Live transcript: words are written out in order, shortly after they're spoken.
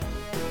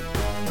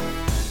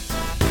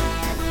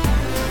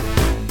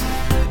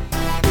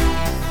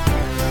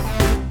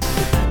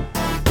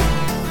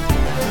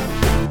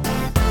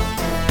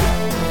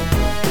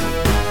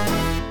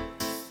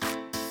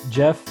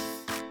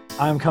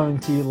I'm coming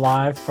to you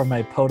live from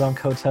a podunk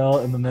hotel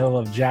in the middle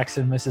of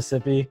Jackson,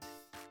 Mississippi.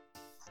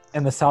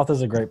 And the South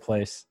is a great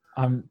place.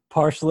 I'm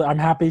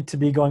happy to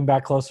be going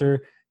back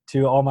closer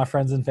to all my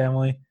friends and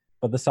family,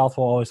 but the South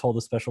will always hold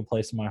a special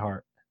place in my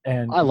heart.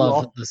 And I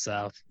love the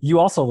South. you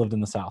also lived in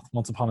the South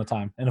once upon a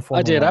time in a former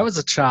I did. I life. was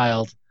a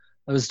child.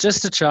 I was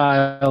just a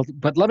child,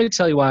 but let me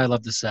tell you why I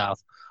love the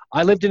South.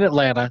 I lived in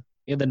Atlanta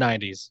in the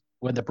 90s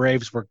when the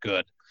Braves were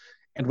good.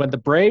 And when the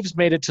Braves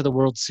made it to the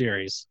World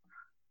Series,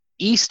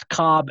 East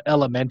Cobb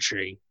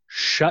Elementary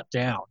shut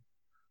down.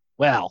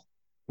 Well,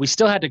 we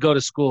still had to go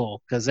to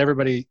school because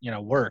everybody,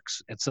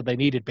 works. And so they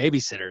needed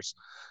babysitters.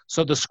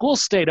 So the school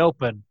stayed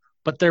open,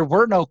 but there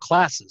were no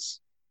classes.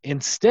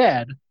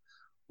 Instead,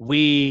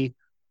 we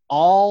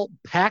all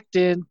packed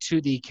into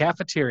the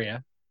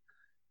cafeteria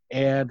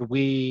and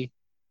we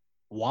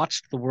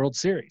watched the World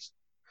Series.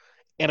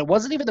 And it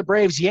wasn't even the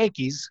Braves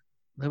Yankees.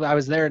 I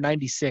was there in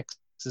 96.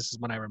 This is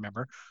when I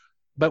remember.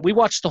 But we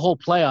watched the whole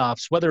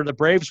playoffs, whether the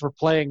Braves were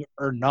playing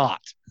or not,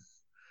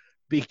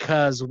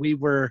 because we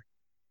were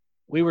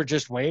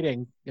just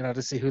waiting,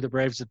 to see who the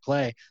Braves would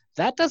play.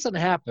 That doesn't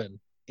happen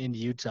in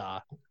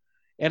Utah.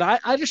 And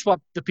I just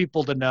want the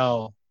people to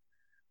know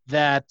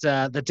that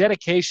the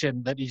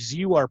dedication that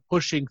you are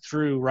pushing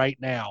through right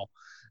now,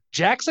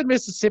 Jackson,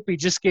 Mississippi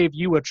just gave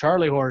you a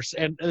Charlie horse.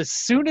 And as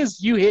soon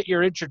as you hit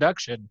your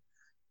introduction,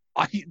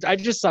 I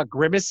just saw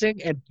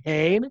grimacing and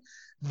pain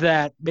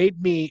that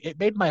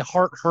made my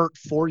heart hurt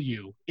for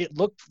you. It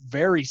looked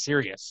very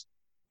serious.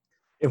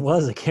 It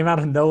was. It came out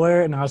of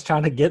nowhere, and I was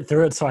trying to get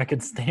through it so I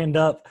could stand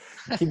up,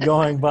 keep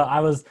going. But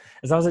as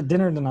I was at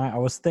dinner tonight, I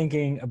was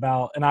thinking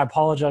about, and I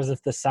apologize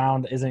if the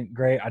sound isn't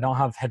great. I don't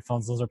have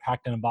headphones; those are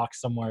packed in a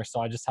box somewhere, so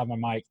I just have my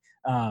mic.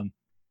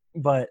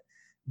 But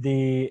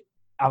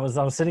I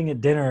was sitting at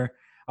dinner.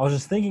 I was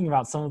just thinking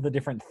about some of the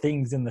different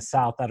things in the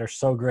South that are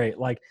so great,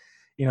 like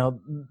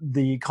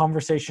the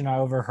conversation I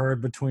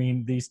overheard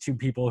between these two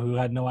people who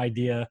had no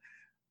idea.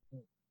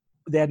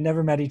 They had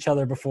never met each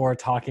other before,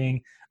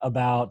 talking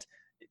about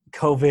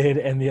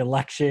COVID and the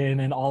election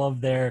and all of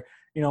their,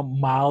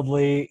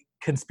 mildly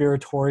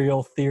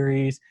conspiratorial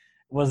theories.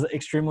 Was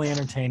extremely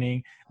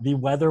entertaining. The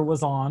weather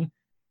was on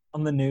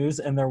the news,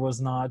 and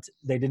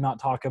they did not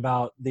talk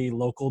about the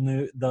local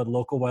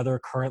weather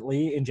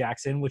currently in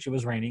Jackson, which it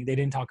was raining. They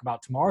didn't talk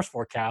about tomorrow's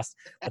forecast,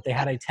 but they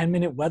had a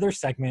 10-minute weather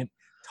segment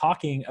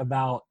talking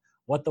about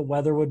what the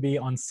weather would be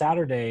on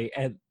Saturday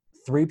at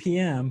 3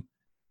 p.m.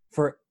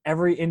 for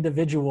every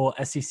individual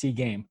SEC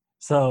game.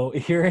 So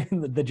here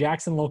in the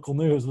Jackson local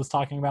news was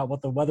talking about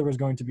what the weather was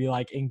going to be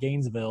like in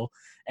Gainesville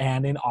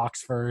and in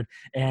Oxford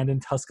and in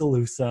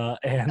Tuscaloosa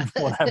and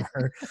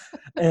whatever.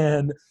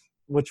 And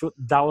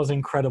that was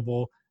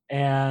incredible.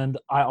 And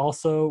I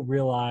also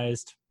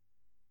realized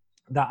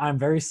that I'm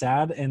very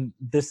sad. And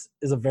this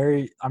is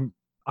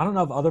I don't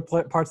know if other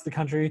parts of the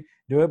country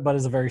do it, but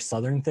it's a very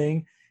Southern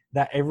thing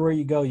that everywhere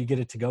you go, you get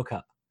a to-go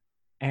cup.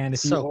 And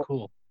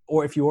Cool.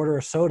 Or if you order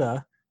a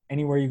soda,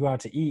 anywhere you go out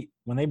to eat,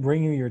 when they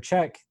bring you your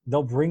check,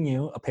 they'll bring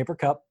you a paper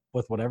cup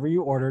with whatever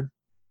you ordered,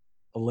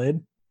 a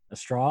lid, a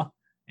straw,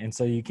 and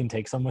so you can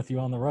take some with you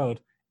on the road.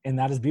 And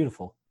that is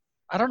beautiful.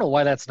 I don't know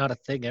why that's not a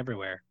thing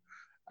everywhere.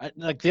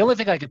 The only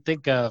thing I could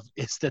think of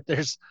is that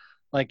there's,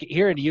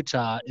 here in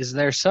Utah, is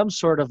there some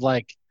sort of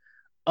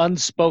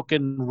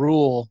unspoken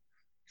rule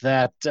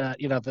that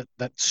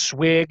that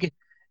Swig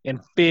and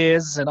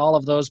Fizz and all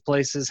of those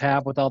places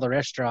have with all the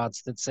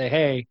restaurants that say,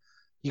 hey,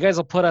 you guys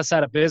will put us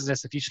out of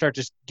business if you start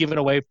just giving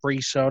away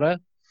free soda.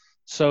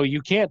 So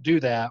you can't do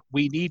that.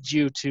 We need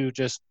you to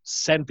just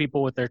send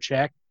people with their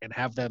check and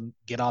have them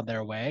get on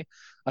their way.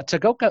 A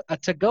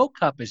to-go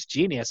cup is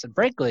genius. And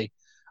frankly,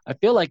 I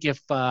feel like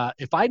if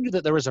I knew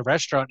that there was a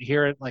restaurant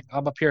here,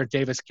 I'm up here in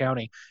Davis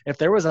County, if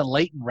there was a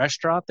Layton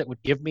restaurant that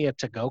would give me a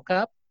to-go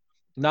cup,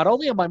 not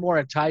only am I more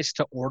enticed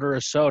to order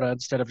a soda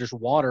instead of just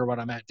water when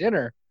I'm at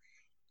dinner,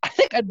 I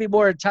think I'd be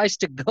more enticed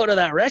to go to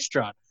that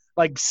restaurant.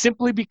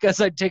 Simply because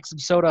I'd take some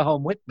soda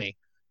home with me.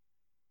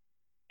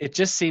 It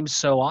just seems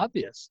so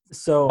obvious.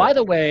 So, by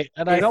the way,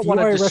 and I don't want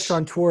to. If you are a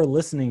restaurateur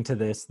listening to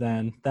this,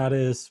 then that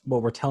is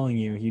what we're telling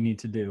you need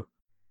to do.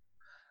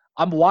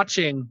 I'm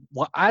watching,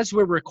 as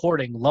we're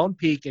recording, Lone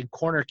Peak and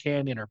Corner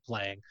Canyon are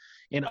playing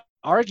in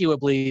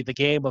arguably the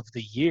game of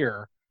the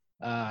year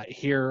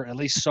here, at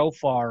least so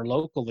far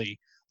locally.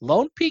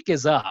 Lone Peak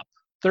is up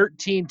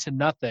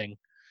 13-0.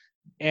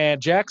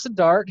 And Jackson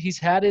Dart, he's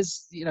had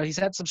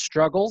some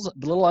struggles, a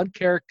little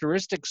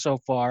uncharacteristic so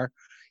far.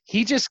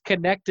 He just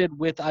connected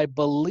with, I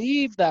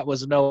believe that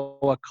was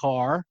Noah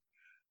Carr.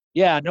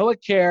 Yeah, Noah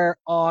Carr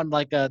on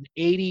an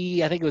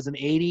 80, I think it was an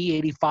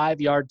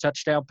 85-yard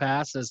touchdown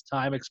pass as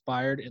time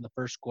expired in the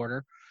first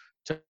quarter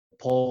to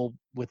pull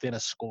within a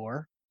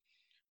score.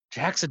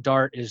 Jackson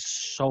Dart is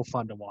so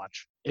fun to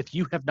watch. If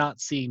you have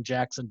not seen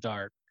Jackson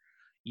Dart,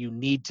 you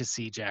need to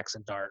see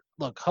Jackson Dart.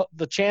 Look,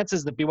 the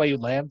chances that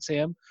BYU lands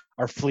him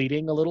are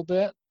fleeting a little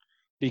bit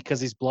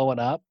because he's blowing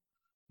up.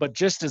 But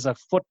just as a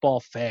football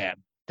fan,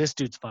 this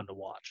dude's fun to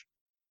watch.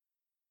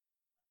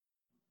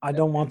 I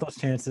don't want those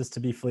chances to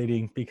be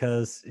fleeting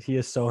because he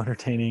is so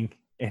entertaining.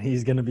 and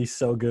he's going to be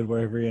so good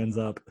wherever he ends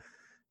up.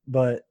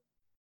 But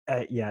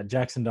yeah,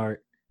 Jackson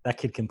Dart, that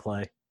kid can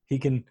play. He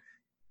can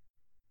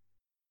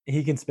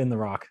spin the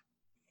rock.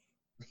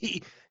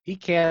 He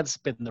can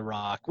spin the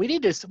rock. We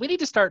need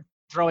to start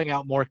throwing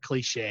out more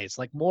cliches,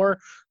 like more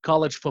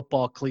college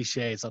football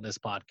cliches on this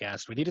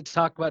podcast. We need to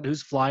talk about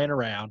who's flying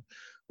around.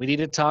 We need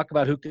to talk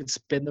about who can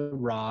spin the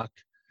rock.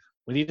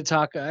 We need to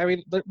talk. I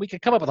mean, we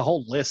could come up with a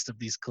whole list of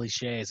these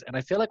cliches, and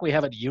I feel like we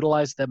haven't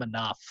utilized them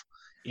enough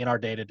in our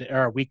day-to-day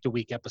or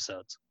week-to-week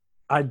episodes.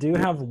 I do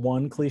have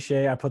one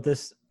cliche. I put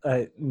this.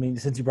 I mean,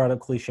 since you brought up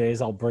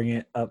cliches, I'll bring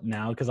it up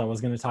now because I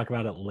was going to talk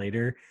about it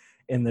later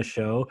in the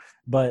show.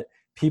 But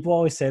people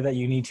always say that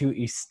you need to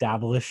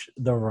establish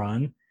the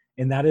run,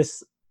 and that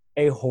is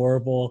a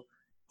horrible,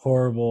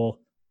 horrible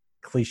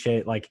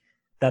cliche. Like,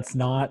 that's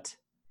not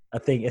a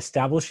thing.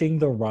 Establishing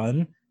the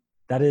run,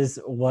 that is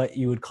what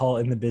you would call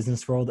in the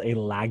business world a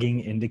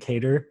lagging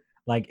indicator.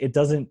 Like, it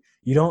doesn't,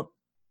 you don't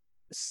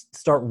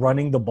start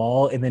running the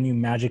ball and then you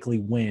magically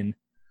win.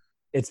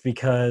 It's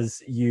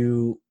because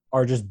you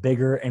are just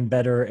bigger and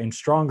better and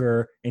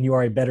stronger, and you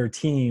are a better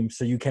team,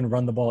 so you can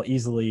run the ball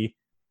easily,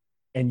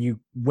 and you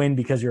win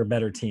because you're a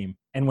better team.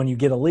 And when you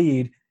get a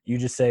lead, you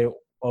just say,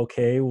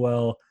 okay,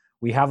 well,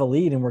 we have a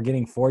lead and we're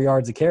getting 4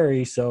 yards a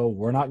carry, so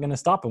we're not going to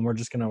stop them. We're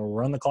just going to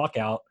run the clock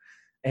out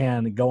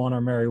and go on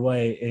our merry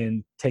way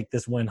and take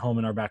this win home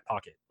in our back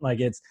pocket. Like,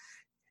 it's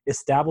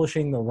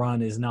establishing the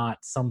run is not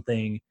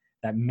something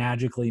that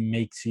magically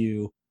makes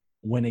you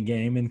win a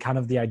game. And kind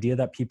of the idea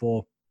that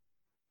people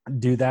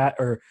do that,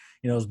 or,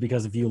 is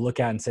because if you look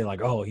at and say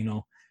like, oh,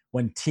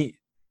 when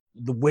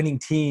the winning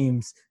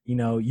teams,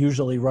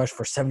 usually rush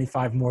for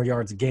 75 more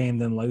yards a game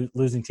than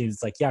losing teams.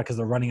 It's like, yeah, because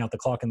they're running out the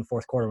clock in the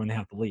fourth quarter when they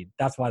have the lead.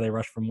 That's why they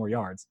rush for more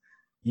yards.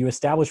 You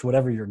establish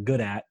whatever you're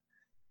good at,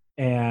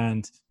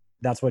 and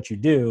that's what you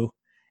do.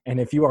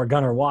 And if you are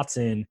Gunnar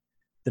Watson,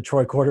 the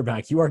Troy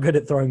quarterback, you are good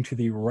at throwing to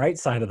the right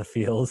side of the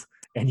field,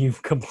 and you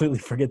completely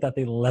forget that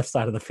the left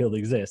side of the field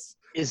exists.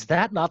 Is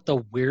that not the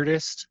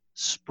weirdest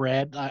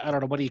spread? I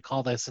don't know, what do you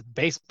call this? In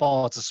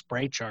baseball, it's a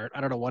spray chart.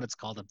 I don't know what it's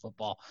called in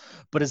football,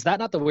 but is that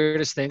not the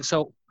weirdest thing?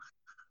 So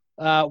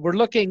we're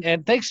looking,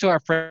 and thanks to our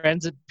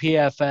friends at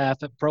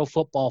PFF, at Pro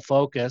Football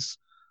Focus,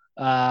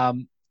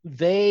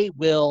 they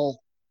will,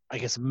 I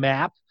guess,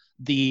 map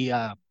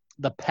the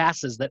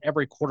passes that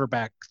every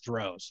quarterback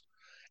throws,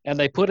 and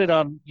they put it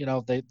on.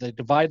 They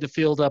divide the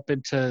field up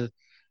into,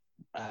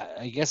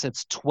 I guess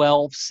it's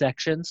 12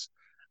 sections.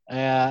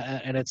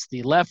 And it's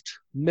the left,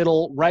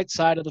 middle, right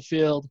side of the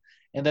field.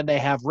 And then they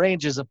have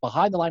ranges of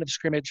behind the line of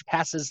scrimmage,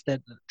 passes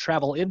that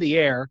travel in the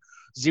air,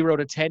 0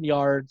 to 10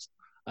 yards,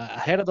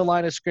 ahead of the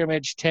line of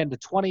scrimmage, 10 to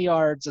 20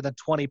 yards, and then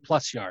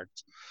 20-plus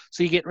yards.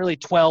 So you get really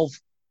 12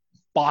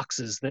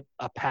 boxes that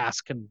a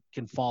pass can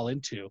fall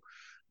into.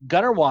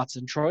 Gunnar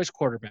Watson, Troy's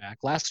quarterback,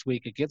 last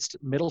week against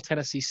Middle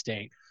Tennessee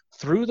State,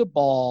 threw the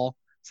ball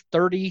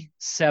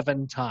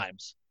 37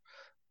 times.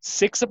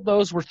 6 of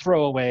those were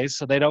throwaways,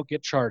 so they don't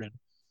get charted.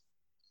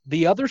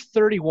 The other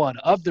 31,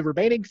 of the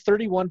remaining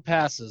 31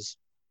 passes,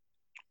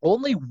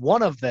 only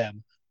one of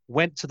them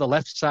went to the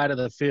left side of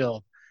the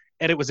field,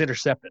 and it was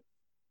intercepted.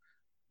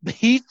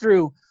 He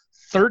threw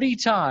 30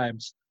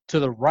 times to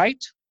the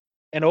right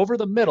and over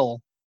the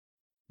middle,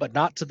 but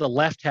not to the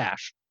left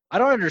hash. I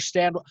don't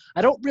understand.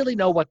 I don't really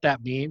know what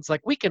that means.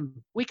 Like, we can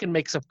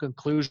make some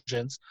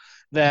conclusions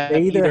that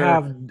they either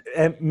have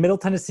Middle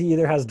Tennessee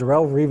either has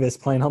Darrelle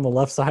Revis playing on the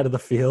left side of the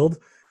field,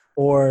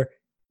 or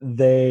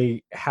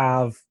they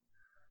have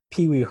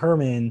Pee Wee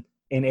Herman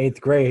in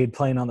 8th grade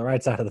playing on the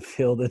right side of the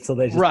field, and so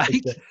they just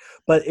right.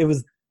 But it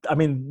was,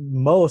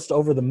 most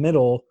over the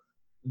middle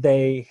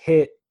they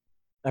hit.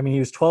 He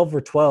was 12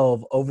 for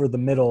 12 over the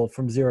middle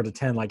from 0 to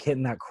 10, like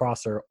hitting that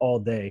crosser all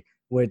day,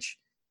 which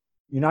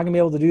you're not going to be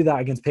able to do that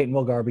against Peyton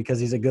Wilgar because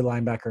he's a good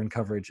linebacker in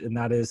coverage. And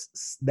that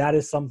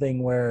is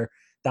something where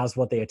that's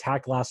what they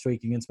attacked last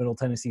week against Middle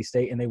Tennessee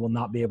State, and they will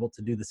not be able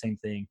to do the same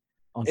thing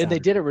on Saturday. And they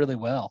did it really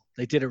well.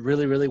 They did it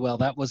really, really well.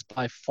 That was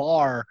by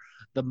far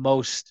the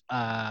most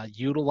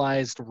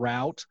utilized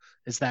route,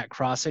 is that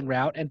crossing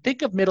route. And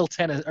think of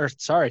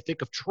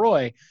think of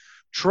Troy.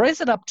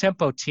 Troy's an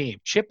up-tempo team.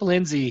 Chip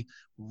Lindsey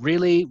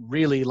really,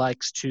 really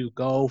likes to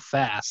go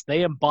fast.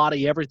 They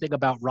embody everything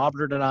about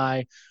Robert and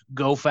I: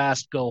 go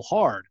fast, go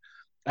hard.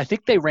 I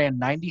think they ran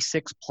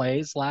 96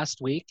 plays last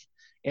week.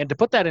 And to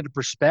put that into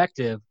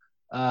perspective,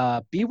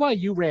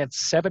 BYU ran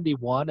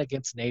 71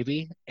 against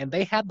Navy, and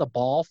they had the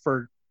ball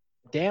for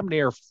damn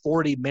near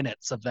 40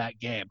 minutes of that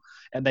game,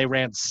 and they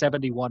ran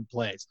 71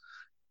 plays.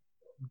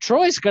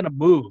 Troy's going to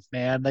move,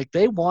 man. Like,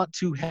 they want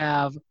to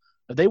have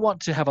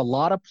a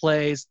lot of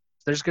plays.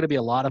 There's going to be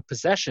a lot of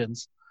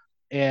possessions,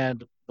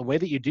 and the way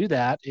that you do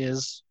that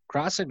is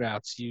crossing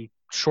routes. You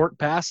short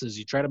passes.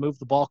 You try to move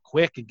the ball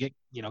quick and get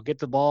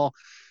the ball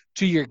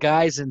to your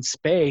guys in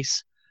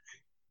space,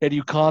 and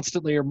you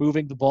constantly are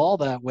moving the ball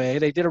that way.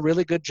 They did a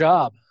really good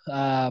job.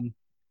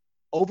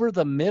 Over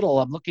the middle,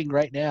 I'm looking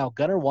right now,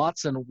 Gunnar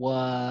Watson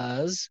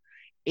was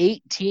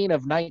 18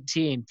 of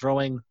 19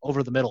 throwing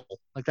over the middle.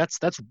 Like, that's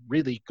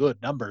really good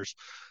numbers.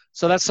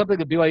 So that's something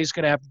that BYU is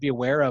going to have to be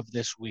aware of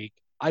this week.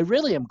 I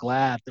really am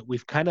glad that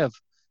we've kind of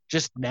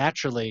just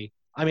naturally.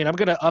 I mean, I'm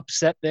going to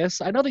upset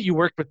this. I know that you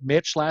worked with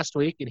Mitch last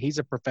week, and he's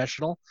a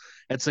professional,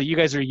 and so you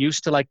guys are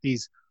used to like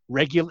these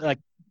regular, like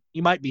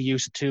you might be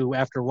used to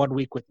after 1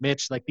 week with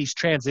Mitch, like these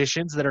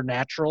transitions that are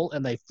natural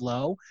and they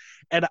flow.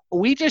 And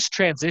we just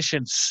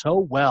transitioned so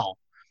well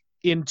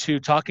into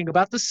talking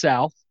about the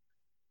South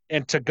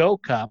and to-go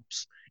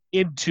cups,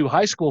 into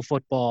high school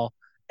football,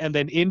 and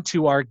then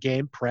into our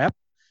game prep.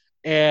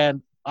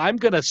 And I'm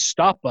going to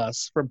stop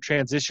us from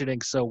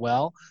transitioning so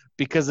well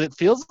because it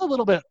feels a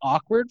little bit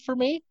awkward for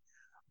me.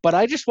 But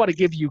I just want to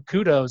give you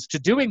kudos to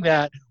doing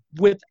that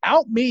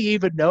without me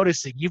even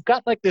noticing. You've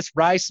got like this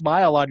wry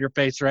smile on your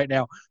face right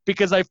now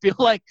because I feel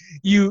like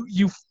you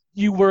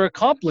were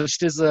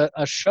accomplished as a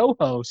show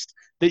host,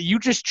 that you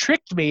just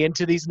tricked me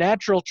into these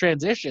natural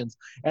transitions,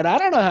 and I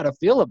don't know how to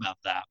feel about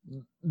that.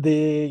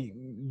 The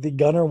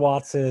Gunnar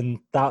Watson,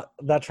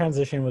 that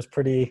transition was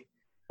pretty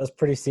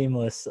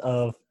seamless.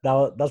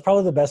 That's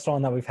probably the best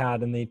one that we've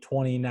had in the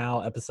 20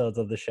 now episodes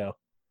of the show.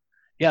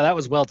 Yeah, that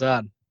was well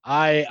done.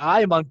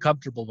 I'm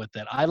uncomfortable with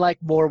it. I like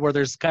more where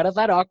there's kind of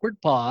that awkward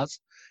pause,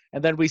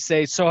 and then we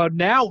say, so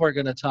now we're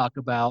going to talk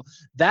about,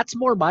 that's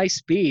more my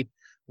speed.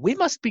 We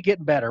must be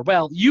getting better.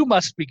 Well, you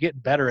must be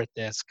getting better at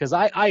this, because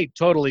I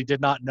totally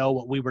did not know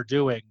what we were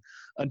doing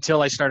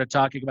until I started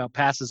talking about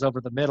passes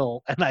over the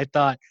middle, and I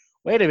thought,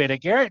 wait a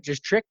minute, Garrett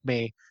just tricked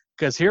me,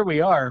 because here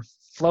we are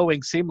flowing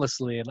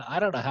seamlessly, and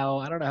I don't know how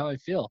I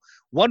feel.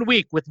 1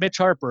 week with Mitch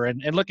Harper,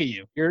 and look at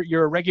you.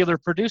 You're a regular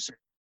producer.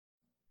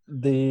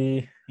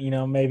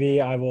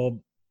 Maybe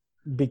I'll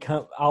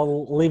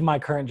leave my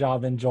current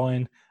job and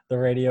join the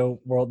radio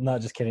world. No,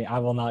 just kidding. I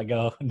will not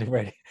go do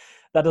radio.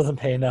 That doesn't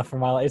pay enough for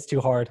my life. It's too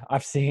hard.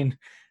 I've seen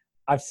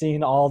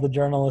all the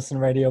journalists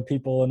and radio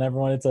people and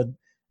everyone. It's a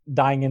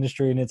dying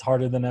industry, and it's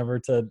harder than ever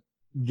to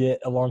get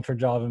a long-term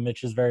job. And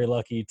Mitch is very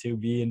lucky to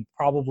be in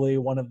probably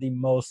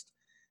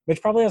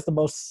Mitch probably has the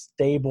most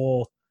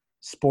stable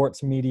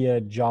sports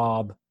media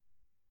job,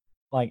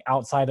 like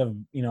outside of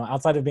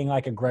being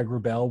like a Greg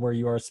Wrubell, where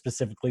you are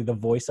specifically the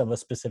voice of a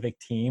specific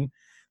team.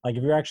 Like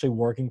if you're actually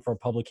working for a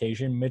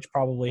publication, Mitch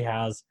probably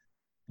has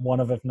one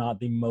of, if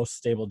not the most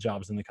stable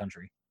jobs in the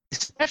country.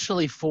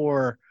 Especially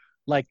for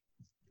like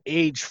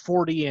age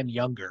 40 and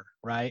younger,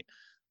 right?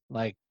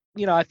 Like,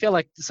 I feel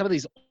like some of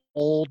these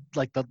old,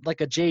 like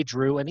a Jay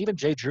Drew, and even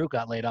Jay Drew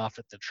got laid off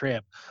at the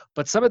Trib,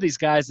 but some of these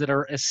guys that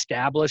are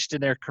established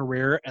in their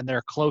career and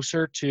they're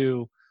closer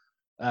to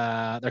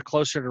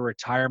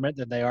retirement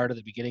than they are to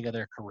the beginning of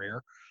their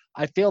career.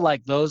 I feel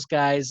like those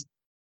guys,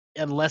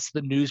 unless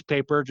the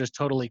newspaper just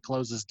totally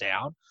closes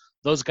down,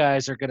 those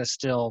guys are going to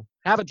still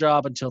have a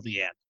job until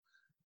the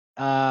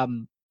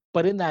end.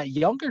 But in that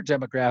younger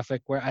demographic,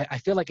 where I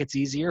feel like it's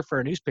easier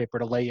for a newspaper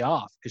to lay you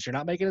off because you're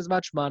not making as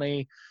much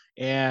money,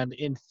 and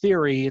in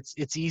theory,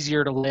 it's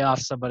easier to lay off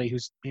somebody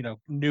who's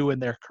new in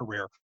their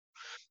career.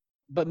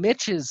 But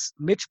Mitch,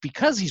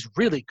 because he's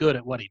really good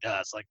at what he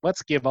does. Like,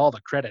 let's give all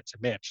the credit to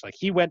Mitch. Like,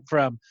 he went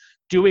from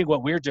doing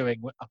what we're doing,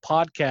 a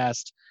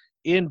podcast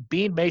in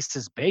Bean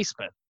Mace's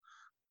basement,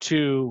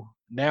 to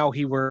now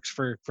he works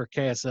for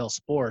KSL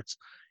Sports,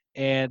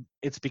 and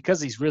it's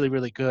because he's really,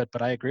 really good.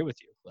 But I agree with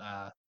you.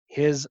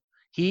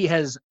 He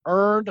has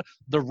earned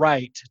the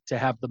right to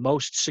have the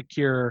most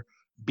secure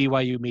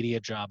BYU media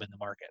job in the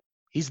market.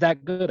 He's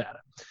that good at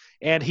it,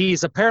 and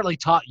he's apparently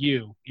taught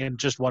you in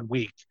just 1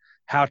 week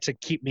how to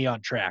keep me on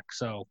track.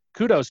 So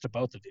kudos to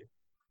both of you.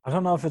 I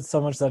don't know if it's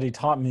so much that he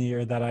taught me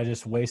or that I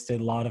just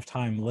wasted a lot of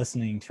time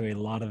listening to a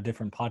lot of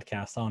different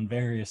podcasts on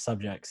various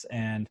subjects,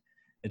 and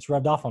it's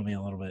rubbed off on me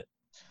a little bit.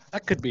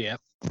 That could be it.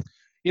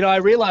 I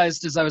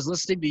realized as I was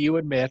listening to you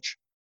and Mitch,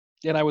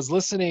 and I was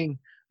listening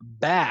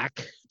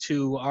back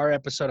to our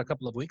episode a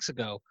couple of weeks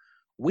ago,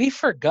 we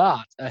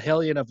forgot a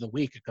Hellion of the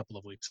Week a couple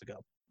of weeks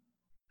ago.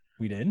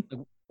 We did?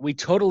 We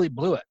totally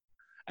blew it.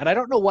 And I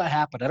don't know what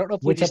happened. I don't know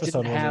if we just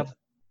didn't have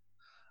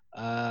 –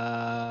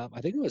 I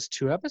think it was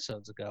 2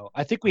 episodes ago.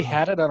 I think we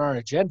had it on our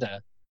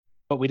agenda,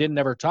 but we didn't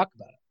ever talk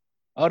about it.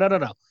 Oh,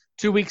 no.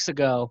 2 weeks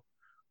ago,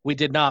 we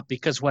did not,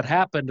 because what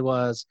happened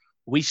was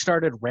we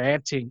started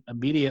ranting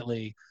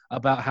immediately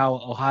about how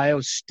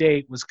Ohio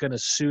State was going to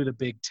sue the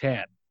Big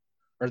Ten,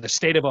 or the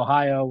state of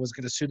Ohio was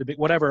going to sue the big,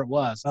 whatever it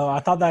was. Oh, I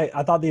thought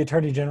the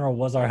Attorney General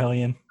was our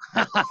Hellion.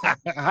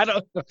 I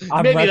don't.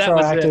 I'm maybe that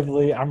was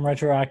it. I'm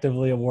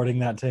retroactively awarding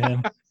that to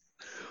him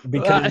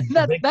because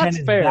the Big Ten is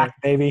fair,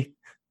 back, baby,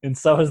 and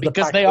so is the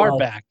because Pac-12, they are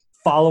back,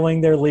 following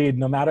their lead.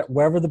 No matter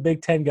wherever the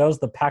Big Ten goes,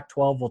 the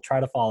Pac-12 will try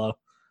to follow.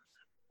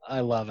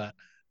 I love it.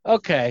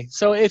 Okay,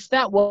 so if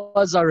that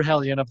was our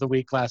Hellion of the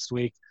Week last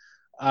week,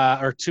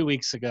 or 2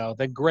 weeks ago,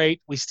 then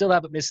great. We still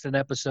haven't missed an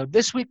episode.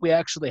 This week we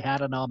actually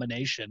had a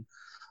nomination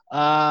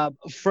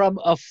from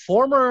a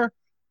former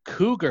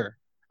Cougar.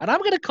 And I'm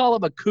going to call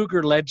him a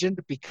Cougar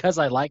legend because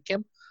I like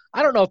him.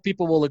 I don't know if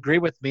people will agree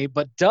with me,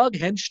 but Doug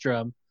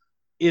Henstrom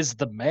is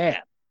the man.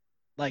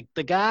 Like,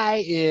 the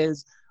guy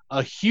is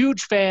a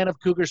huge fan of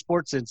Cougar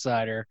Sports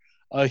Insider,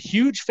 a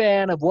huge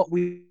fan of what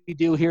we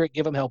do here at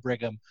Give 'em Hell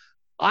Brigham.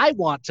 I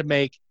want to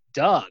make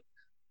Doug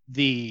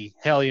the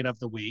Hellion of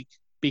the Week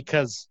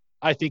because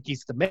I think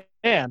he's the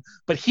man,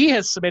 but he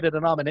has submitted a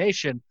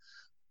nomination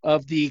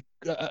of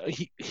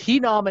he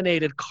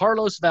nominated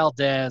Carlos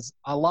Valdez.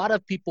 A lot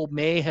of people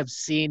may have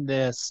seen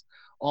this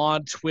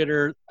on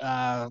Twitter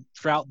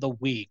throughout the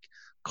week.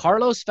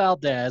 Carlos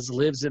Valdez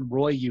lives in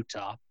Roy,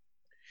 Utah.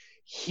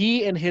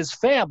 He and his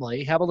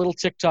family have a little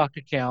TikTok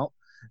account,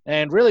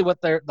 and really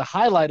what the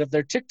highlight of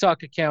their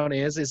TikTok account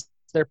is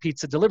their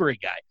pizza delivery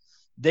guy.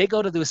 They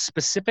go to the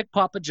specific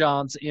Papa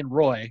John's in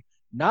Roy,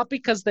 not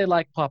because they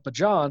like Papa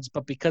John's,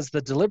 but because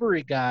the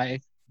delivery guy,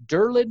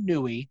 Derlin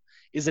Newey,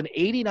 is an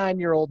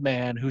 89-year-old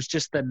man who's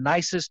just the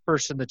nicest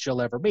person that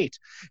you'll ever meet.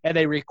 And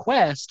they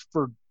request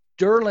for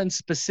Derlin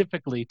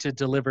specifically to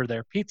deliver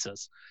their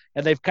pizzas.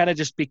 And they've kind of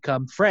just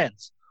become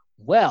friends.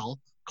 Well,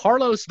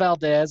 Carlos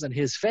Valdez and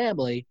his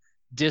family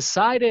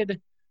decided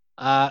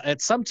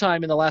at some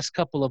time in the last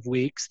couple of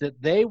weeks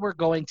that they were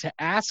going to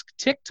ask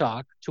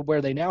TikTok, to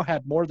where they now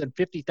had more than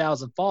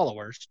 50,000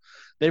 followers.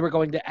 They were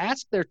going to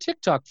ask their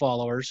TikTok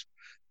followers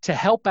to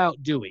help out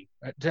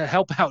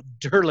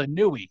Derlin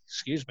Newey,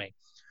 excuse me.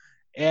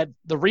 And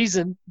the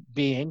reason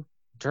being,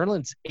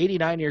 Derlin's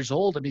 89 years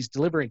old and he's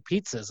delivering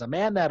pizzas. A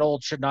man that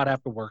old should not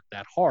have to work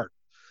that hard.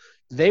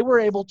 They were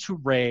able to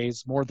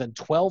raise more than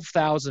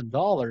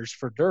 $12,000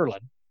 for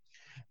Derlin.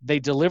 They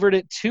delivered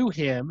it to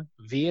him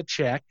via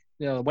check.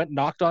 Went and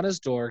knocked on his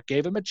door,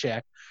 gave him a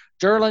check.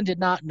 Derlin did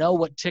not know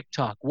what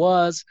TikTok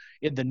was.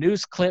 In the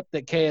news clip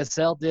that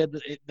KSL did,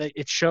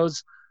 it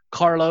shows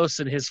Carlos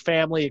and his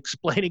family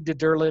explaining to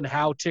Derlin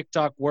how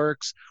TikTok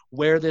works,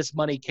 where this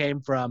money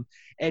came from.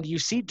 And you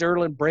see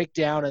Derlin break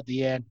down at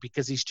the end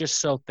because he's just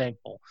so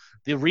thankful.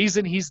 The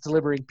reason he's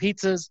delivering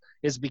pizzas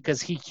is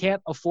because he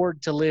can't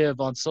afford to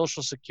live on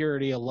Social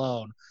Security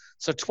alone.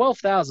 So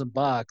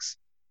 $12,000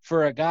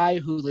 for a guy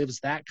who lives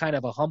that kind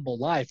of a humble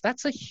life,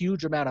 that's a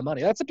huge amount of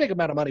money. That's a big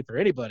amount of money for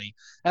anybody.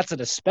 That's an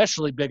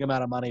especially big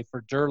amount of money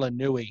for Derlin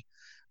Newey.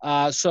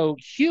 So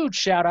huge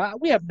shout out.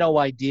 We have no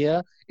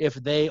idea if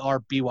they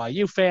are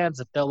BYU fans,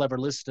 if they'll ever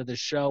listen to this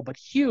show, but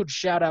huge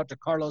shout out to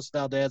Carlos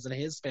Valdez and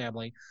his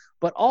family.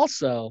 But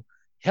also,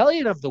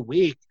 Hellion of the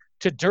Week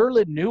to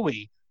Derlin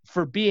Newey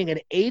for being an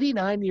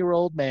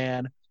 89-year-old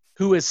man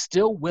who is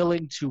still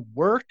willing to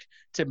work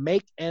to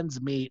make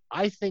ends meet.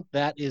 I think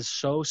that is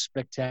so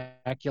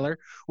spectacular.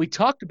 We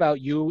talked about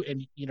you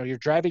and, you're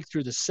driving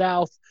through the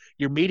South,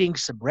 you're meeting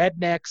some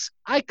rednecks.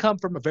 I come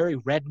from a very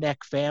redneck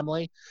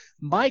family.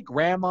 My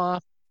grandma,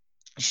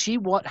 she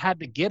had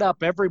to get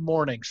up every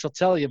morning. She'll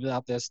tell you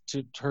about this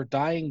to her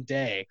dying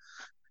day,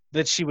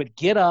 that she would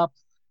get up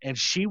and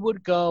she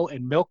would go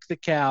and milk the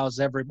cows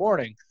every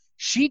morning.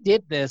 She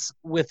did this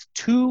with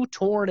 2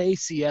 torn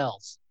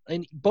ACLs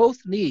in both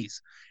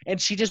knees. And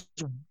she just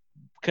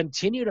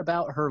continued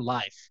about her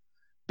life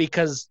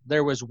because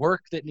there was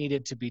work that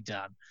needed to be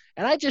done.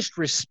 And I just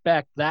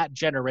respect that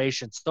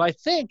generation. So I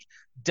think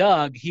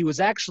Doug, he was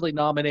actually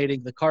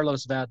nominating the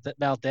Carlos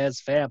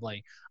Valdez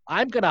family.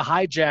 I'm going to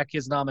hijack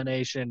his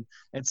nomination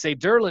and say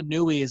Derlin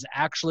Newey is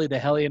actually the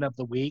Hellion of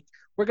the Week.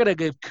 We're going to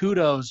give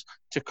kudos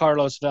to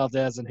Carlos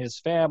Valdez and his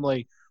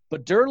family.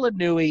 But Derlin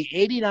Newey,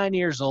 89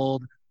 years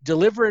old,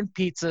 delivering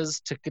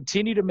pizzas to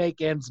continue to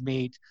make ends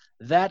meet.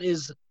 That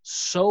is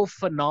so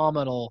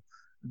phenomenal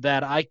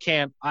that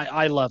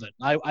I love it.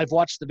 I've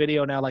watched the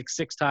video now like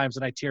 6 times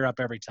and I tear up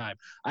every time.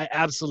 I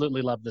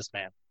absolutely love this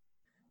man.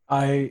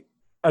 I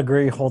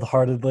agree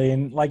wholeheartedly.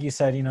 And like you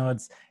said,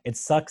 it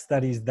sucks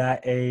that he's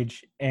that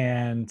age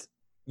and,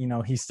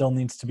 he still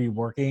needs to be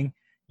working.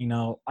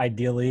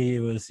 Ideally it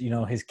was,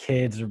 his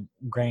kids or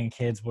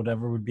grandkids,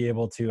 whatever, would be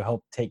able to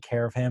help take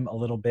care of him a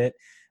little bit.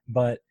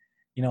 But,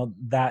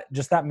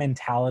 that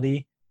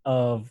mentality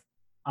of,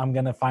 I'm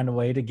going to find a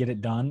way to get it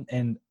done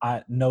and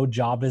no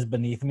job is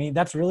beneath me.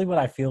 That's really what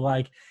I feel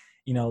like,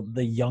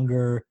 the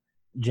younger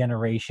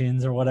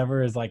generations or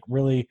whatever is like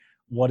really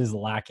what is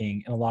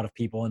lacking in a lot of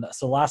people. And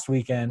so last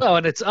weekend. Well,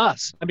 and it's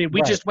us. I mean,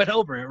 we just went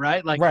over it,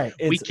 right? Like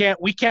we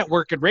can't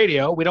work in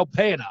radio. We don't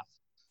pay enough.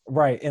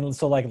 Right. And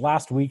so like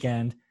last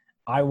weekend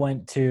I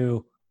went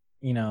to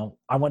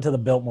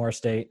the Biltmore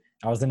Estate.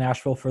 I was in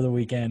Nashville for the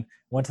weekend,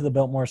 went to the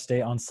Biltmore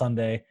Estate on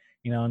Sunday,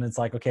 and it's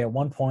like, okay, at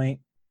one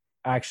point,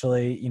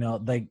 actually,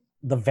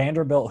 the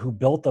Vanderbilt who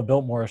built the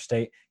Biltmore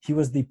Estate, he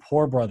was the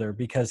poor brother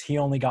because he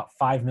only got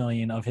 $5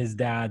 million of his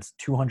dad's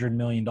 $200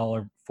 million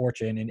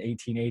fortune in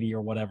 1880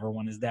 or whatever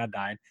when his dad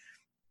died.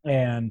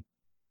 And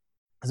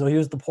so he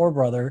was the poor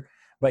brother,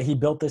 but he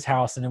built this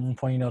house. And at one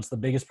point, it's the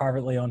biggest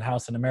privately owned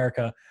house in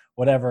America,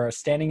 whatever.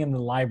 Standing in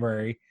the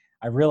library,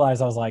 I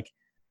realized I was like,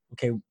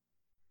 okay,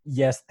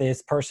 yes,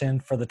 this person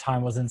for the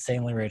time was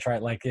insanely rich,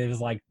 right? Like it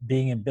was like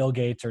being in Bill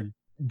Gates or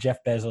Jeff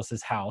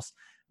Bezos's house.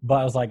 But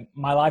I was like,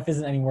 my life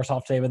isn't any worse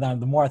off today. But then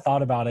the more I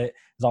thought about it,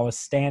 as I was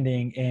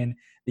standing in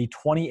the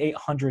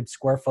 2,800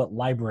 square foot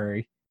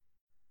library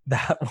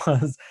that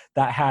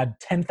had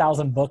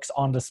 10,000 books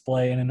on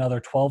display and another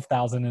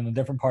 12,000 in a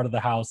different part of the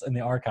house in the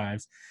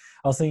archives.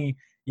 I was thinking,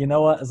 you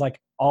know what? It's like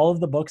all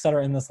of the books that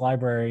are in this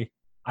library,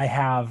 I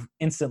have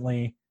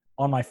instantly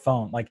on my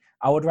phone. Like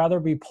I would rather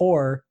be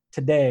poor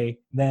today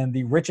than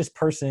the richest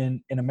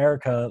person in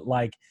America,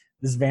 like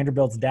this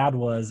Vanderbilt's dad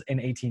was in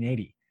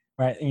 1880,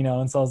 right?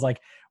 And so it's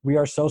like we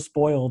are so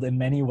spoiled in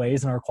many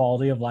ways, and our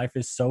quality of life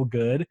is so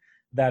good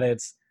that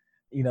it's,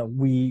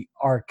 we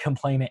are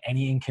complaining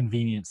any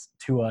inconvenience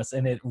to us,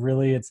 and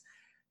it's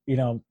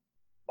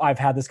I've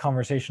had this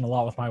conversation a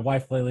lot with my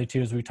wife lately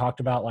too, as we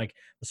talked about like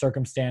the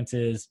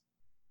circumstances,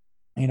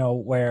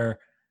 where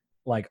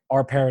like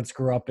our parents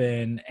grew up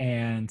in,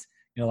 and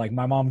like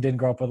my mom didn't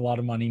grow up with a lot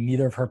of money.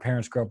 Neither of her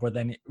parents grew up with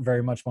any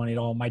very much money at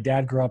all. My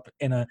dad grew up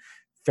in a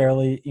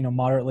fairly,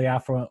 moderately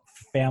affluent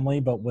family,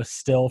 but was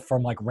still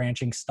from like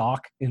ranching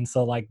stock. And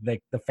so like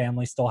the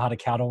family still had a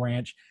cattle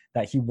ranch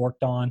that he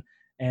worked on.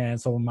 And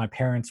so when my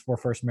parents were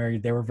first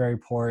married, they were very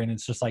poor. And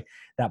it's just like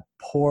that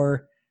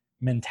poor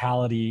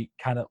mentality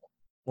kind of,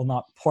 well,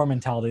 not poor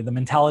mentality. The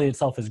mentality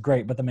itself is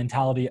great, but the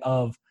mentality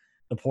of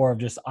the poor of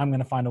just, I'm going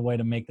to find a way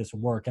to make this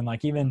work. And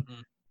like, even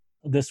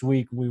this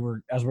week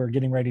as we were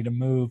getting ready to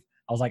move,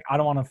 I was like, I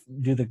don't want to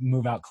do the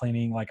move out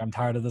cleaning. Like, I'm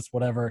tired of this,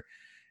 whatever.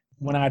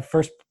 When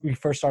we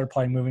first started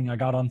playing moving, I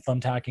got on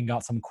Thumbtack and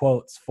got some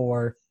quotes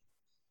for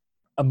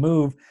a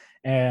move,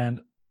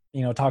 and,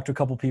 talked to a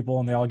couple people,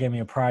 and they all gave me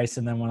a price.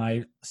 And then when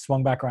I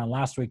swung back around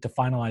last week to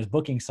finalize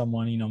booking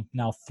someone,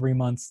 now 3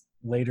 months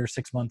later,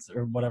 6 months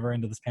or whatever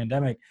into this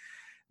pandemic,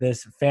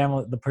 this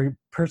family, the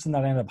person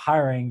that I ended up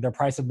hiring, their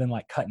price had been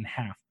like cut in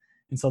half.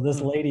 And so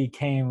this lady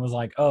came and was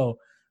like, oh,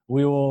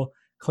 we will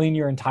clean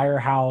your entire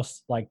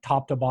house, like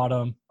top to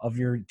bottom of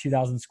your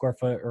 2,000 square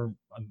foot or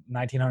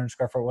 1,900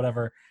 square foot,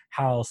 whatever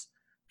house,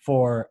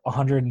 for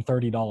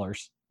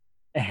 $130.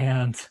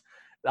 And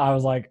I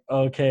was like,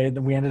 okay.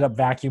 Then we ended up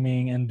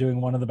vacuuming and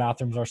doing one of the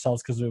bathrooms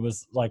ourselves because it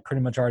was like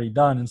pretty much already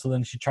done. And so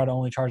then she tried to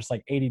only charge us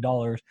like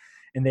 $80.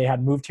 And they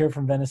had moved here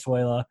from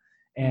Venezuela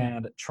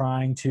and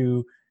trying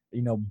to,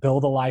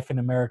 build a life in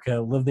America,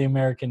 live the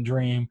American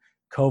dream.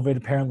 COVID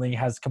apparently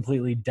has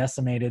completely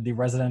decimated the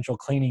residential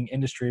cleaning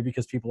industry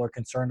because people are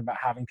concerned about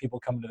having people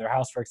come to their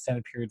house for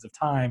extended periods of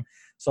time.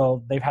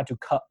 So they've had to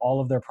cut all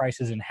of their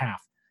prices in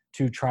half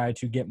to try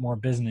to get more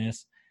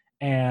business.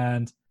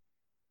 And,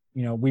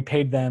 we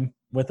paid them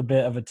with a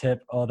bit of a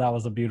tip. Oh, that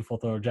was a beautiful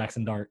throw,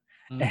 Jackson Dart.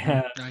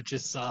 And I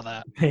just saw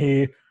that.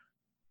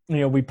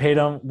 We paid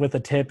them with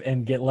a tip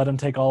and let them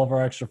take all of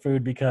our extra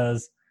food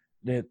because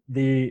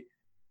the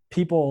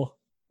people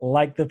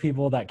like the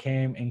people that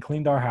came and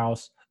cleaned our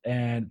house,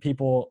 and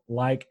people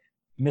like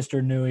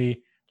Mr.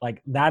 Nui,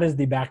 like that is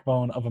the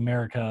backbone of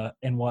America.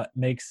 And what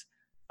makes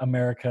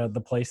America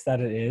the place that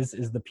it is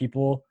the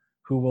people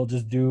who will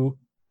just do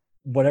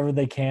whatever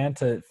they can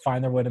to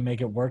find their way to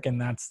make it work. And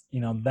that's,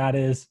 that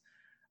is,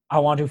 I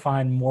want to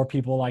find more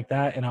people like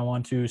that. And I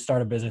want to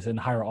start a business and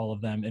hire all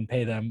of them and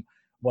pay them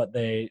what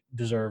they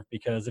deserve,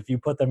 because if you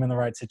put them in the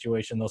right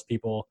situation, those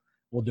people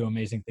will do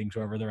amazing things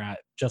wherever they're at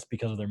just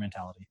because of their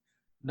mentality.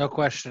 No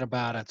question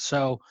about it.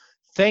 So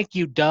thank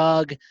you,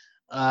 Doug.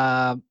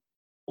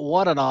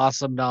 What an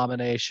awesome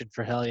nomination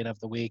for Hellion of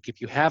the Week.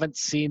 If you haven't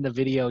seen the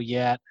video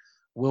yet,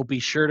 we'll be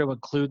sure to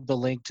include the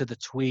link to the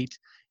tweet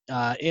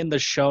in the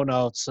show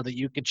notes so that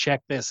you can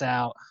check this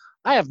out.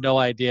 I have no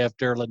idea if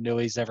Derlin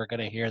Nui's ever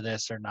going to hear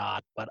this or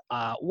not, but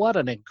what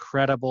an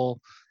incredible,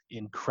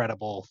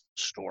 incredible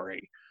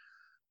story.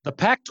 The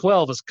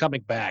Pac-12 is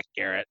coming back,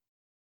 Garrett.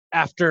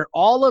 After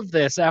all of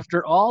this,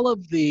 after all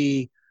of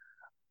the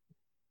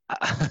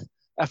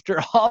Has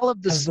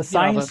the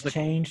science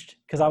changed?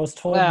 Because I was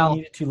told you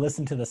needed to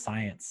listen to the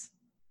science.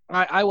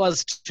 I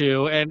was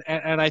too, and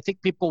I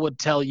think people would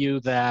tell you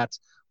that,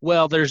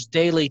 well, there's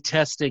daily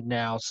testing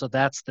now, so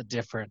that's the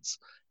difference.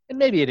 And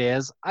maybe it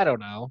is. I don't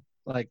know.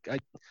 Like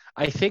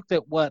I think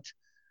that what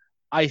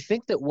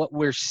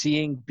we're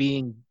seeing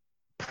being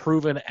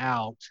proven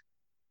out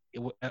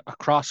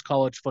across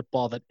college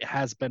football that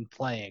has been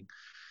playing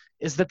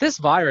is that this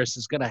virus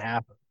is going to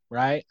happen,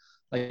 right?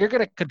 Like you're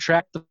going to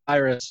contract the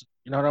virus,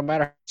 no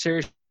matter how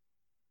seriously,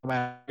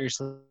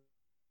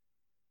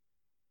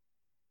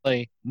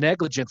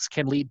 negligence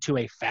can lead to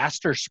a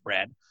faster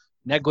spread.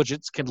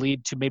 Negligence can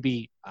lead to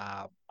maybe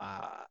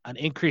an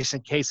increase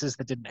in cases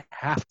that didn't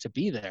have to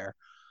be there.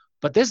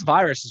 But this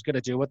virus is going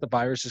to do what the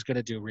virus is going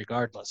to do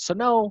regardless. So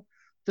no,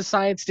 the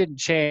science didn't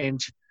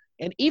change.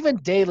 And even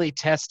daily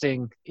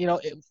testing,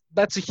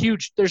 that's a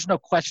huge, there's no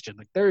question.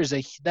 Like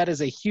that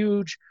is a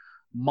huge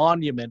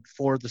monument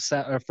for the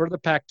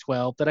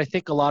Pac-12 that I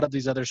think a lot of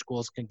these other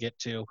schools can get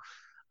to.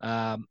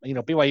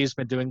 BYU's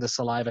been doing the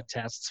saliva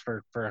tests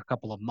for a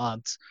couple of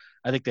months.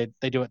 I think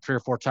they do it 3 or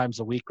 4 times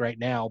a week right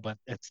now, but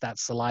it's that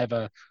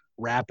saliva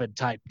rapid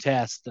type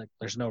test that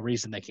there's no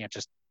reason they can't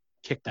just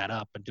kick that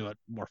up and do it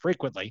more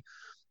frequently.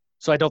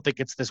 So I don't think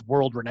it's this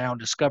world-renowned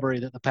discovery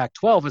that the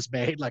Pac-12 has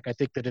made. Like I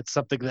think that it's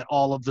something that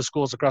all of the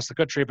schools across the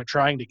country have been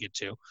trying to get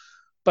to.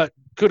 But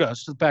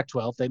kudos to the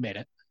Pac-12, they made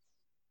it.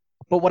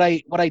 But what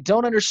I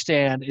don't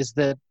understand is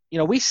that,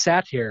 we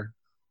sat here,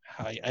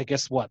 I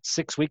guess,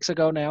 6 weeks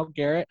ago now,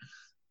 Garrett,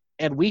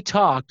 and we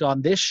talked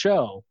on this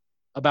show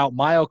about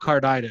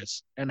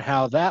myocarditis and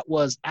how that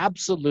was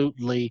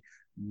absolutely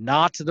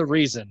not the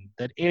reason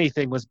that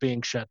anything was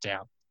being shut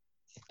down.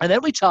 And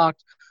then we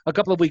talked a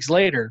couple of weeks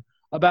later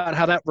about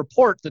how that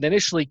report that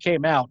initially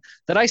came out,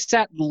 that I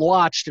sat and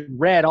watched and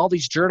read all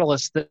these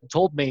journalists that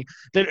told me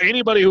that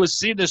anybody who has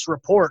seen this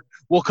report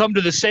will come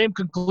to the same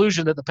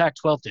conclusion that the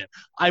Pac-12 did.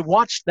 I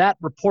watched that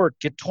report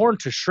get torn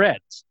to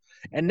shreds.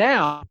 And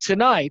now,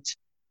 tonight,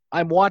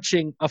 I'm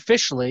watching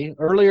officially.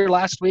 Earlier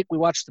last week, we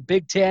watched the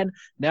Big Ten.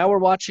 Now we're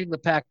watching the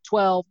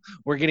Pac-12.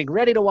 We're getting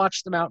ready to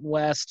watch the Mountain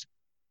West.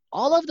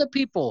 All of the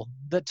people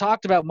that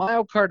talked about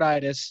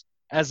myocarditis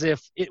as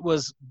if it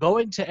was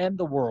going to end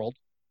the world,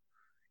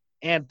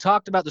 and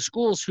talked about the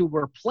schools who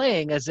were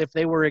playing as if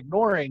they were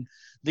ignoring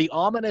the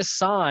ominous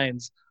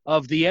signs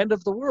of the end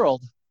of the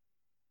world,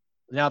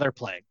 now they're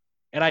playing.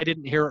 And I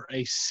didn't hear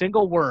a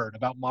single word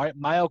about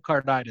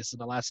myocarditis in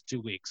the last 2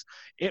 weeks.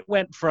 It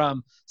went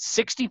from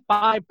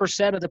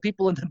 65% of the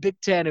people in the Big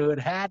Ten who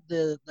had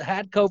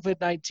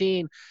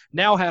COVID-19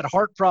 now had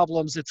heart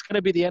problems. It's going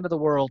to be the end of the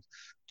world,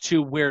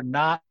 to we're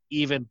not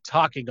even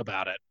talking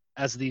about it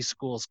as these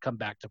schools come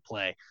back to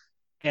play.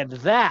 And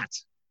that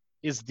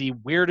is the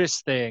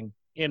weirdest thing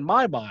in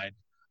my mind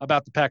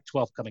about the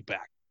Pac-12 coming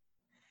back.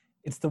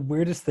 It's the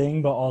weirdest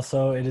thing, but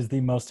also it is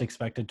the most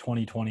expected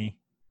 2020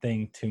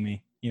 thing to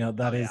me.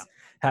 That's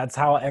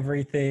how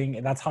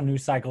that's how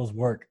news cycles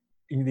work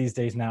these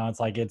days now. It's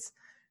like it's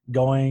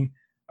going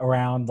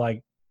around,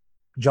 like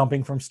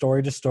jumping from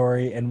story to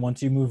story. And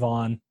once you move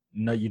on,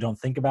 no, you don't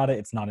think about it.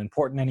 It's not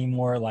important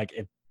anymore. Like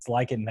it's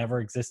like it never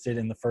existed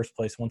in the first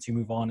place. Once you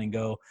move on and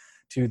go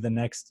to the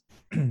next,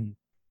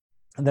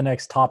 the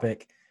next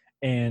topic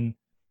in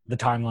the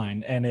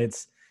timeline. And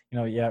it's,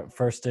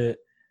 first it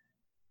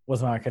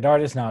was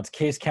myocarditis. Now it's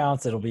case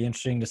counts. It'll be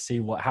interesting to see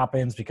what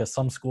happens, because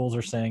some schools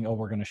are saying, oh,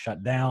 we're going to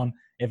shut down.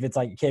 If it's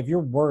like, okay, if you're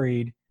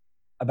worried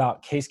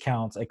about case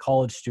counts at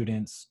college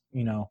students,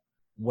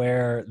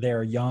 where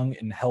they're young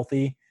and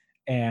healthy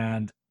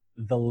and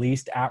the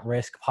least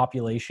at-risk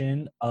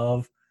population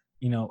of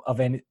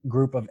any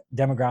group of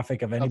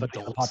demographic of any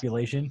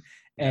population,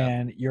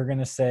 and you're going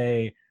to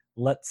say,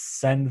 let's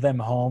send them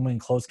home and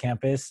close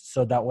campus.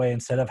 So that way,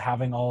 instead of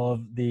having all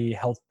of the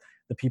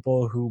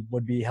people who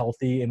would be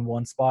healthy in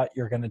one spot,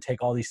 you're going to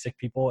take all these sick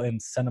people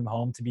and send them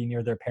home to be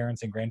near their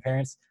parents and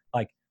grandparents.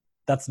 Like,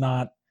 that's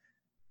not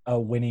a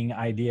winning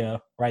idea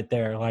right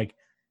there. Like,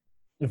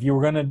 if you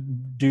were going to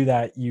do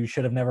that, you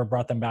should have never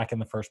brought them back in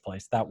the first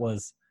place. That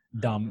was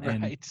dumb.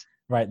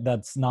 Right. And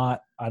that's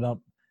not,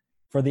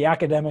 for the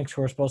academics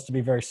who are supposed to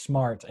be very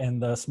smart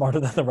and the smarter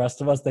than the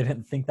rest of us, they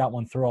didn't think that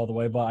one through all the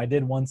way. But I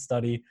did one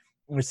study.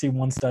 We see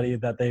one study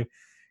that they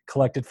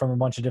collected from a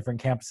bunch of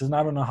different campuses. And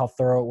I don't know how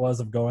thorough it was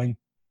of going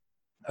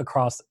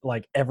across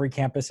like every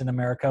campus in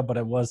America, but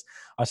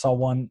I saw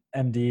one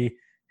MD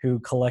who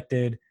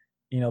collected,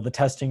 the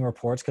testing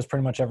reports, because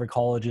pretty much every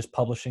college is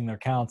publishing their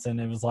counts. And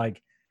it was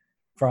like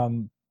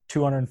from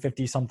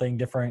 250 something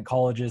different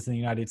colleges in the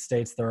United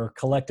States, there are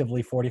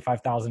collectively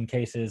 45,000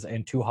 cases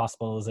and 2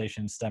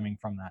 hospitalizations stemming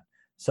from that.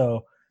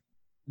 So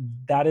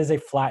that is a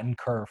flattened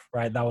curve,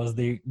 right? That was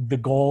the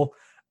goal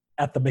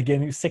at the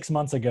beginning 6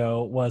 months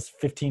ago, was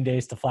 15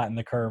 days to flatten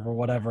the curve or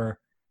whatever.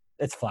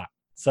 It's flat.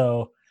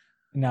 So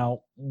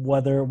now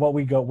where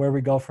we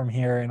go from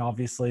here, and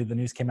obviously the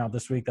news came out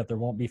this week that there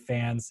won't be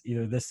fans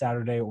either this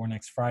Saturday or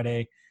next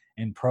Friday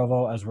in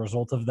Provo as a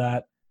result of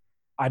that.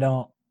 I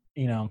don't,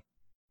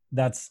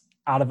 that's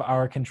out of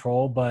our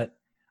control, but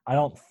I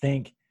don't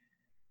think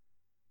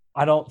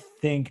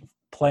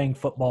playing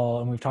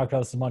football, and we've talked about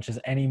this as much, as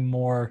any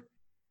more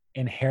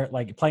inherent,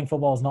 like playing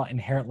football is not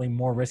inherently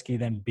more risky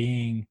than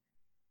being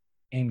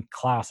in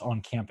class on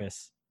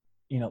campus,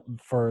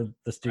 for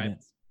the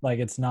students. Right. Like,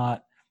 it's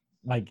not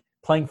like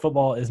playing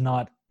football is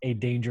not a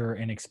danger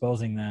in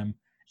exposing them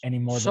any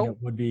more than it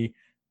would be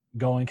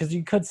going. Cause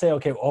you could say,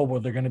 okay, oh,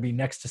 well, they're going to be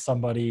next to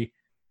somebody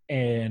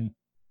and,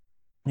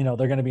 they're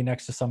going to be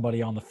next to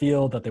somebody on the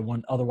field that they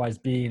wouldn't otherwise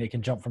be, and it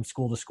can jump from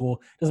school to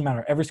school. It doesn't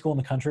matter. Every school in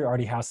the country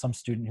already has some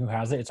student who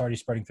has it. It's already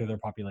spreading through their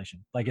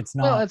population. Like, it's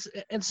not,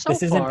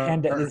 this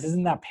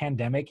isn't that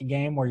pandemic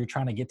game where you're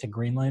trying to get to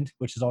Greenland,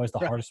 which is always the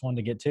hardest one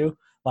to get to.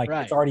 Like,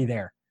 it's already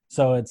there.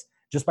 So it's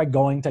just by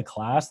going to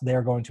class,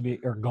 they're going to be,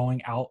 or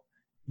going out,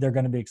 they're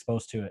going to be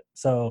exposed to it.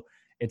 So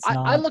it's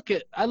not. I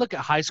look at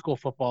high school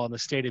football in the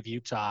state of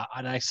Utah,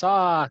 and I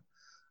saw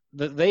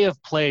that they have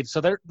played.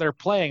 So they're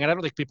playing, and I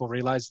don't think people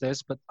realize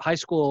this, but high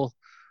school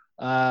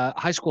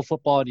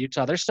football in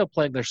Utah, they're still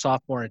playing their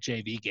sophomore and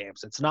JV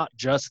games. It's not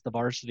just the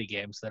varsity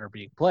games that are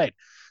being played.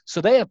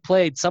 So they have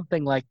played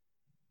something like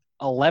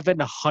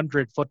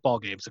 1,100 football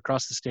games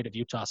across the state of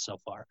Utah so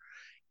far.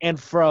 And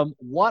from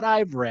what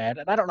I've read,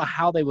 and I don't know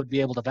how they would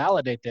be able to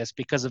validate this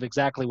because of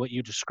exactly what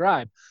you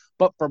described,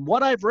 but from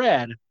what I've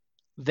read,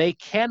 they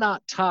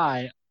cannot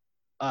tie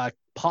a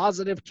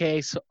positive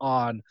case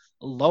on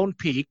Lone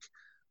Peak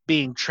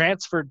being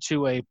transferred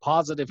to a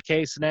positive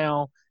case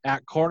now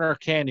at Corner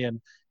Canyon,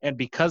 and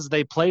because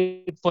they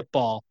played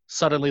football,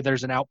 suddenly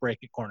there's an outbreak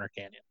at Corner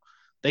Canyon.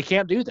 They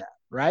can't do that,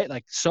 right?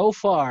 Like, so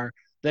far,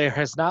 there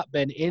has not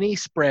been any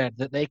spread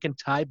that they can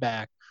tie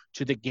back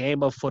to the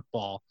game of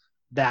football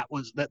that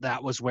was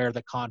where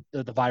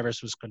the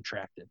virus was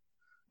contracted.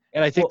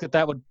 And I think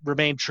that would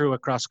remain true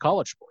across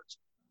college sports.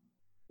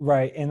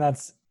 Right. And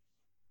that's,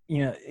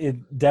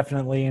 it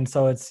definitely. And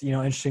so it's,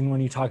 interesting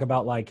when you talk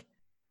about like,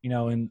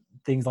 and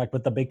things like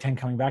with the Big Ten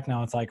coming back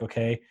now, it's like,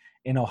 okay,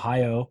 in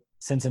Ohio,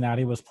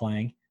 Cincinnati was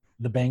playing,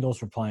 the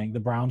Bengals were playing, the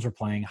Browns were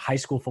playing, high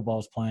school football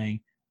was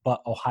playing,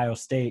 but Ohio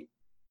State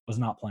was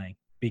not playing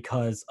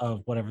because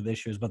of whatever the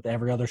issue is. But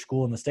every other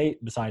school in the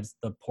state, besides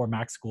the poor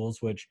MAC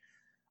schools, which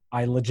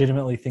I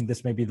legitimately think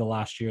this may be the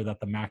last year that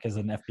the MAC is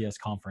an FBS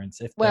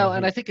conference.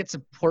 And I think it's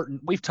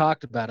important. We've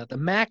talked about it. The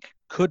MAC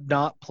could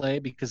not play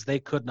because they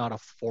could not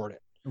afford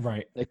it.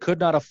 Right. They could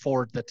not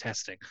afford the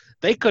testing.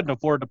 They couldn't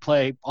afford to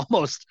play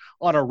almost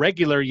on a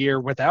regular year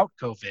without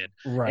COVID.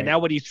 Right. And now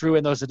when you threw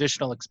in those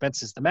additional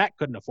expenses, the MAC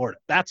couldn't afford it.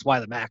 That's why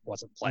the MAC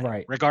wasn't playing.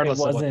 Right.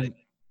 Regardless of what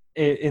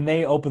and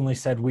they openly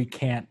said, we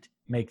can't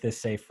make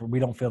this safe. We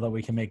don't feel that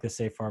we can make this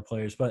safe for our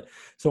players. But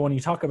so when you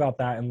talk about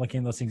that and looking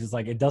at those things, it's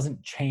like, it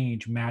doesn't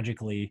change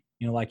magically,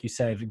 like you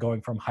said,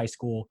 going from high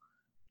school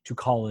to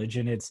college.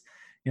 And it's,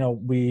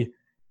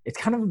 it's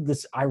kind of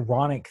this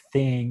ironic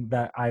thing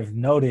that I've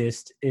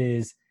noticed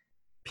is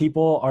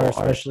people are,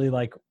 especially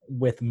like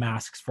with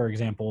masks, for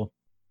example,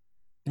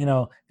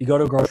 if you go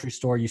to a grocery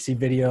store, you see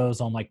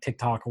videos on like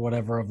TikTok or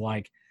whatever of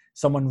like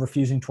someone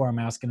refusing to wear a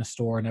mask in a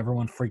store and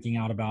everyone freaking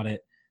out about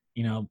it,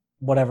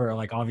 whatever.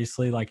 Like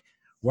obviously like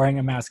wearing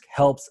a mask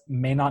helps,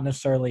 may not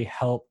necessarily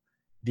help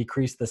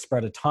decrease the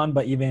spread a ton,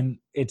 but even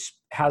it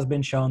has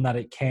been shown that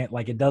it can't,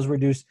 like it does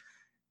reduce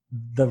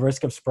the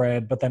risk of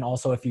spread. But then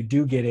also if you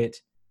do get it,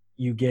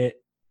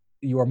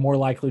 you are more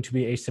likely to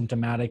be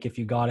asymptomatic if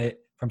you got it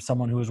from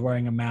someone who is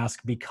wearing a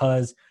mask,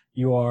 because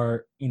you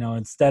are,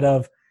 instead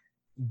of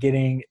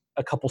getting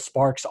a couple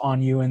sparks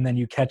on you and then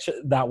you catch it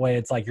that way,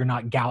 it's like you're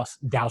not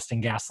doused in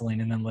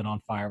gasoline and then lit on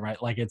fire,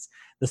 right? Like it's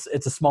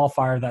a small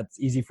fire that's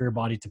easy for your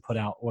body to put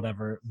out,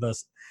 whatever the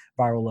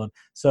viral load.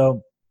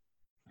 So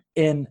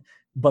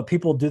but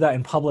people do that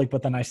in public,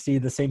 but then I see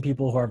the same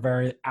people who are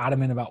very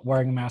adamant about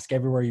wearing a mask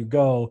everywhere you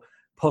go,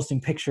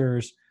 posting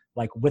pictures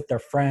like with their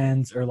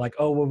friends or like,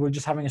 oh, well, we're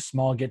just having a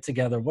small get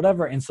together,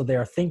 whatever. And so they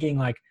are thinking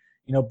like,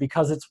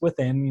 because it's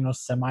within,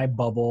 semi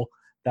bubble,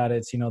 that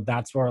it's,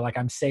 that's where like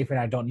I'm safe and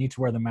I don't need to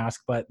wear the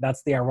mask. But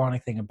that's the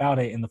ironic thing about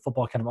it. And the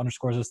football kind of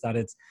underscores this, that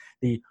it's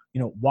the,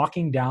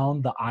 walking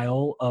down the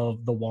aisle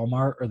of the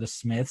Walmart or the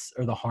Smiths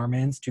or the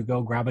Harmons to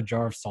go grab a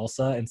jar of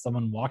salsa and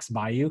someone walks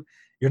by you,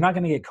 you're not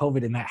going to get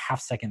COVID in that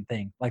half-second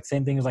thing. Like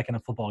same thing as like in a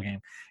football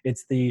game.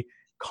 It's the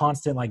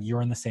constant, like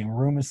you're in the same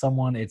room as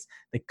someone. It's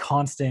the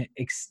constant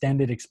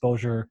extended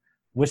exposure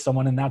with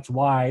someone. And that's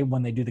why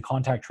when they do the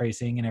contact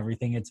tracing and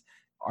everything,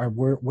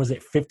 was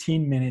it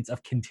 15 minutes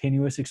of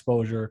continuous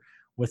exposure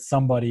with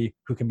somebody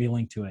who can be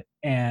linked to it.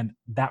 And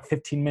that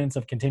 15 minutes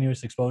of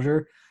continuous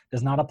exposure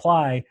does not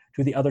apply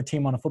to the other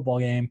team on a football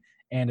game.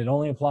 And it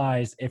only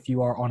applies if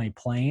you are on a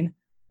plane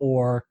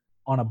or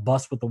on a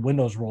bus with the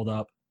windows rolled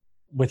up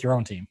with your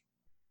own team.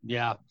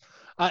 Yeah,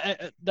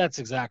 that's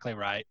exactly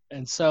right.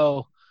 And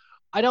so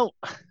I don't,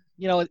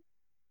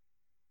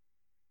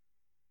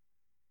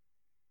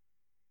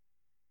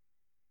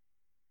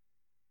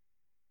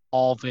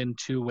 evolve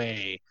into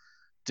a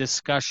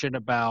discussion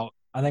about.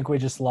 I think we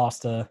just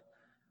lost a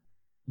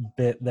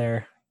bit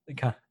there.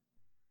 The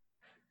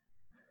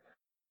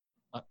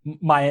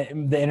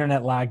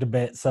internet lagged a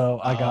bit, so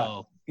I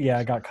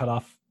got cut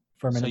off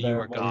for a minute. So there. You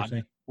were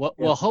gone.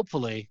 Well,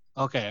 hopefully,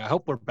 okay. I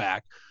hope we're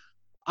back.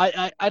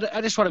 I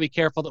just want to be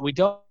careful that we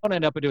don't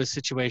end up into a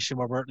situation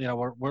where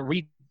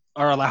we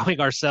are allowing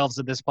ourselves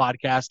in this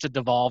podcast to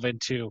devolve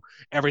into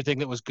everything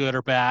that was good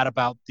or bad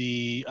about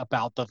the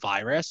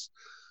virus.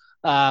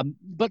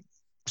 But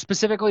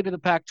specifically to the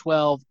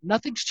Pac-12,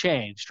 nothing's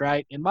changed,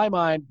 right? In my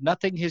mind,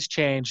 nothing has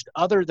changed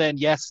other than,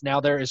 yes, now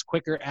there is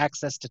quicker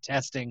access to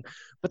testing.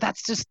 But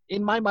that's just,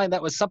 in my mind,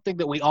 that was something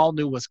that we all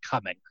knew was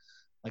coming.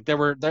 Like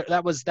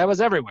that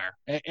was everywhere.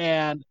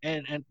 And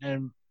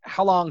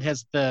how long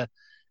has the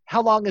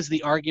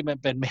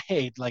argument been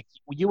made? Like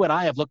you and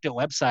I have looked at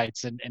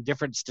websites and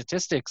different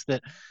statistics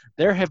that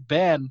there have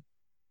been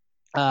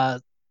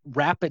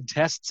rapid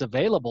tests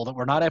available that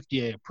were not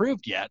FDA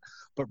approved yet,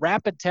 but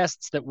rapid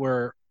tests that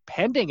were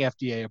pending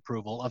FDA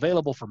approval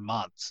available for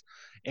months.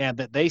 And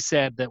that they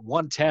said that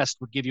one test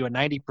would give you a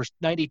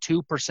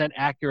 92%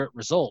 accurate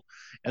result.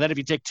 And then if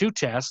you take two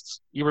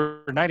tests, you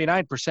were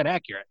 99%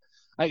 accurate.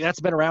 Like,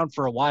 that's been around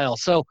for a while.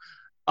 So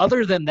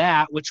other than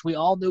that, which we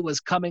all knew was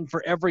coming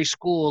for every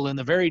school in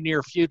the very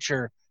near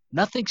future,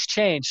 nothing's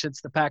changed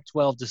since the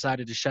Pac-12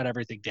 decided to shut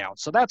everything down.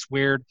 So that's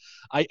weird.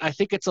 I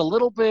think it's a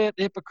little bit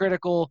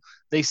hypocritical.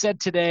 They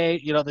said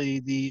today,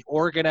 the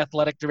Oregon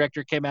athletic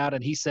director came out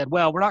and he said,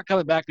 well, we're not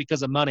coming back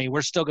because of money.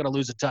 We're still going to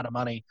lose a ton of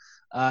money.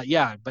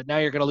 Yeah, but now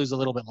you're going to lose a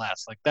little bit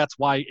less. Like, that's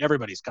why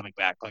everybody's coming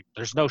back. Like,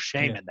 there's no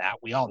shame in that.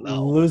 We all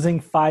know.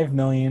 Losing $5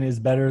 million is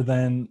better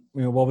than,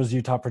 what was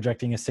Utah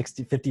projecting, a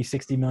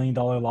 $60 million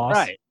loss?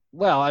 Right.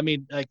 Well, I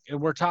mean, like,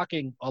 we're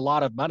talking a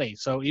lot of money.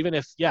 So even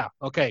if,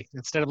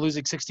 instead of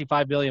losing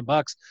 $65 million,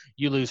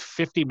 you lose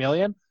 $50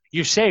 million.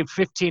 You saved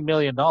 $15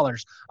 million.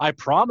 I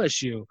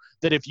promise you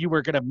that if you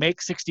were going to make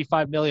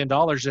 $65 million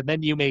and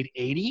then you made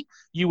 80,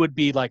 you would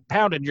be like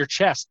pounding your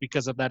chest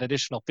because of that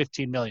additional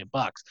 15 million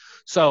bucks.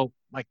 So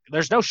like,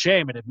 there's no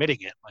shame in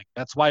admitting it. Like,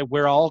 that's why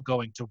we're all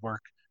going to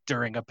work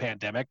during a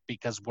pandemic,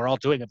 because we're all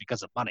doing it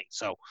because of money.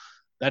 So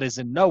that is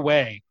in no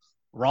way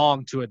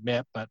wrong to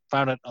admit, but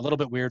found it a little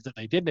bit weird that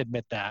they didn't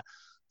admit that.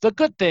 The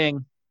good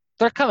thing,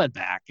 they're coming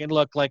back. And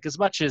look, like, as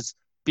much as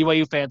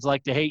BYU fans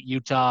like to hate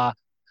Utah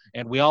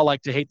and we all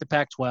like to hate the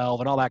Pac-12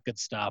 and all that good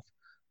stuff,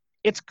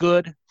 it's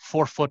good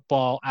for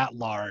football at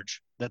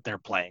large that they're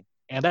playing.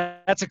 And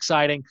that's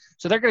exciting.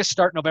 So they're going to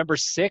start November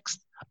 6th.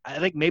 I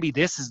think maybe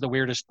this is the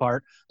weirdest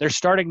part. They're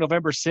starting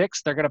November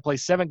 6th. They're going to play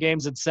 7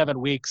 games in 7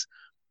 weeks.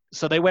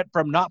 So they went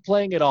from not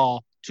playing at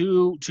all,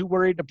 too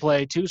worried to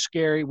play, too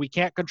scary, we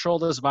can't control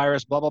this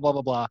virus, blah, blah, blah,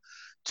 blah, blah,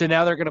 to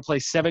now they're going to play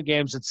 7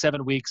 games in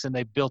 7 weeks, and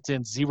they built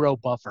in 0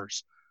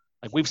 buffers.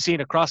 Like, we've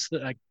seen across the,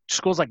 like,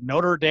 schools like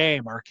Notre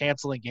Dame are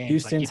canceling games.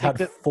 Houston's like,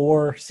 had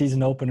 4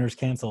 season openers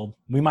canceled.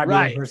 We might be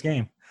the first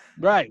game.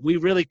 Right. We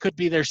really could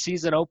be their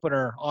season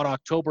opener on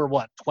October,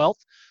 12th?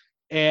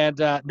 And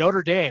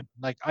Notre Dame,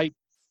 like,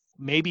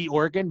 maybe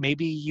Oregon,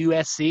 maybe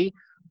USC,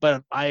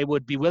 but I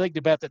would be willing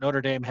to bet that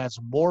Notre Dame has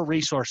more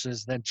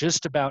resources than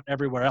just about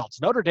everywhere else.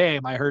 Notre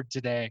Dame, I heard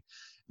today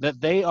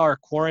that they are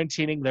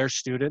quarantining their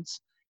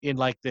students in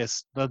like the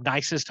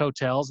nicest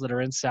hotels that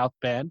are in South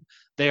Bend.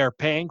 They are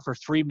paying for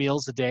 3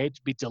 meals a day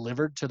to be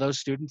delivered to those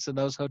students in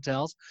those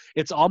hotels.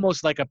 It's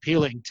almost like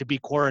appealing to be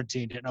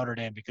quarantined at Notre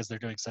Dame because they're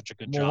doing such a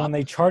good job. When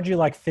they charge you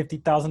like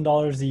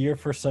 $50,000 a year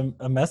for some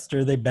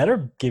semester, they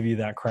better give you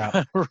that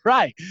crap.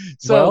 Right.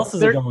 So where else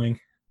is it going?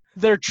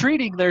 They're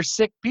treating their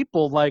sick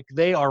people like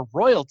they are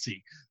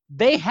royalty.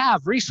 They have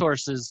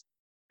resources,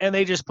 and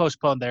they just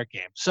postpone their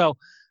game. So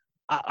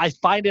I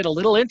find it a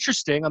little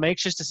interesting. I'm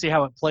anxious to see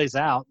how it plays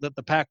out, that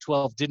the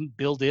Pac-12 didn't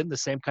build in the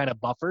same kind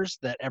of buffers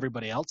that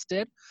everybody else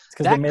did. It's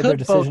because they made their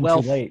decision too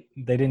late.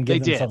 They didn't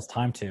give themselves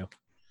time to.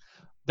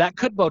 That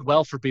could bode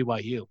well for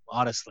BYU,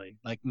 honestly.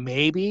 Like,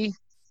 maybe,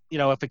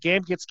 if a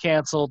game gets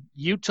canceled,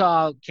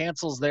 Utah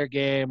cancels their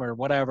game or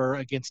whatever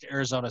against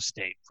Arizona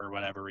State for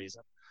whatever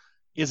reason.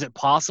 Is it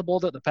possible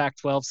that the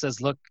Pac-12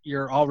 says, look,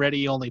 you're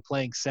already only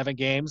playing 7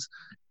 games.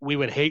 We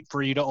would hate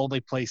for you to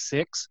only play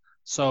 6.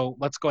 So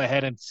let's go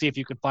ahead and see if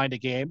you can find a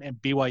game. And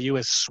BYU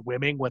is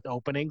swimming with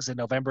openings in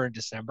November and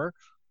December.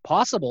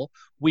 Possible.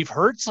 We've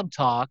heard some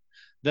talk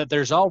that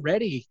there's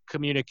already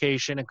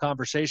communication and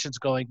conversations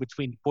going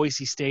between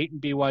Boise State and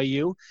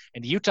BYU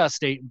and Utah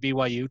State and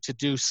BYU to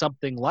do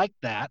something like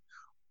that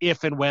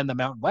if and when the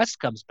Mountain West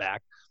comes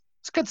back.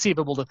 It's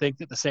conceivable to think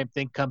that the same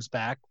thing comes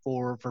back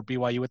for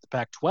BYU with the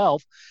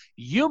Pac-12.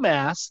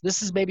 UMass,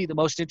 this is maybe the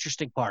most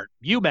interesting part.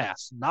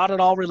 UMass, not at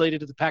all related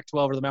to the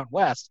Pac-12 or the Mountain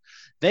West,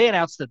 they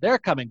announced that they're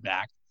coming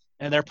back,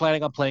 and they're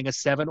planning on playing a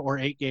 7 or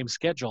 8 game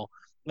schedule.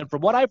 And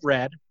from what I've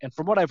read and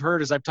from what I've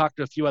heard as I've talked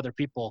to a few other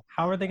people.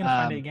 How are they going to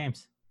find 8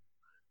 games?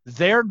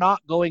 They're not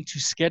going to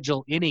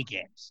schedule any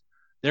games.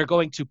 They're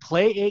going to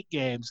play 8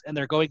 games, and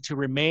they're going to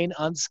remain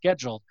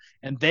unscheduled.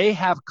 And they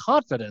have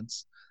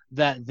confidence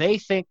that they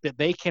think that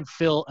they can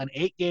fill an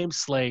 8-game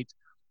slate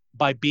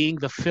by being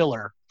the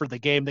filler for the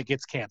game that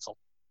gets canceled.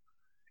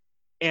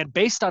 And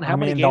based on how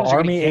many games the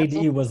Army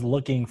AD was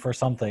looking for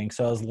something.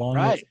 So as long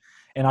as,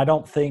 and I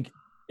don't think,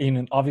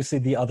 obviously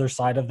the other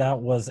side of that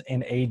was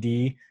an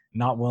AD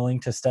not willing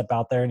to step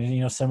out there.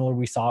 And, similar,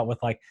 we saw it with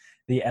like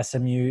the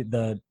SMU,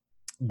 the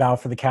Battle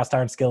for the Cast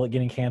Iron Skillet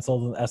getting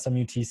canceled with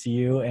SMU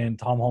TCU. And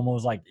Tom Holmoe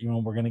was like,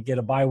 we're going to get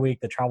a bye week.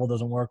 The travel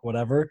doesn't work,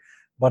 whatever.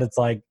 But it's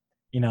like,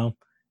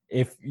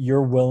 if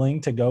you're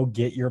willing to go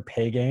get your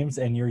pay games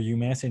and you're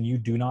UMass and you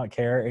do not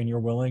care and you're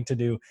willing to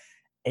do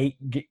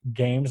 8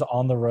 games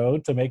on the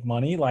road to make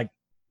money, like,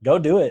 go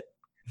do it.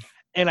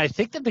 And I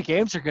think that the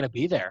games are going to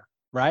be there,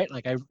 right?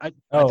 Like,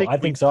 I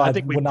think so. I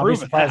think would not be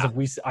surprised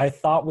if I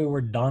thought we were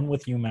done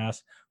with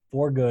UMass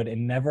for good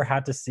and never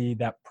had to see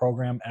that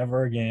program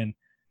ever again,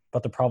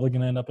 but they're probably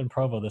going to end up in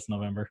Provo this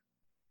November.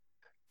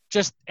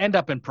 Just end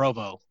up in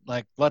Provo.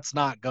 Like, let's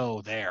not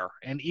go there.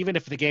 And even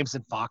if the game's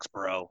in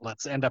Foxborough,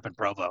 let's end up in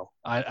Provo.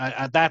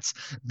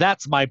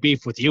 That's my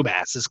beef with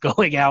UMass, is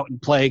going out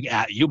and playing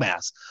at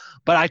UMass.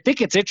 But I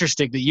think it's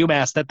interesting that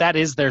UMass, that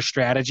is their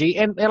strategy.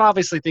 And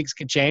obviously things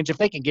can change. If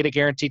they can get a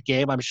guaranteed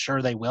game, I'm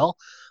sure they will.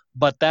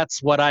 But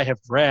that's what I have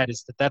read,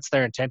 is that that's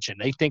their intention.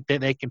 They think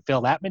that they can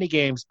fill that many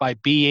games by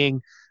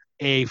being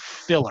a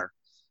filler.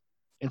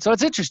 And so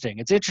it's interesting.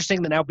 It's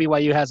interesting that now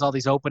BYU has all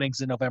these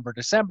openings in November,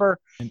 December.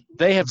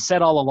 They have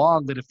said all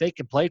along that if they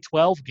can play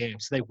 12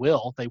 games, they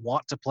will. They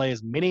want to play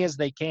as many as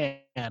they can.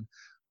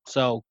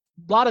 So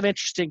a lot of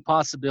interesting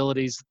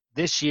possibilities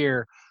this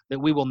year that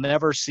we will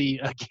never see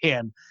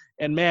again.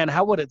 And, man,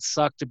 how would it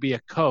suck to be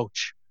a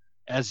coach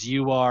as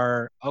you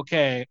are,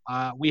 okay,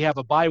 we have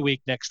a bye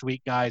week next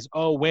week, guys.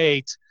 Oh,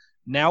 wait.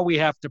 Now we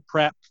have to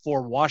prep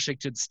for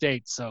Washington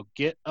State. So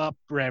get up,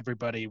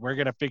 everybody. We're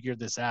going to figure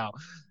this out.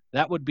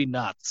 That would be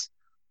nuts.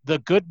 The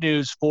good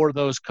news for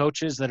those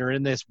coaches that are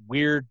in this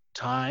weird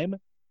time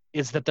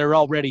is that they're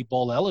already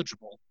bowl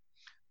eligible.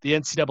 the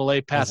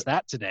NCAA passed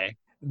that today.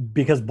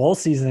 Because bowl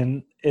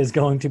season is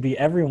going to be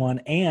everyone,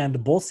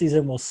 and bowl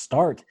season will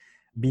start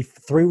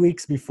 3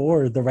 weeks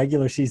before the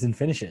regular season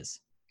finishes.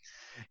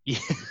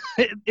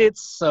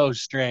 It's so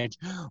strange.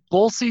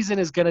 Bowl season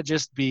is going to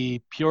just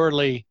be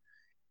purely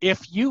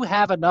if you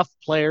have enough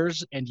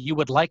players and you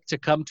would like to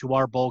come to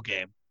our bowl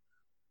game,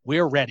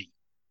 we're ready.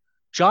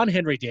 John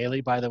Henry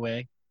Daly, by the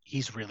way,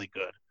 he's really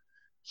good.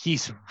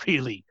 He's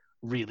really,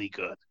 really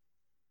good.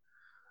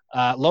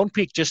 Lone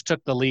Peak just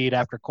took the lead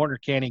after Corner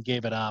Canyon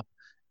gave it up.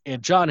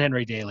 And John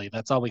Henry Daly,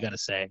 that's all we got to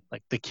say.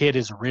 Like, the kid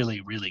is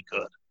really, really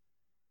good.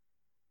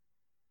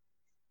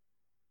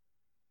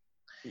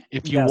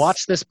 If you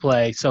watch this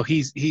play, so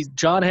he's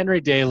John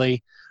Henry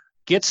Daly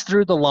gets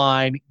through the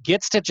line,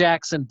 gets to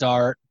Jackson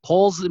Dart,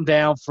 pulls him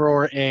down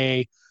for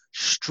a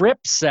strip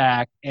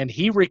sack, and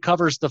he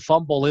recovers the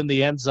fumble in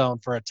the end zone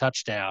for a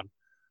touchdown.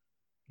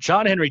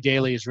 John Henry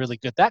Daly is really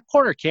good. That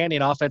Corner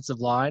Canyon offensive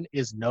line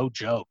is no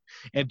joke.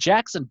 And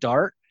Jackson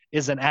Dart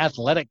is an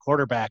athletic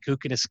quarterback who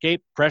can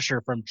escape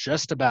pressure from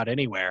just about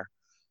anywhere.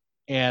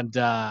 And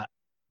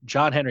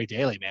John Henry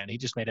Daly, man, he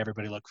just made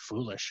everybody look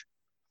foolish.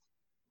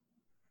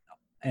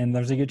 And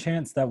there's a good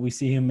chance that we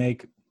see him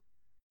make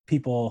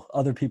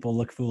other people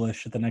look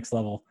foolish at the next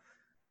level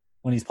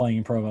when he's playing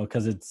in Provo,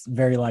 because it's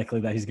very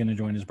likely that he's going to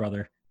join his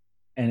brother,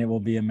 and it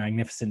will be a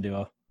magnificent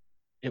duo.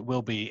 It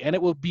will be, and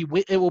it will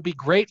be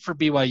great for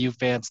BYU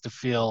fans to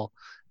feel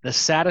the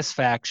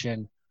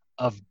satisfaction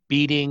of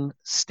beating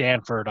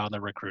Stanford on the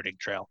recruiting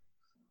trail.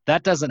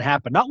 That doesn't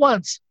happen, not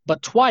once,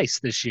 but twice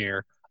this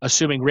year,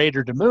 assuming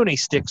Raider DeMooney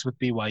sticks with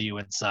BYU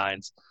and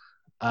signs.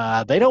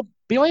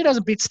 BYU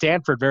doesn't beat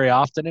Stanford very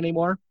often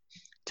anymore.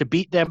 To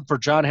beat them for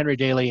John Henry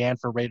Daly and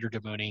for Raider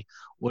DeMooney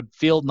would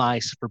feel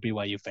nice for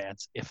BYU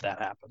fans if that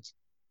happens.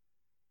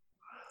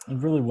 It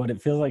really would. It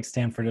feels like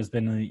Stanford has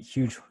been a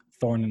huge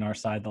thorn in our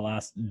side the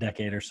last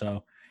decade or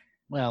so.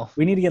 Well,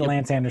 we need to get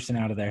Lance Anderson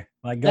out of there.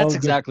 That's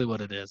exactly what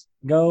it is.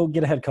 Go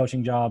get a head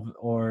coaching job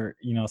or,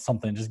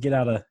 something. Just get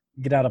out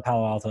of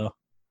Palo Alto.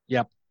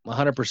 Yep,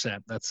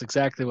 100%. That's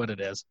exactly what it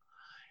is.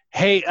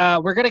 Hey,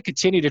 we're going to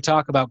continue to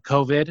talk about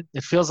COVID.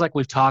 It feels like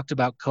we've talked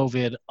about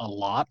COVID a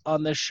lot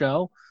on this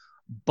show,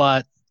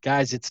 but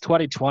guys, it's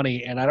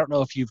 2020, and I don't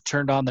know if you've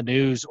turned on the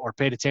news or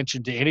paid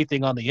attention to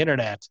anything on the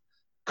internet.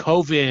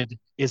 COVID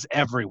is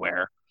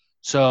everywhere.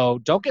 So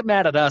don't get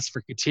mad at us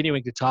for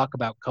continuing to talk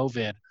about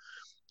COVID.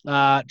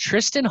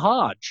 Tristan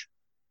Hodge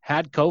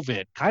had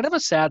COVID. Kind of a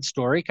sad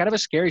story, kind of a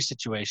scary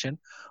situation.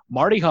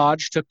 Marty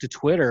Hodge took to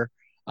Twitter.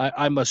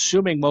 I'm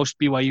assuming most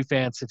BYU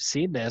fans have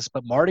seen this,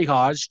 but Marty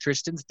Hodge,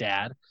 Tristan's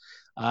dad,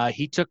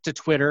 he took to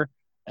Twitter.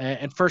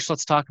 And first,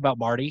 let's talk about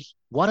Marty.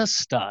 What a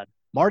stud.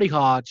 Marty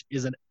Hodge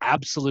is an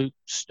absolute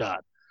stud.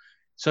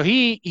 So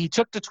he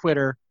took to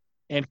Twitter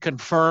and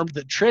confirmed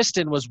that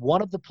Tristan was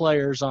one of the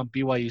players on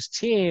BYU's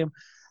team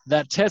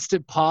that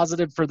tested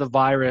positive for the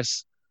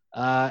virus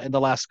in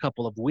the last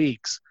couple of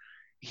weeks.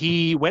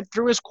 He went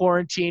through his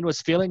quarantine,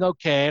 was feeling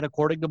okay, and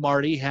according to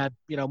Marty, had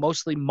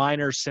mostly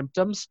minor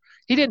symptoms.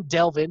 He didn't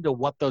delve into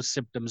what those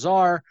symptoms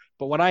are,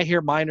 but when I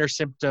hear minor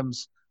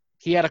symptoms,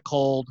 he had a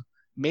cold.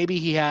 Maybe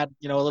he had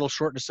a little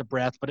shortness of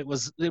breath, but it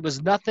was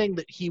nothing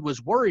that he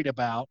was worried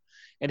about,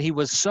 and he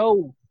was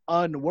so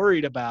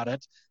unworried about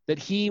it that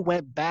he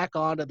went back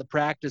onto the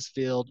practice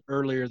field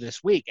earlier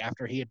this week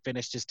after he had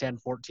finished his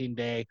 10-14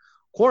 day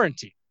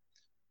quarantine.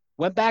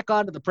 Went back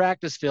onto the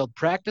practice field,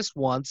 practiced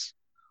once.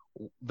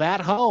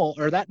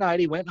 That night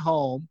he went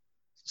home,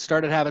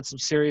 started having some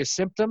serious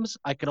symptoms.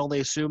 I can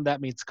only assume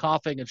that means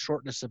coughing and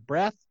shortness of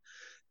breath.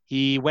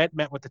 He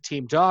met with the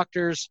team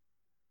doctors,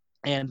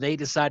 and they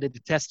decided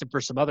to test him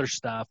for some other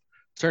stuff.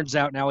 Turns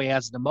out now he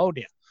has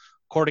pneumonia.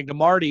 According to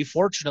Marty,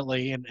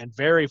 fortunately, and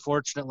very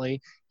fortunately,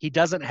 he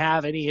doesn't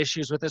have any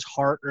issues with his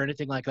heart or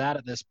anything like that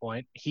at this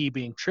point, he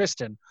being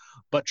Tristan.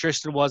 But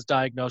Tristan was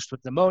diagnosed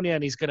with pneumonia,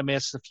 and he's going to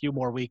miss a few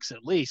more weeks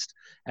at least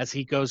as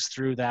he goes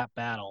through that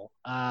battle.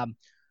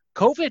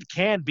 COVID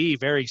can be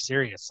very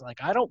serious.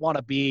 Like, I don't want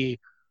to be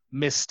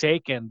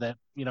mistaken that,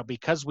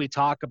 because we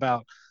talk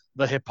about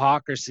the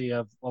hypocrisy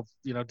of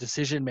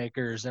decision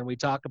makers, and we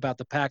talk about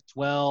the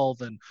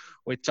Pac-12, and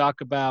we talk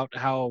about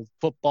how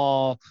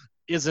football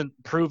isn't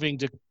proving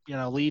to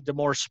lead to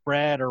more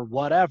spread or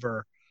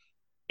whatever,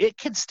 it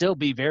can still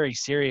be very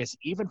serious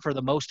even for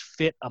the most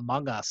fit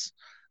among us.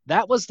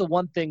 That was the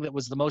one thing that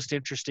was the most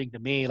interesting to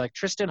me. Like,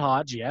 Tristan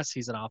Hodge, yes,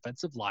 he's an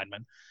offensive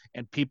lineman,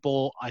 and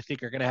people I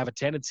think are going to have a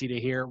tendency to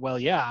hear, well,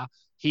 yeah,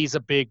 he's a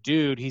big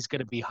dude, he's going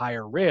to be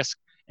higher risk,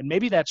 and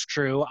maybe that's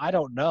true, I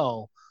don't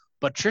know.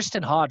 But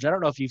Tristan Hodge, I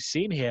don't know if you've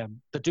seen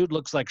him. The dude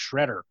looks like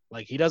Shredder.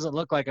 Like, he doesn't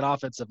look like an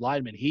offensive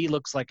lineman. He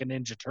looks like a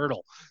Ninja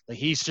Turtle. Like,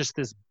 he's just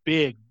this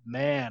big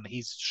man.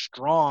 He's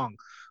strong,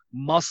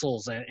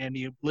 muscles, and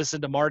you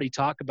listen to Marty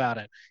talk about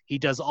it. He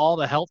does all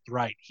the health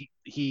right.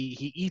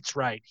 He eats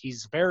right.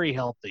 He's very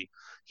healthy.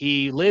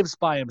 He lives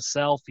by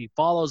himself. He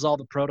follows all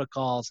the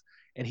protocols,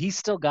 and he's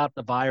still got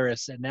the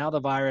virus. And now the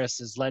virus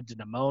has led to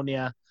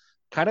pneumonia.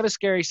 Kind of a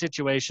scary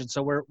situation.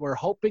 So we're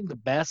hoping the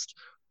best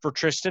for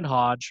Tristan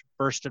Hodge,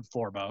 first and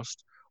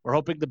foremost. We're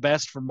hoping the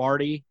best for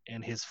Marty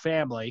and his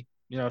family,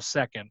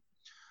 second.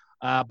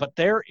 But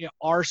there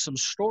are some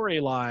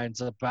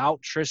storylines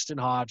about Tristan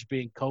Hodge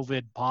being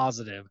COVID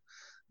positive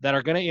that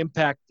are going to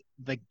impact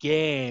the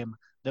game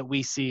that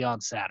we see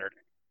on Saturday.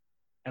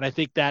 And I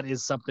think that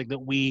is something that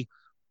we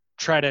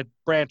try to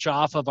branch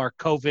off of our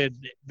COVID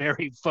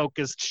very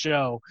focused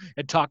show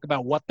and talk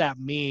about what that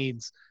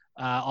means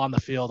on the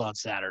field on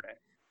Saturday.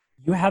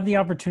 You had the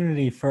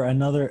opportunity for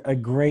a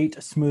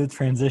great smooth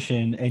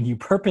transition, and you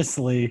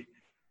purposely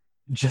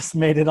just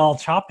made it all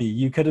choppy.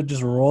 You could have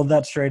just rolled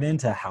that straight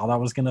into how that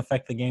was going to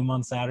affect the game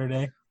on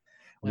Saturday,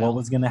 what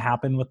was going to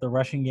happen with the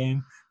rushing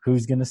game,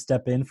 who's going to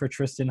step in for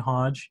Tristan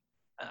Hodge.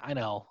 I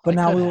know. But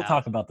now we will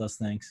talk about those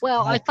things.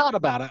 Well, I thought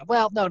about it.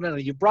 Well, no.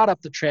 You brought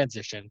up the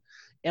transition,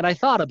 and I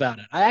thought about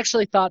it. I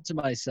actually thought to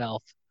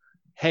myself,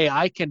 hey,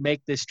 I can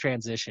make this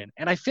transition.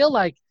 And I feel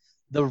like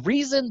the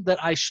reason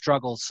that I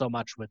struggle so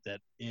much with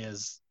it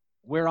is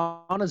we're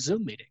on a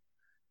Zoom meeting.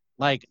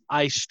 Like,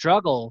 I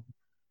struggle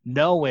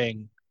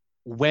knowing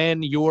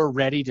when you're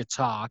ready to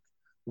talk,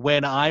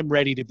 when I'm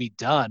ready to be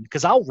done,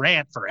 because I'll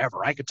rant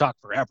forever. I could talk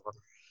forever.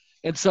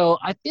 And so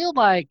I feel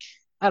like,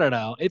 I don't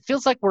know, it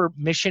feels like we're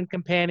mission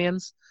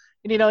companions.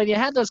 And, and you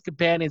had those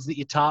companions that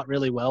you taught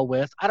really well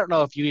with. I don't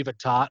know if you even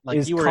taught,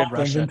 like you were in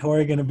Russia. Is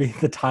inventory going to be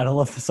the title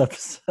of this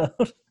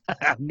episode?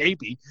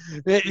 Maybe.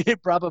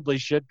 It probably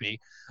should be.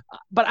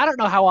 But I don't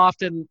know how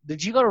often.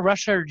 Did you go to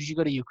Russia or did you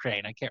go to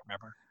Ukraine? I can't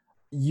remember.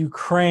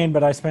 Ukraine,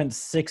 but I spent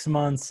 6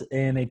 months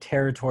in a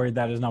territory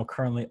that is now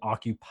currently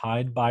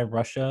occupied by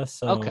Russia.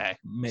 So okay,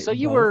 so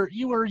you were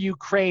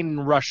Ukraine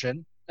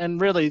Russian, and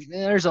really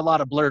there's a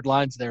lot of blurred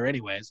lines there,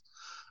 anyways.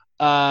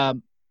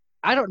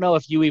 I don't know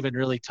if you even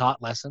really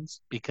taught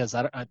lessons because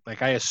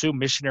I assume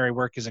missionary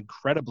work is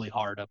incredibly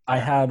hard up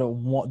there.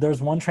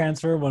 There's one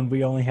transfer when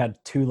we only had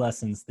 2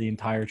 lessons the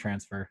entire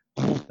transfer.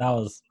 That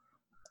was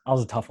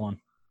a tough one.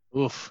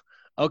 Oof.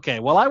 Okay,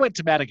 well I went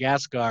to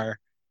Madagascar.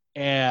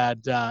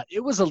 And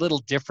it was a little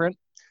different.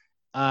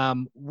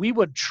 We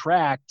would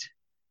tract,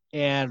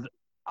 and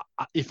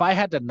if I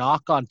had to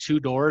knock on 2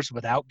 doors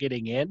without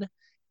getting in,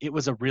 it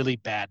was a really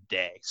bad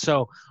day.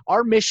 So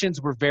our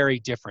missions were very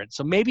different.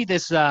 So maybe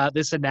this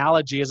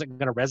analogy isn't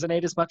going to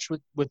resonate as much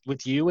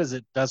with you as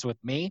it does with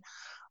me.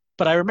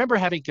 But I remember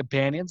having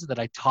companions that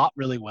I taught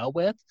really well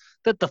with,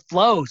 that the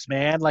flows,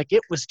 man, like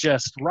it was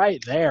just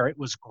right there. It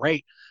was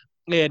great.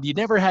 And you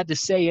never had to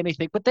say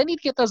anything. But then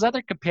you'd get those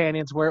other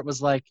companions where it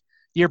was like,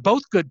 you're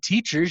both good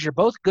teachers. You're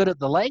both good at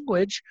the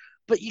language,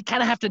 but you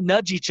kind of have to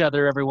nudge each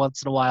other every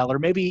once in a while, or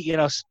maybe,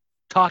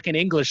 talk in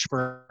English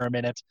for a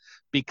minute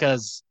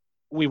because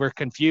we were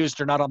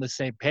confused or not on the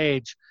same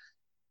page.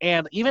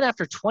 And even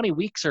after 20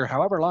 weeks or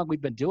however long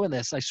we've been doing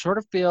this, I sort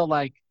of feel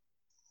like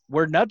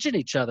we're nudging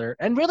each other.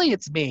 And really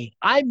it's me.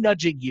 I'm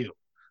nudging you.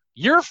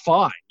 You're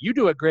fine. You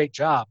do a great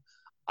job.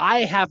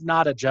 I have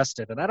not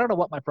adjusted, and I don't know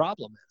what my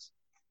problem is.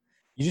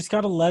 You just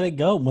got to let it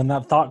go. When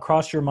that thought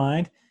crossed your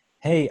mind,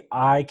 hey,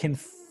 I can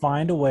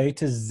find a way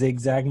to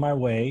zigzag my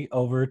way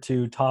over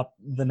to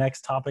the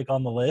next topic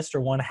on the list,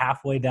 or one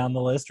halfway down the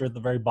list, or at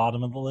the very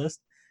bottom of the list.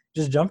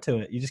 Just jump to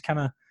it. You just kind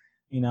of,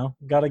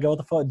 got to go with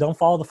the flow. Don't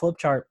follow the flip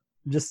chart.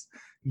 Just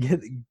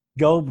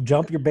go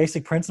jump your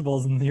basic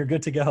principles, and you're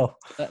good to go.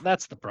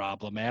 That's the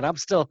problem, man. I'm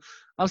still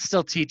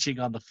teaching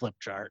on the flip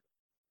chart.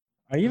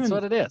 That's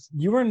what it is.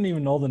 You weren't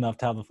even old enough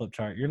to have the flip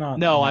chart. You're not.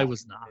 No, I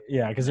was not.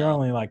 Yeah, because you're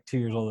only like 2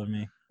 years older than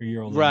me.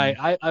 Right.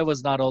 I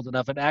was not old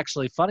enough. And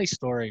actually, funny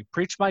story,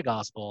 preach my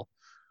gospel.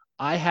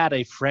 I had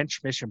a French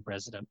mission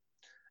president,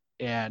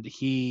 and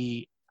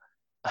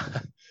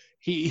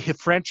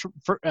French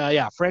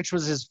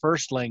was his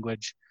first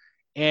language,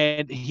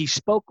 and he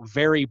spoke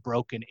very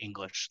broken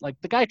English. Like,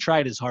 the guy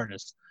tried his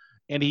hardest,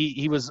 and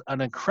he was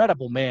an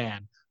incredible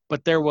man,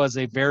 but there was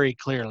a very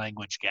clear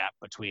language gap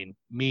between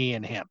me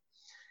and him.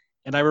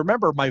 And I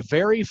remember my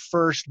very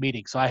first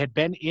meeting. So I had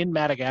been in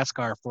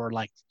Madagascar for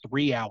like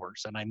 3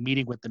 hours, and I'm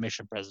meeting with the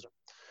mission president.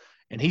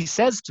 And he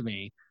says to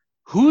me,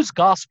 whose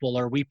gospel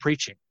are we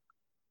preaching?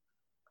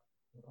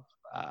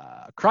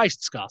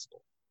 Christ's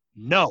gospel.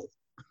 No.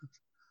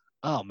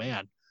 Oh,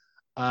 man.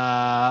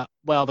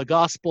 Well, the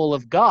gospel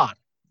of God.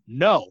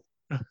 No.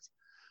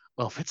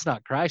 Well, if it's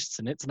not Christ's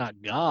and it's not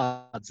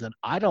God's, then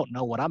I don't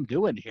know what I'm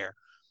doing here.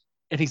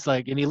 And he's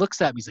like, and he looks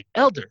at me, he's like,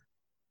 Elder,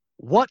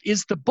 what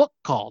is the book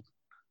called?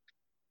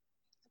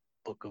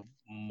 Book of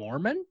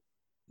Mormon?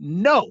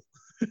 No.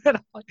 And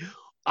I'm like,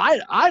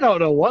 I don't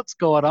know what's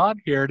going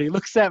on here. And he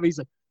looks at me, he's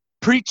like,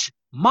 preach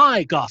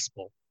my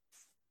gospel.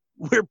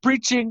 We're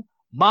preaching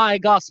my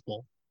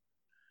gospel.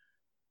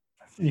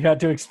 You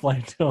had to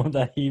explain to him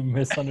that he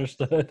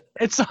misunderstood.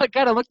 And so I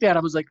kind of looked at him,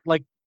 I was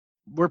like,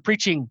 we're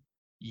preaching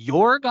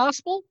your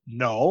gospel?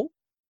 No,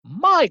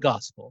 my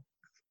gospel.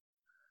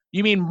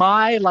 You mean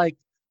my, like,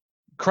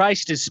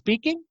 Christ is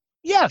speaking?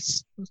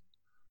 Yes.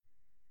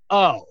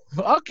 Oh,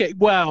 okay.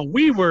 Well,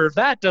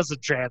 that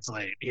doesn't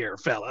translate here,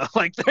 fella.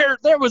 Like, there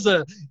was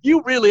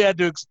you really had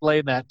to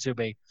explain that to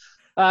me.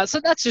 So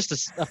that's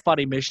just a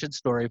funny mission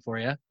story for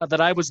you, that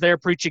I was there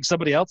preaching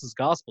somebody else's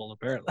gospel,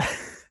 apparently.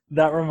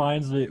 That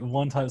reminds me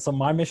one time. So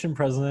my mission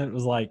president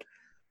was like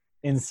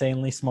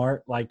insanely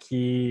smart. Like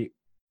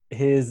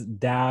his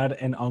dad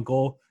and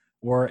uncle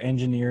were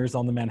engineers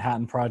on the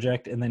Manhattan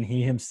Project, and then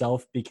he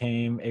himself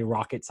became a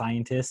rocket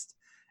scientist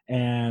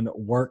and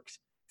worked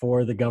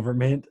for the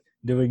government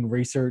doing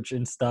research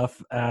and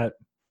stuff at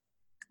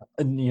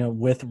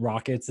with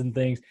rockets and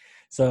things.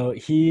 So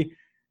he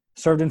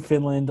served in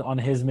Finland on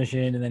his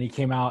mission, and then he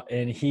came out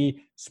and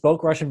he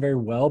spoke Russian very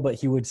well, but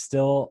he would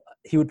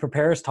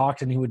prepare his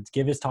talks and he would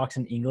give his talks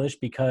in English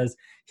because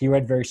he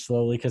read very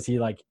slowly because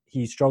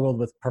he struggled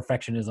with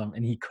perfectionism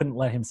and he couldn't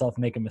let himself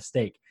make a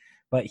mistake.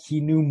 But he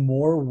knew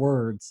more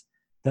words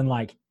than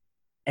like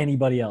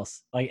anybody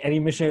else. Like any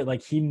missionary,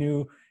 like he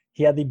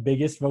had the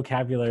biggest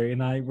vocabulary.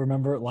 And I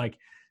remember like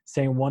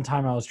saying one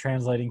time I was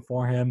translating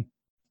for him,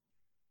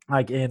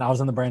 and I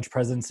was in the branch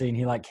presidency and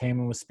he like came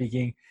and was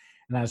speaking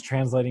and I was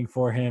translating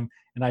for him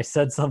and I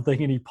said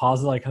something and he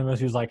paused like he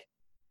was like,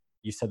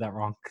 "You said that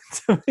wrong,"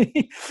 to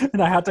me.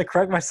 And I had to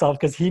correct myself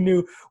because he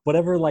knew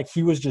whatever like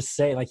he was just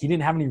saying. Like he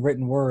didn't have any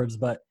written words,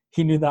 but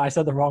he knew that I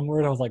said the wrong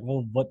word. I was like,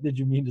 "Well, what did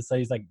you mean to say?"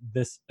 He's like,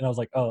 "This," and I was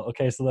like, "Oh,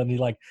 okay." So then he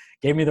like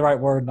gave me the right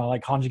word and I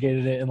like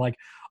conjugated it and like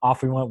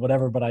off we went,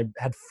 whatever. But I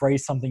had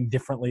phrased something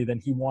differently than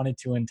he wanted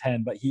to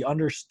intend. But he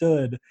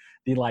understood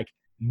the like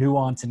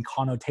nuance and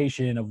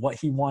connotation of what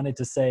he wanted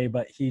to say,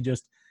 but he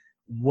just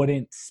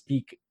wouldn't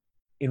speak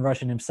in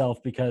Russian himself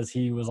because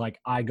he was like,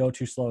 I go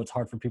too slow. It's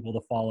hard for people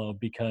to follow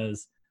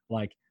because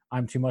like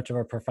I'm too much of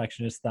a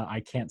perfectionist that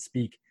I can't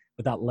speak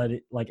without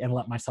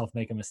let myself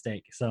make a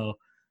mistake. So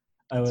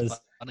That's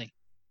funny.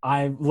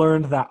 I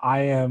learned that I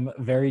am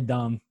very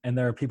dumb and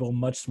there are people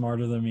much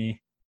smarter than me,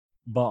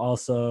 but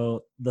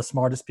also the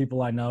smartest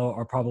people I know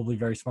are probably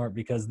very smart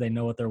because they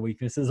know what their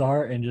weaknesses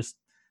are and just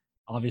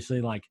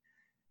obviously like,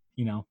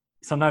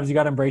 sometimes you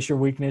got to embrace your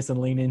weakness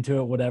and lean into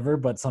it, whatever.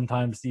 But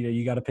sometimes,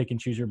 you got to pick and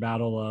choose your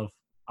battle of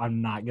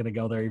I'm not going to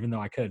go there, even though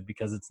I could,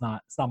 because it's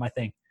not my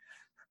thing.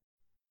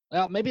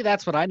 Well, maybe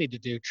that's what I need to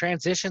do.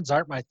 Transitions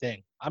aren't my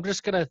thing. I'm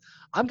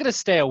gonna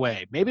stay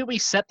away. Maybe we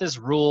set this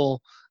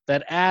rule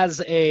that as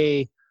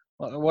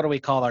what do we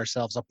call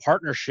ourselves? A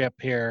partnership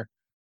here.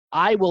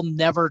 I will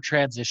never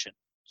transition.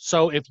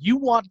 So if you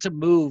want to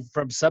move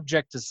from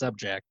subject to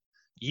subject,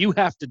 you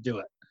have to do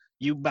it.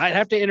 You might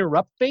have to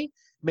interrupt me.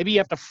 Maybe you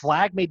have to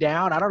flag me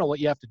down. I don't know what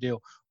you have to do,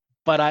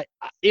 but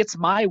it's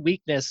my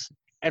weakness.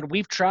 And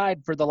we've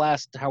tried for the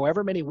last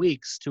however many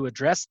weeks to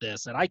address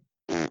this, and I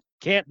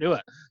can't do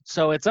it.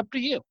 So it's up to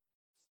you.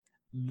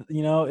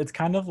 It's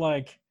kind of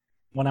like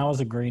when I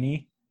was a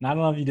greenie, and I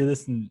don't know if you did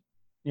this in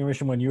your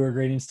mission when you were a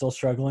greenie, still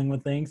struggling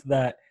with things,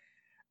 that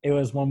it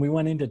was when we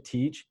went in to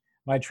teach,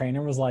 my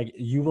trainer was like,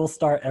 you will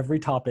start every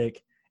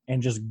topic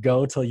and just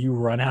go till you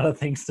run out of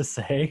things to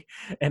say,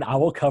 and I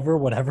will cover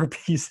whatever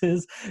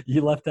pieces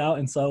you left out.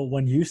 And so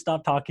when you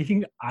stop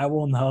talking, I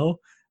will know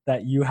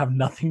that you have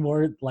nothing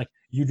more, like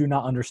you do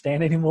not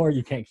understand anymore,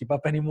 you can't keep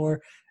up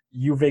anymore,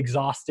 you've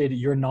exhausted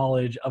your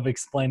knowledge of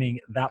explaining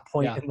that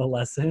point Yeah. in the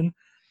lesson,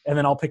 and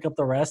then I'll pick up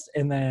the rest.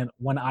 And then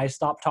when I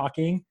stop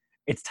talking,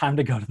 it's time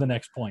to go to the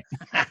next point.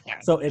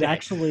 So it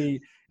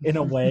actually, in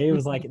a way, it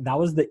was like that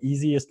was the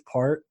easiest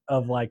part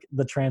of like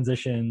the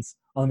transitions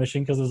on the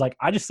mission, because it was like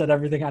I just said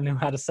everything I knew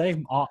how to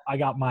say. I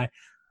got my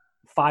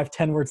 10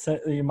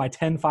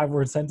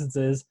 5-word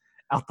sentences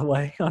out the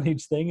way on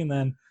each thing, and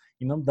then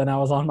then I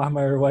was on my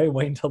merry way,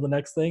 waiting until the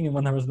next thing. And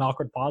when there was an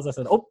awkward pause, I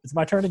said, "Oh, it's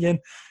my turn again."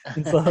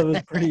 And so it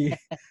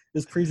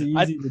was pretty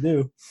easy to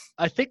do.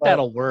 I think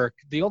that'll work.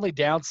 The only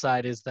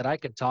downside is that I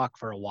could talk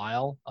for a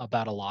while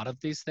about a lot of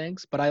these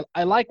things, but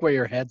I like where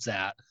your head's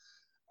at.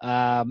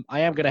 I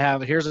am going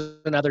to here's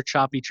another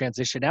choppy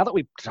transition. Now that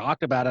we've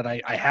talked about it,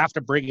 I have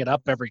to bring it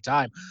up every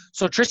time.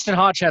 So Tristan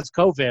Hodge has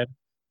COVID.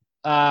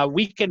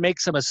 We can make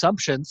some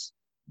assumptions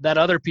that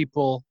other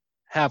people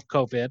have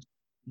COVID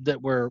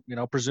that were,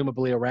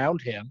 presumably around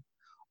him,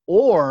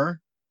 or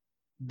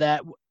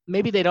that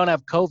maybe they don't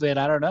have COVID.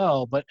 I don't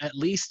know, but at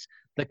least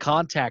the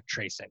contact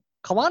tracing.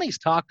 Kalani's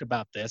talked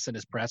about this in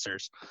his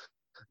pressers.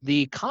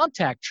 The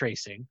contact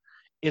tracing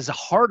is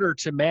harder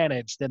to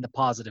manage than the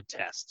positive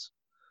tests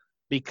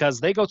because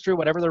they go through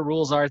whatever their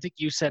rules are. I think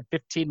you said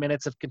 15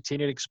 minutes of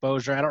continued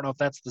exposure. I don't know if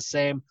that's the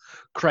same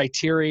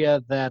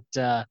criteria that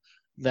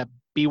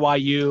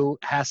BYU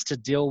has to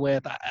deal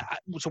with.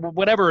 So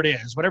whatever it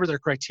is, whatever their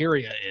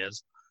criteria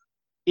is,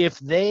 if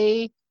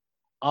they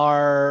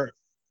are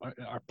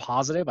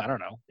positive, I don't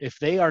know, if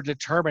they are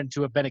determined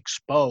to have been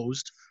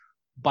exposed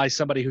by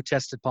somebody who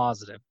tested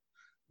positive,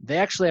 they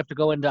actually have to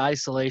go into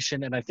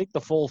isolation and I think the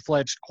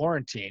full-fledged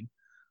quarantine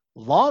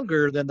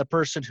longer than the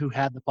person who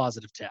had the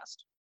positive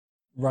test.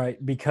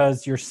 Right,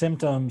 because your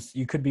symptoms,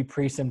 you could be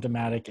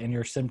pre-symptomatic and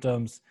your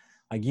symptoms,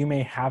 like you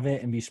may have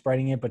it and be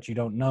spreading it, but you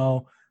don't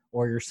know,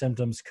 or your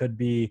symptoms could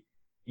be,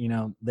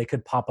 they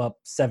could pop up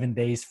 7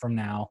 days from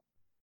now.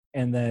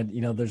 And then,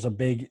 there's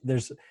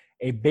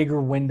a bigger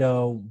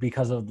window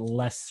because of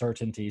less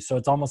certainty. So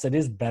it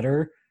is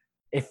better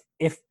if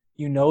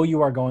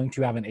you are going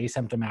to have an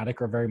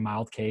asymptomatic or very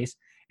mild case,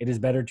 it is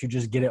better to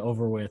just get it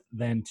over with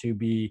than to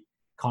be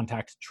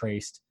contact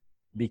traced.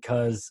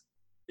 because,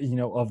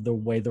 of the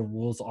way the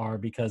rules are,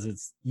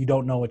 because you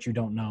don't know what you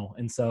don't know.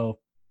 And so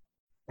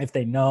if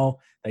they know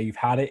that you've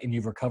had it and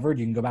you've recovered,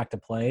 you can go back to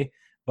play.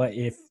 But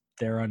if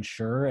they're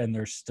unsure and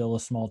there's still a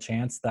small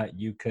chance that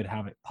you could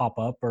have it pop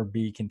up or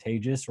be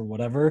contagious or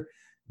whatever,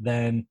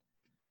 then,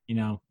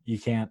 you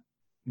can't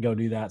go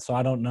do that. So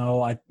I don't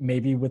know.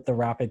 Maybe with the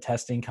rapid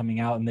testing coming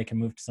out and they can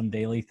move to some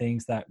daily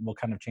things, that will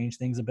kind of change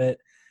things a bit.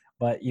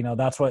 But,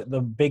 that's what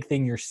the big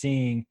thing you're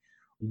seeing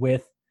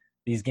with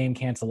these game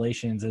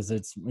cancellations is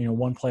it's,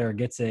 one player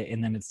gets it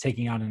and then it's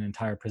taking out an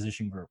entire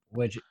position group,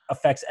 which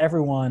affects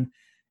everyone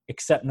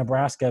except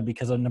Nebraska,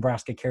 because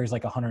Nebraska carries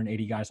like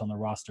 180 guys on their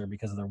roster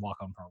because of their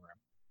walk-on program.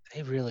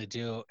 They really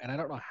do. And I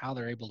don't know how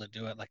they're able to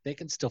do it. Like, they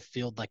can still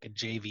field like a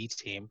JV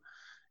team.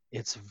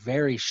 It's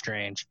very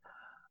strange.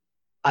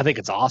 I think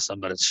it's awesome,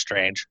 but it's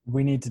strange.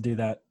 We need to do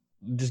that.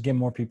 Just get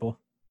more people.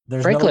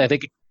 Frankly, I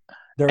think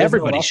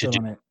everybody should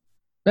do it.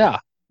 Yeah,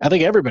 I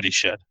think everybody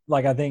should.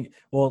 Like,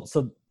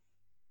 so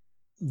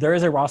there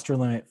is a roster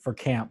limit for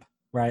camp,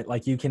 right?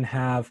 Like, you can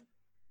have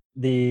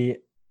the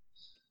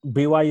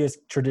BYU has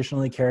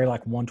traditionally carried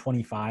like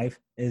 125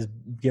 is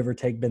give or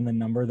take been the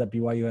number that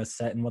BYU has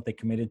set and what they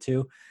committed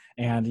to.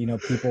 And,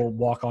 people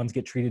walk-ons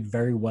get treated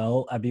very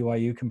well at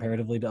BYU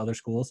comparatively to other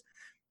schools.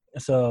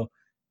 So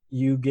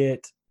you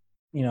get,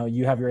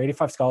 you have your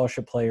 85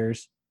 scholarship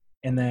players,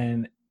 and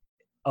then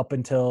up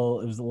until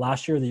it was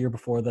last year or the year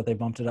before that they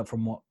bumped it up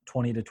from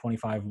 20 to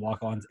 25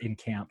 walk-ons in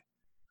camp.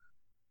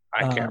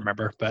 I can't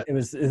remember, but it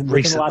was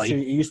recently. Within the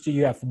last year.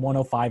 You have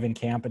 105 in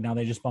camp, and now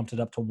they just bumped it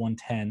up to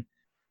 110.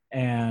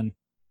 And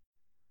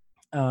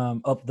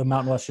the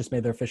Mountain West just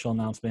made their official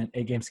announcement,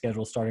 8-game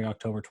schedule starting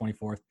October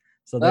 24th.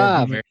 So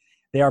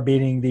they are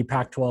beating the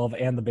Pac-12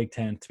 and the Big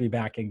Ten to be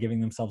back and giving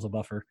themselves a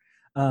buffer.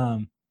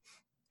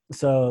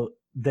 So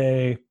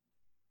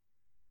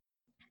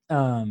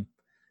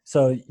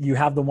you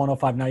have the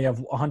 105, now you have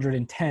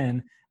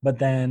 110, but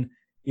then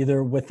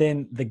either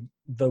within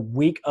the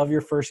week of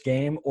your first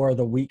game or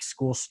the week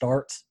school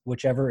starts,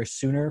 whichever is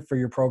sooner for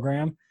your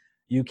program,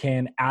 you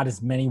can add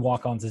as many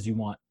walk-ons as you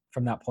want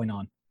from that point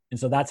on. And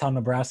so that's how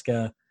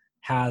Nebraska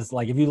has,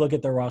 like, if you look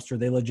at their roster,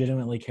 they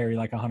legitimately carry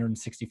like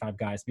 165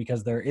 guys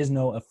because there is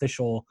no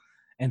official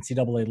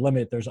NCAA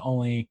limit. There's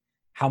only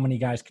how many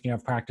guys can you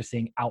have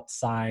practicing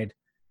outside,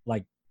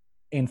 like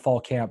in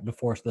fall camp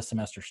before the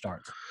semester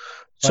starts.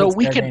 But so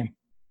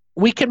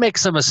we can make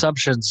some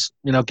assumptions,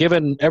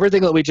 given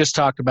everything that we just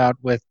talked about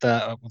with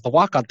the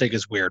walk-on thing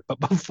is weird, but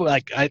before,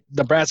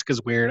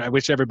 Nebraska's weird. I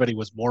wish everybody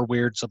was more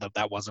weird so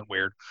that wasn't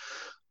weird.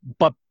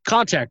 But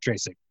contact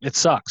tracing, it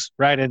sucks,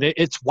 right? And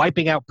it's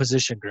wiping out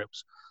position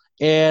groups.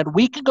 And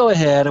we can go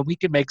ahead and we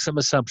can make some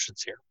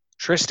assumptions here.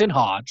 Tristan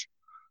Hodge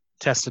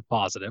tested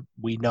positive.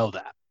 We know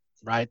that,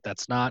 right?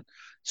 That's not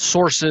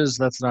sources.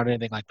 That's not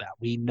anything like that.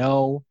 We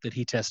know that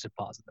he tested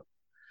positive.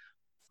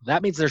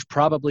 That means there's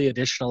probably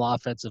additional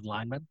offensive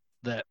linemen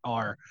that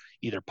are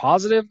either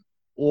positive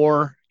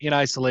or in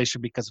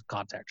isolation because of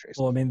contact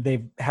tracing. Well,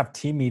 they have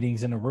team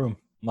meetings in a room.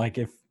 Like,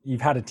 if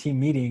you've had a team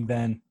meeting,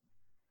 then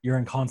you're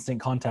in constant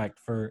contact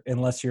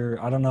unless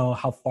I don't know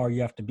how far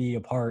you have to be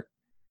apart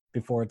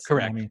before it's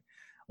correct.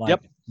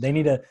 They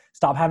need to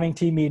stop having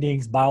team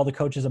meetings, buy all the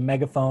coaches a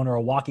megaphone or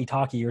a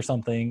walkie-talkie or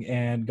something,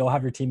 and go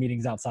have your team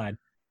meetings outside.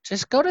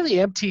 Just go to the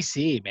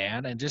MTC,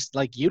 man, and just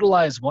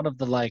utilize one of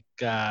the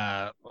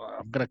I'm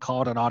going to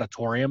call it an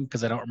auditorium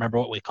because I don't remember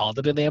what we called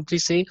it in the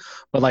MTC,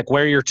 but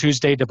where your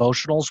Tuesday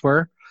devotionals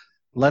were.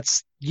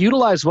 Let's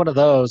utilize one of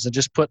those and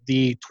just put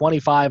the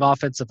 25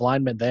 offensive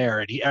linemen there,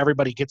 and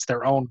everybody gets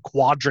their own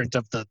quadrant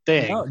of the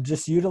thing. No,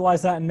 just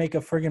utilize that and make a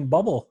friggin'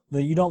 bubble.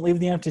 You don't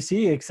leave the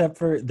MTC except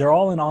for they're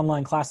all in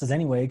online classes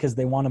anyway because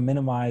they want to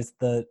minimize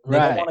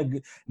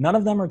none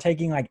of them are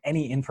taking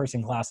any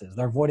in-person classes.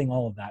 They're avoiding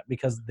all of that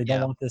because they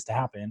don't want this to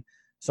happen.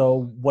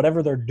 So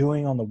whatever they're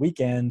doing on the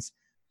weekends,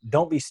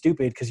 don't be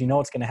stupid because you know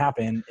what's going to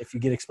happen if you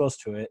get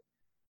exposed to it.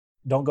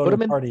 Don't go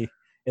to a party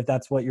if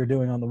that's what you're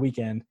doing on the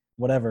weekend.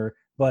 Whatever,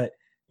 but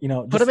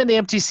put them in the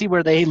MTC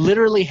where they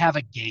literally have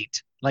a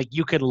gate.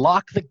 You could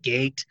lock the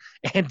gate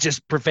and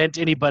just prevent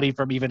anybody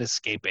from even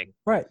escaping.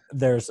 Right.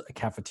 There's a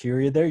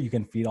cafeteria there. You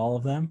can feed all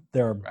of them.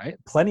 There are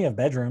plenty of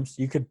bedrooms.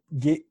 You could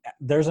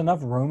there's enough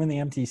room in the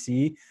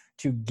MTC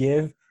to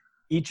give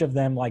each of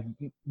them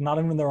not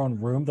even their own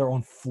room, their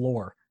own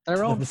floor.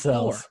 Their own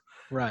themselves.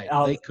 Floor.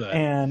 Right. They could.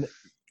 And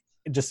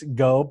just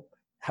go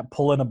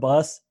pull in a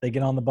bus. They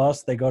get on the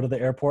bus. They go to the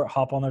airport,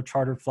 hop on their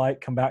chartered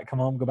flight, come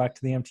home, go back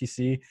to the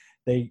MTC.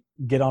 They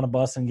get on a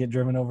bus and get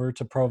driven over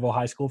to Provo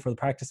High School for the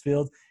practice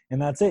field. And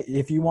that's it.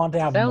 If you want to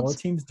have more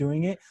teams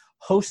doing it,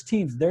 host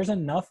teams. There's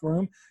enough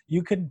room.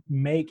 You could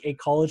make a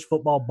college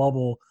football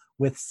bubble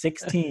with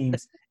 6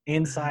 teams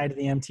inside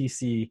the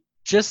MTC.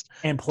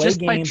 And play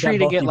games at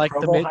both the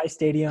Provo High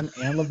Stadium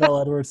and Lavelle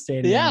Edwards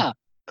Stadium. Yeah.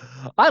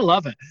 I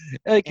love it.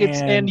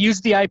 And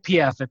use the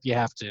IPF if you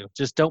have to.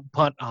 Just don't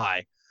punt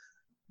high.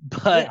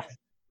 But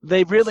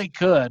they really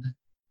could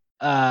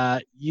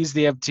use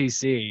the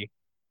MTC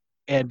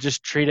and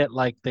just treat it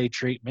like they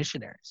treat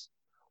missionaries.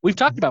 We've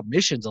talked about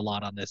missions a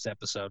lot on this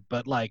episode,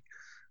 but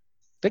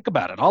Think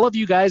about it. All of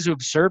you guys who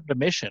have served a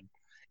mission,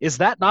 is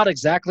that not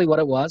exactly what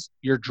it was?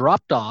 You're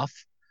dropped off,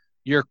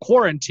 you're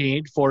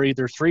quarantined for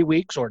either 3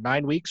 weeks or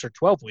 9 weeks or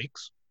 12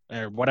 weeks,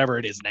 or whatever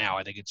it is now.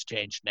 I think it's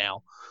changed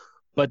now.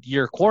 But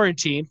you're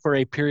quarantined for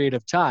a period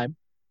of time,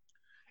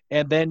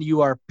 and then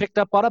you are picked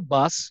up on a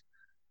bus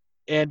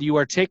and you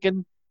are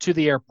taken to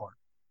the airport.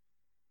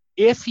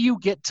 If you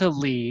get to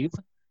leave,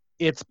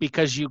 it's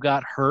because you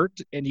got hurt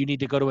and you need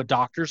to go to a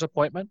doctor's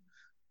appointment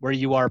where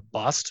you are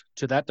bused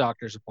to that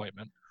doctor's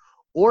appointment,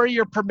 or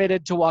you're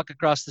permitted to walk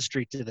across the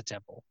street to the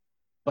temple.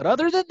 But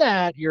other than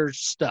that, you're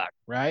stuck,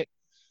 right?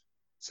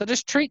 So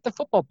just treat the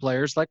football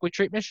players like we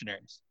treat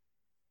missionaries.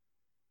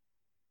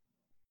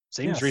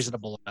 Seems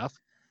reasonable enough.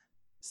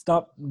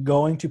 Stop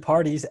going to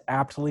parties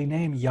aptly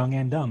named Young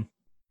and Dumb.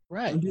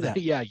 Right. Don't do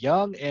that. Yeah,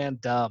 young and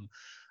dumb.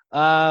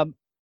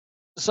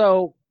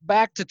 So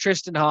back to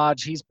Tristan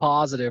Hodge. He's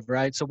positive,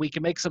 right? So we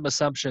can make some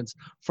assumptions.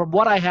 From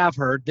what I have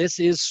heard, this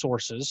is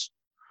sources.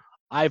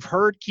 I've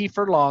heard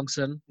Kiefer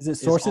Longson. Is it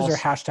sources or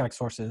hashtag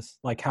sources?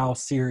 Like, how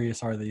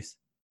serious are these?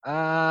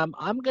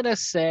 I'm going to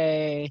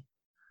say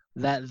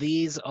that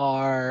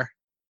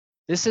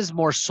this is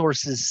more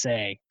sources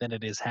say than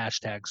it is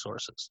hashtag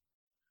sources.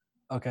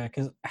 Okay,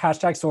 because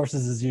hashtag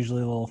sources is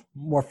usually a little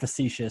more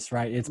facetious,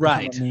 right? It's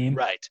right, a meme.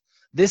 Right.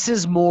 This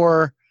is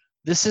more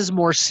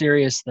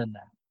serious than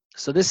that.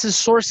 So this is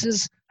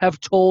sources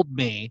have told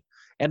me,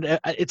 and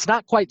it's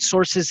not quite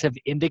sources have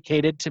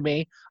indicated to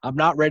me. I'm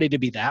not ready to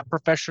be that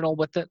professional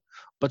with it,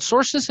 but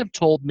sources have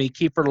told me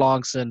Kiefer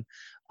Longson.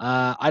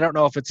 I don't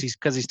know if it's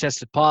because he's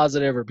tested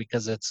positive or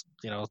because it's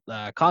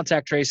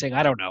contact tracing.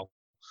 I don't know,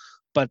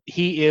 but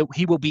he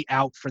will be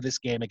out for this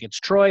game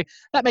against Troy.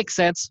 That makes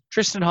sense.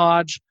 Tristan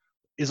Hodge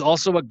is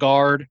also a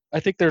guard. I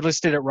think they're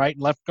listed at right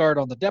and left guard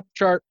on the depth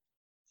chart,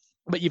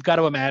 but you've got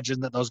to imagine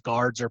that those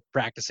guards are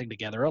practicing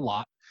together a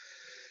lot.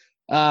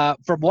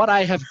 From what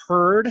I have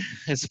heard,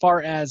 as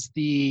far as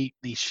the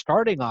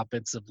starting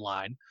offensive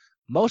line,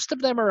 most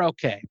of them are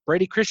okay.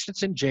 Brady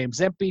Christensen,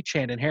 James Empey,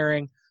 Shannon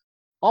Herring,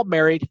 all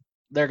married.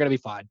 They're going to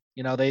be fine.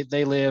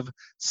 They live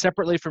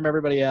separately from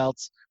everybody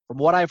else. From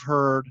what I've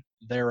heard,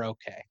 they're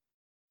okay.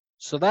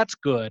 So that's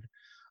good.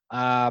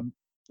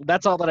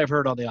 That's all that I've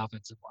heard on the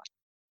offensive line.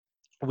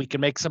 We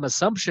can make some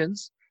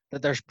assumptions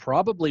that there's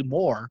probably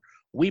more.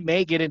 We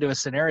may get into a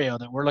scenario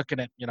that we're looking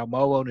at, Mo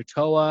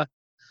Onutoa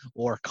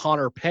or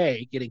Connor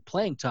Pay getting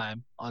playing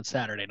time on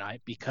Saturday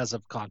night because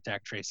of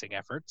contact tracing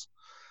efforts.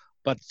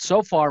 But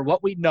so far,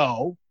 what we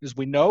know is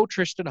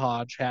Tristan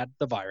Hodge had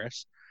the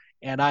virus,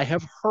 and I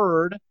have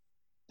heard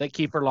that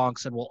Kiefer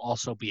Longson will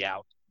also be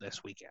out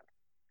this weekend.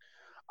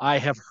 I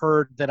have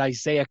heard that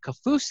Isaiah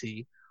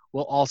Kafusi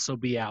will also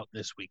be out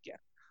this weekend.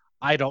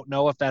 I don't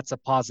know if that's a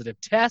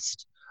positive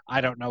test. I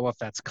don't know if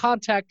that's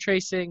contact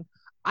tracing.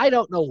 I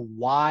don't know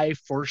why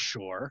for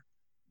sure,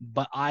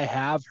 but I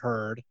have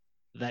heard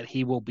that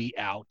he will be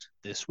out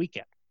this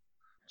weekend.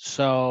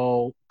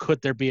 So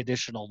could there be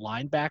additional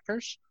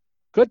linebackers?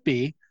 Could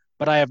be,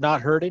 but I have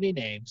not heard any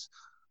names.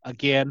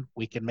 Again,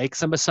 we can make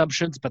some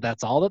assumptions, but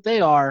that's all that they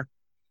are.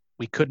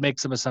 We could make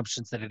some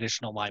assumptions that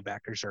additional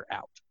linebackers are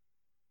out.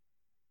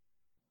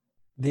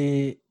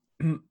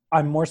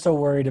 I'm more so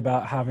worried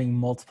about having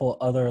multiple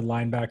other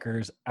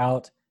linebackers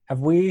out. Have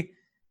we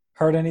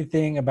heard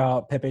anything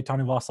about Pepe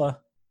Tanuvasa?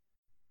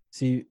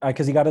 See,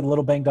 because he got a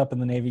little banged up in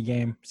the Navy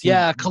game.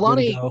 Yeah,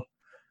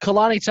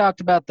 Kalani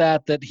talked about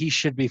that he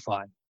should be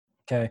fine.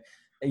 Okay.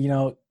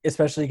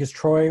 Especially because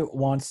Troy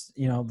wants,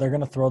 they're going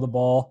to throw the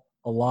ball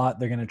a lot.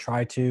 They're going to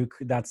try to.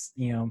 That's,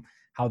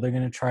 how they're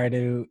going to try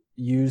to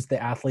use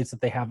the athletes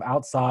that they have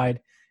outside,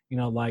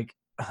 like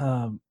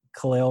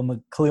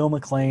Khalil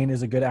McLean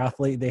is a good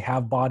athlete. They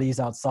have bodies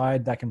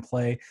outside that can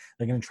play.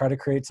 They're going to try to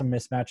create some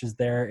mismatches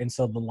there. And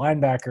so the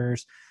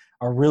linebackers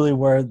are really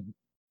where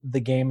the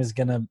game is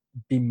going to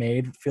be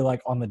made, feel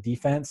like, on the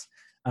defense.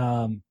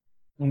 In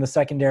the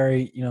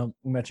secondary,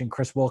 we mentioned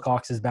Chris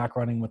Wilcox is back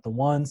running with the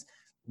ones.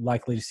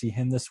 Likely to see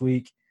him this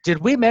week. Did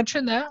we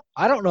mention that?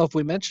 I don't know if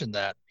we mentioned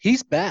that.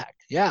 He's back.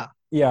 Yeah.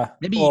 Yeah.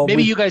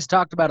 Maybe you guys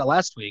talked about it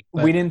last week.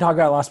 But... We didn't talk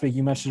about it last week.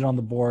 You mentioned it on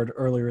the board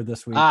earlier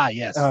this week.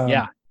 Yes.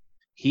 Yeah.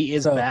 He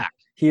is back.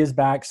 He is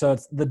back. So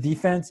it's the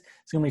defense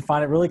is going to be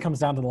fine. It really comes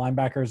down to the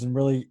linebackers and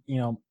really,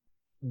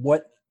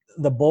 what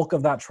the bulk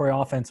of that Troy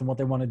offense and what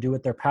they want to do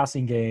with their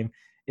passing game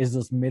is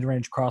those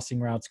mid-range crossing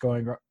routes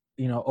going,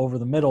 over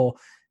the middle,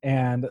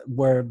 and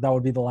where that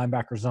would be the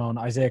linebacker zone.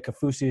 Isaiah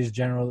Kafusi is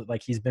generally,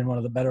 he's been one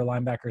of the better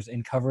linebackers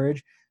in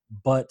coverage,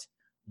 but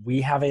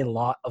we have a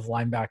lot of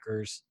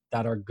linebackers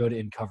that are good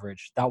in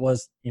coverage. That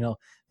was,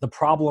 the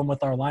problem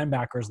with our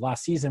linebackers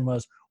last season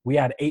was we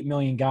had 8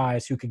 million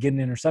guys who could get an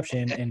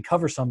interception and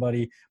cover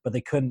somebody, but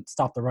they couldn't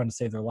stop the run to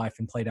save their life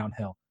and play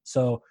downhill.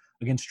 So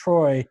against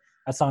Troy,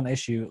 that's not an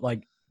issue.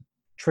 Like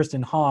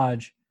Tristan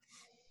Hodge,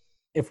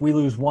 if we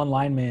lose one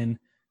lineman,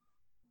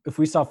 if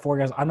we saw 4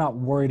 guys, I'm not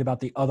worried about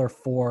the other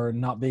 4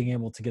 not being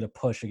able to get a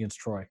push against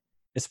Troy,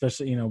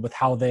 especially, with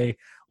how they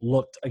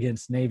looked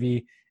against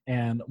Navy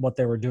and what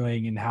they were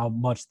doing and how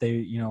much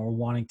they, are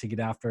wanting to get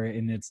after it.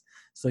 And it's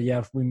so,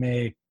 yeah, we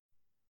may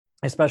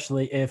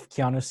especially if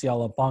Keanu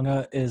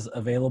Sialabanga is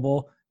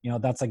available.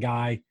 That's a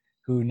guy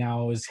who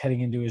now is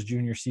heading into his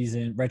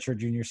redshirt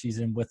junior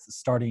season with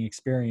starting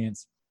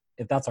experience.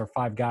 If that's our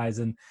 5 guys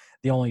and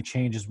the only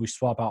change is we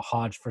swap out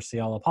Hodge for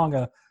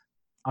Sialabanga,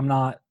 I'm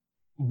not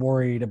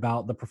worried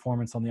about the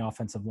performance on the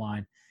offensive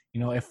line.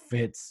 If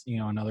it's,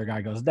 another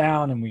guy goes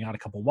down and we got a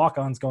couple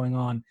walk-ons going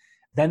on,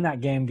 then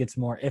that game gets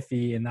more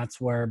iffy. And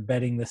that's where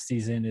betting this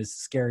season is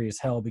scary as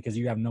hell, because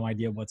you have no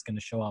idea what's going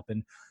to show up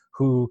and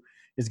who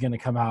is going to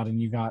come out.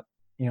 And you got,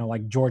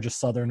 like Georgia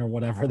Southern or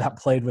whatever that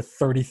played with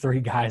 33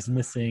 guys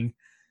missing.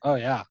 Oh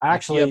yeah.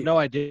 Actually, you have no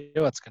idea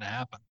what's going to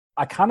happen.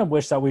 I kind of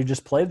wish that we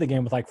just played the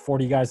game with like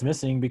 40 guys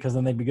missing, because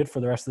then they'd be good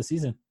for the rest of the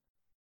season.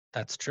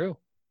 That's true.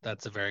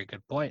 That's a very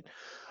good point.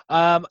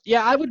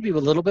 Yeah, I would be a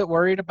little bit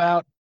worried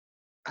about,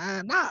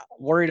 not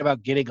worried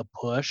about getting a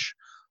push,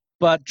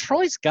 but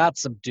Troy's got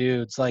some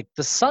dudes. Like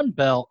the Sun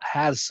Belt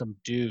has some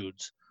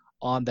dudes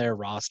on their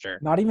roster.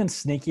 Not even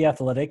sneaky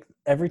athletic.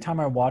 Every time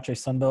I watch a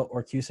Sunbelt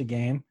or CUSA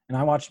game, and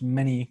I watched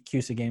many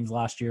CUSA games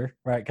last year,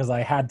 right? Because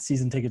I had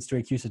season tickets to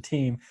a CUSA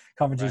team,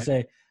 Conference USA.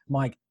 I'm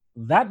like,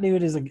 that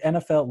dude is an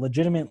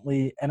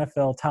legitimately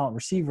NFL talent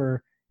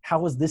receiver.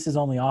 How is this his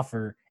only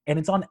offer? And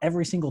it's on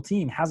every single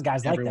team, has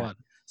guys like that.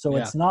 So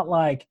It's not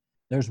like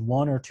there's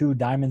 1 or 2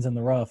 diamonds in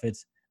the rough.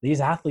 It's these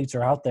athletes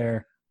are out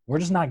there. We're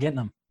just not getting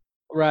them.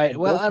 Right.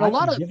 Well, and a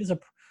lot of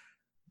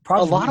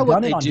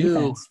what they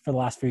do for the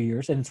last few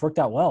years, and it's worked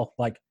out well.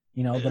 Like,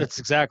 that's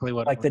exactly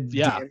what, like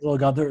D'Angelo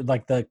Gunter,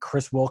 like the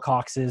Chris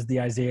Wilcoxes, the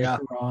Isaiah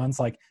Crons,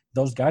 like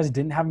those guys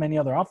didn't have many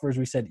other offers.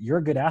 We said, you're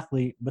a good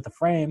athlete with a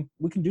frame.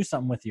 We can do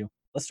something with you.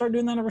 Let's start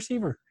doing that at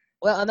receiver.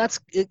 Well, and that's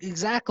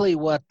exactly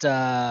what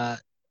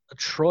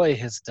Troy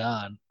has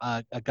done.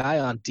 A guy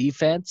on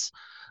defense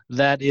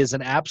that is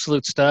an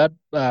absolute stud,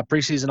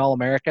 preseason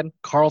All-American,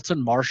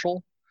 Carlton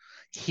Marshall.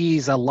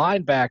 He's a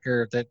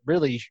linebacker that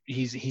really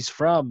he's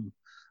from,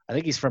 I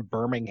think he's from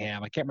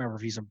Birmingham. I can't remember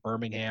if he's in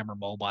Birmingham or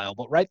Mobile,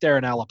 but right there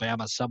in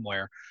Alabama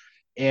somewhere.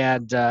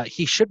 And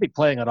he should be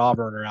playing at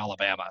Auburn or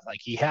Alabama. Like,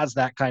 he has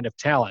that kind of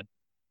talent,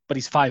 but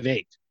he's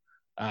 5'8".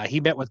 He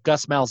met with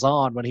Gus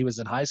Malzahn when he was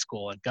in high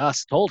school, and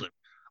Gus told him,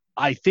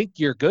 I think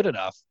you're good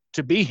enough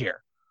to be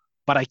here,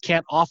 but I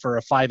can't offer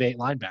a 5'8"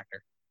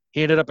 linebacker.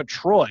 He ended up at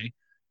Troy,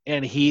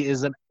 and he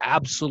is an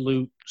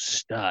absolute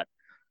stud.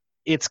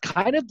 It's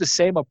kind of the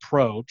same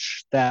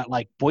approach that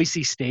like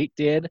Boise State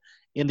did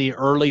in the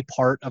early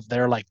part of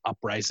their like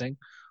uprising,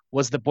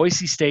 was that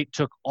Boise State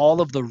took all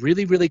of the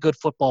really, really good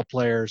football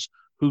players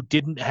who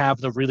didn't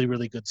have the really,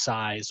 really good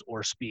size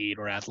or speed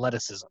or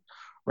athleticism,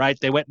 right?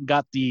 They went and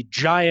got the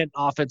giant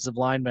offensive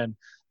lineman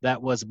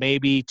that was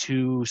maybe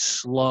too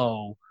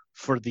slow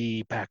for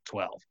the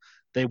Pac-12.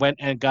 They went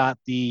and got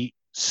the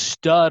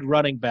stud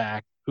running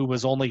back who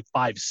was only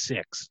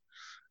 5'6".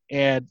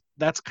 And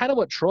that's kind of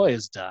what Troy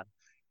has done.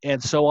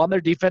 And so on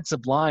their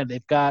defensive line,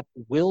 they've got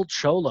Will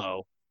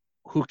Cholo,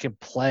 who can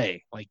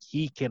play. Like,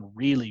 he can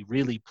really,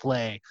 really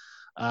play.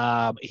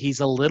 He's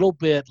a little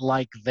bit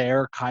like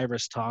their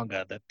Kairos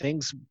Tonga, that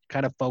things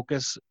kind of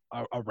focus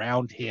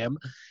around him.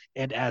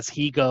 And as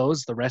he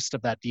goes, the rest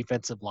of that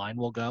defensive line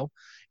will go.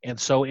 And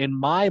so in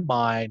my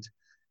mind,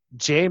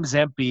 James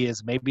Empey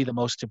is maybe the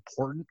most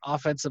important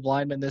offensive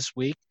lineman this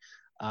week.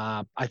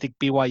 I think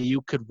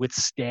BYU could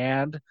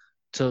withstand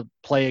to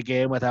play a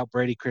game without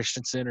Brady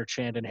Christensen or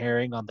Chandon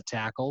Herring on the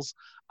tackles.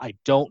 I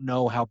don't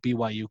know how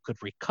BYU could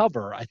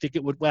recover. I think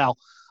it would,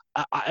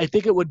 I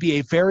think it would be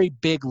a very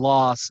big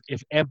loss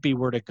if Empey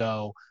were to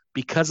go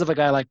because of a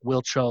guy like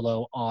Will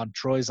Cholo on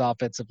Troy's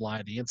offensive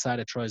line, the inside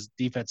of Troy's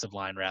defensive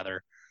line,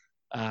 rather.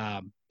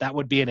 That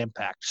would be an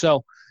impact.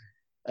 So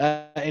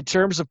in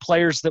terms of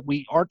players that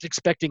we aren't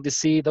expecting to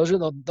see, those are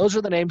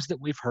the names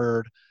that we've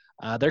heard.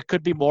 There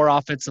could be more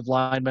offensive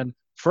linemen.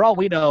 For all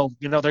we know,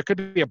 there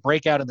could be a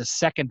breakout in the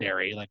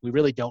secondary. Like, we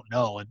really don't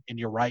know. And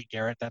you're right,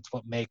 Garrett. That's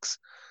what makes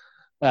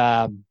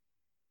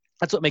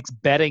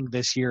betting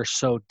this year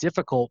so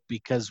difficult,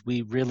 because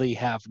we really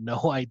have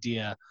no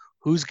idea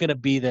who's going to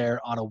be there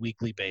on a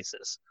weekly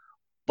basis.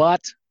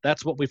 But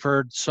that's what we've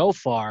heard so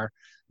far.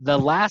 The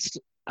last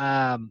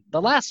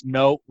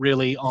note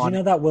really on. Did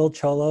you know that Will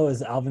Cholo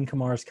is Alvin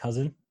Kamar's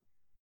cousin?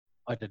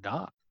 I did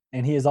not.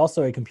 And he is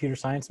also a computer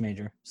science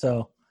major.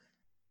 So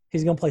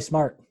he's going to play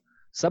smart.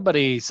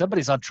 Somebody's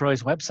on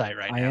Troy's website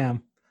right now. I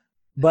am.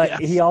 But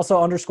yes. He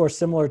also underscores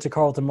similar to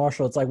Carlton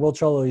Marshall. It's like Will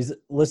Cholo, he's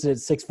listed at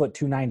 6 foot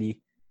 290.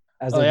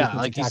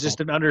 Like he's just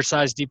an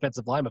undersized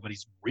defensive lineman, but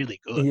he's really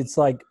good. It's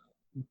like,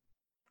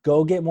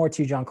 go get more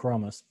Tijon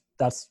Karamas.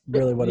 That's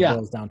really what it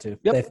boils down to.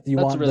 Yep. If you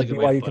want the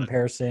BYU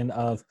comparison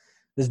of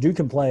this dude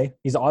can play,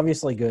 he's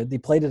obviously good. He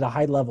played at a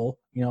high level.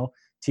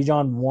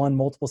 Tijon won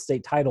multiple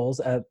state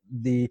titles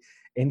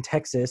in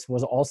Texas,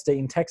 was all-state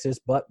in Texas,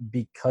 but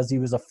because he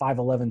was a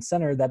 5'11"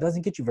 center, that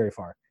doesn't get you very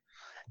far.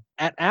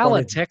 At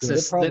Allen,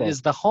 Texas, that is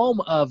the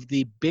home of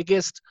the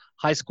biggest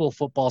high school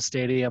football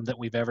stadium that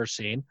we've ever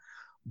seen.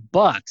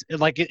 But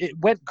it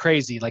went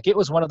crazy. Like, it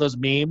was one of those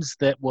memes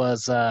that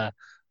was that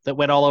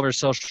went all over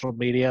social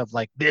media of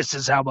like, this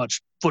is how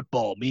much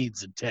football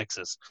means in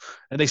Texas.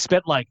 And they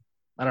spent like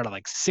I don't know,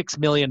 like $6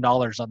 million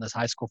on this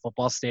high school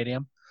football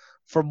stadium.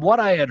 From what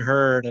I had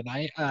heard, and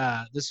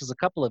this was a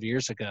couple of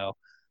years ago,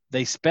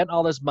 they spent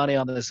all this money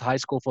on this high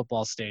school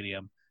football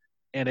stadium,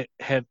 and it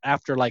had,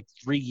 after like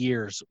 3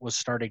 years, was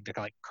starting to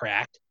like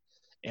crack,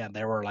 and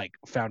there were like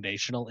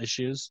foundational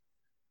issues.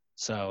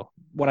 So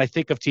when I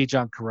think of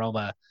T-John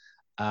Caroma,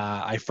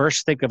 I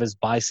first think of his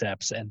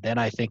biceps, and then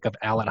I think of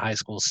Allen High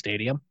School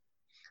Stadium.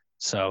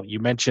 So you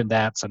mentioned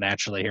that, so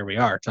naturally here we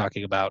are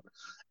talking about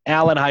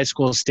Allen High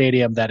School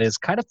Stadium that is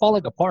kind of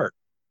falling apart.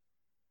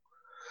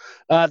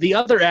 The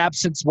other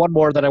absence, one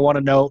more that I want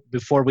to note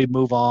before we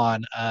move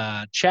on,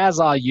 Chaz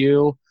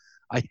Ayu.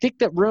 I think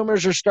that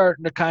rumors are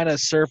starting to kind of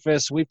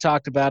surface. We've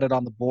talked about it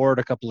on the board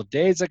a couple of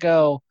days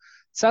ago.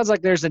 Sounds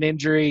like there's an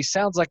injury.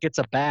 Sounds like it's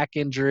a back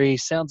injury.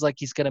 Sounds like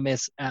he's going to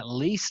miss at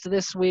least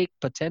this week,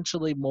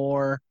 potentially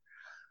more.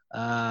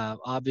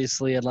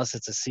 Obviously, unless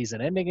it's a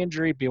season-ending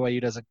injury,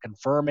 BYU doesn't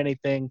confirm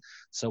anything.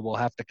 So we'll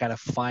have to kind of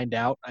find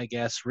out, I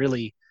guess,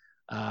 really.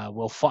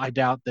 We'll find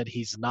out that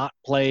he's not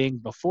playing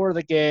before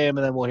the game,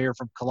 and then we'll hear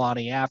from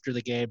Kalani after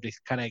the game to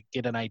kind of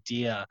get an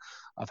idea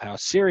of how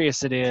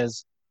serious it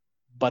is.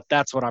 But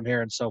that's what I'm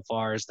hearing so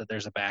far, is that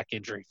there's a back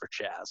injury for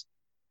Chaz.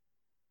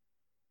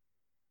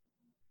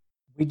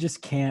 We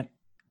just can't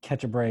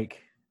catch a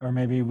break, or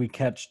maybe we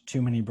catch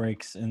too many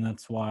breaks, and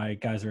that's why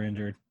guys are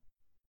injured.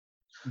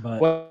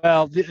 But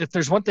well, if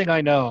there's one thing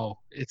I know,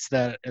 it's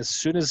that as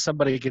soon as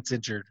somebody gets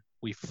injured,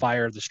 we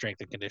fire the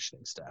strength and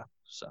conditioning staff.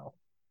 So,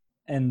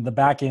 and the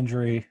back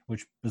injury,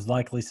 which was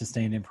likely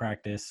sustained in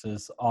practice,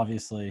 is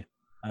obviously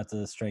that's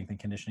a strength and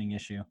conditioning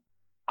issue.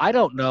 I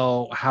don't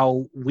know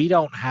how we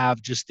don't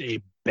have just a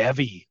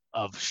bevy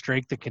of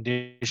strength and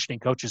conditioning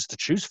coaches to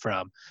choose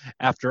from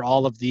after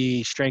all of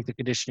the strength and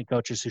conditioning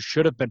coaches who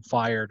should have been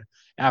fired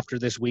after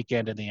this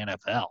weekend in the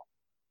NFL,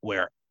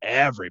 where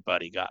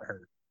everybody got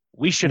hurt.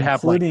 We should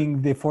have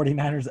including the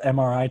 49ers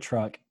MRI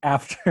truck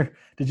after.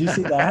 Did you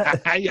see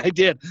that?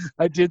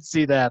 I did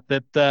see that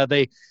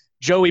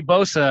Joey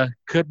Bosa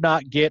could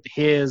not get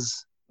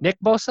his Nick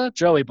Bosa,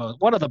 Joey Bosa,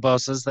 one of the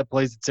Bosas that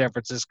plays in San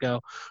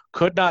Francisco,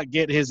 could not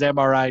get his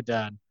MRI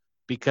done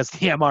because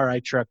the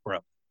MRI truck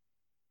broke.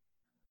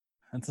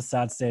 That's a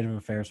sad state of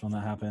affairs when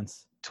that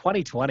happens.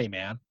 2020,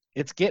 man.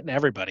 It's getting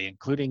everybody,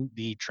 including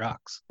the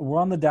trucks.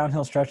 We're on the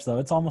downhill stretch, though.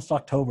 It's almost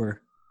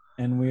October,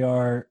 and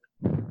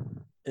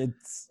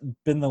it's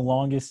been the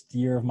longest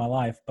year of my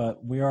life,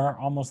 but we are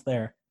almost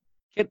there.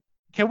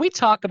 Can we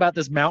talk about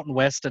this Mountain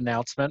West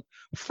announcement?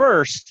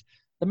 First,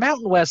 the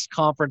Mountain West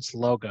Conference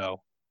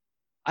logo.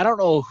 I don't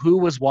know who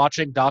was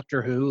watching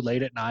Doctor Who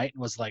late at night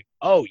and was like,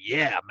 "Oh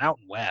yeah,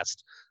 Mountain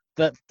West."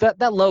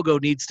 That logo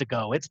needs to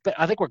go.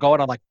 I think we're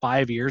going on like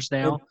 5 years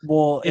now.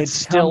 It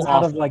still comes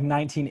out of like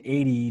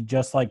 1980,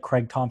 just like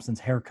Craig Thompson's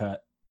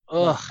haircut.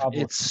 Ugh,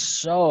 it's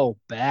so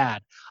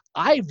bad.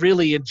 I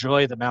really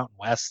enjoy the Mountain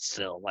West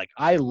still. Like,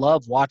 I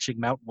love watching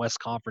Mountain West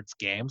Conference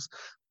games.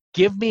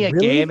 Give me a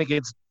game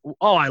against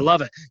 – I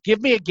love it.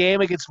 Give me a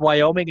game against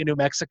Wyoming and New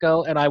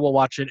Mexico, and I will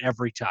watch it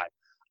every time.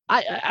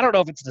 I don't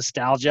know if it's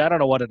nostalgia. I don't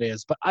know what it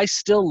is, but I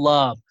still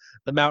love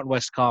the Mountain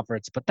West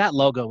Conference, but that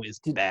logo is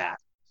bad.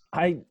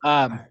 I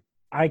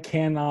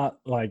cannot,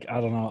 like,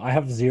 I don't know. I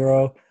have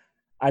zero.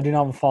 I do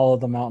not follow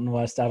the Mountain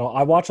West at all.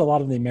 I watch a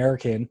lot of the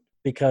American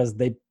because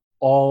they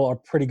all are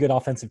pretty good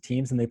offensive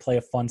teams and they play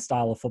a fun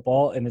style of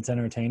football and it's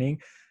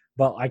entertaining.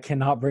 But I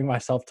cannot bring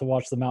myself to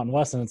watch the Mountain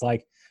West. And it's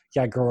like,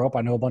 yeah, I grew up.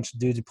 I know a bunch of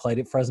dudes who played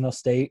at Fresno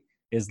State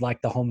is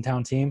like the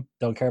hometown team.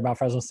 Don't care about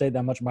Fresno State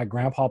that much. My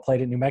grandpa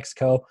played at New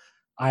Mexico.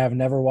 I have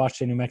never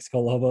watched a New Mexico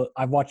Lobo.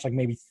 I've watched like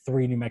maybe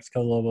 3 New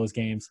Mexico Lobos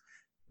games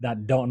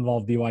that don't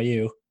involve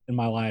BYU in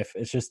my life.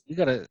 It's just you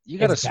gotta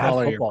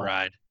swallow your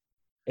pride.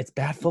 It's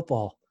bad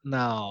football.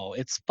 No,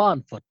 it's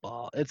fun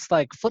football. It's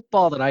like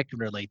football that I can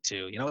relate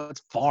to. You know,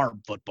 it's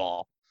farm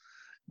football.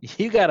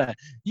 You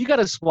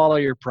gotta swallow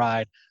your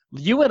pride.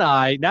 You and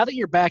I, now that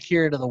you're back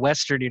here into the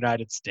Western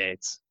United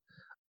States,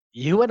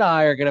 you and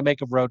I are gonna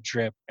make a road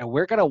trip and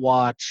we're gonna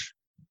watch,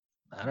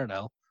 I don't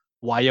know,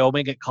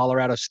 Wyoming at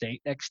Colorado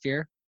State next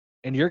year,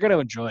 and you're gonna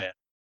enjoy it.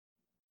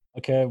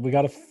 Okay, we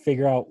got to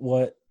figure out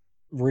what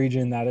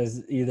region that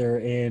is either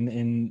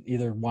in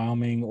either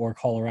Wyoming or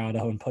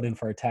Colorado and put in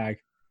for a tag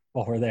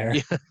while we're there.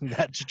 Yeah,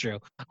 that's true.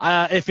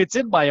 If it's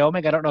in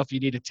Wyoming, I don't know if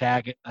you need a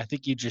tag it. I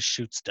think you just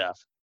shoot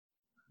stuff.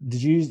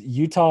 Did you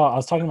Utah? I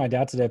was talking to my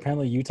dad today.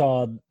 Apparently,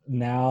 Utah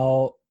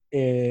now,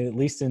 at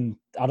least in,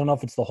 I don't know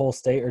if it's the whole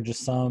state or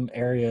just some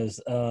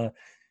areas, you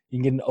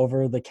can get an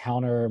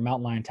over-the-counter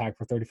mountain lion tag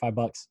for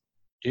 $35.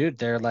 Dude,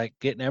 they're like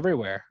getting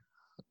everywhere,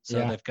 so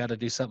yeah. They've got to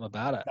do something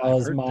about it. That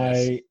was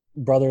my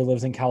brother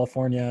lives in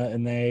California,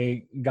 and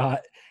they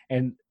got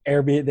an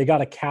Airbnb. They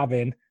got a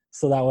cabin.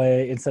 So that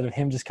way, instead of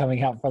him just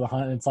coming out for the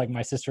hunt, it's like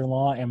my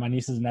sister-in-law and my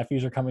nieces and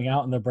nephews are coming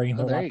out and they're bringing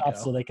their laptops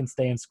so they can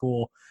stay in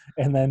school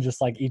and then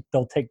just like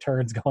they'll take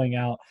turns going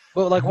out.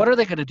 Well, like, what are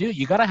they going to do?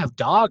 You got to have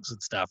dogs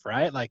and stuff,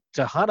 right? Like,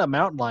 to hunt a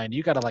mountain lion,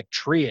 you got to like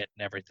tree it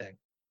and everything.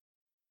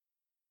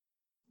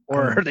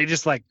 Or are they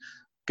just like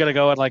going to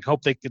go and like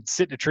hope they could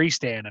sit in a tree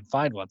stand and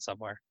find one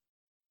somewhere?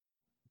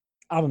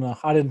 I don't know.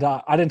 I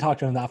didn't talk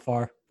to him that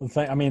far.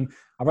 I mean,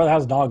 my brother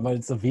has a dog, but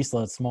it's a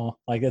Vizsla. It's small.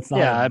 Like it's not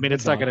Yeah, a I mean, big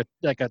it's not dog. gonna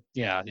like a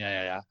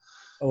yeah.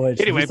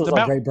 Which Anyway, Vizslas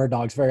are great bird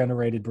dogs, very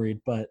underrated breed.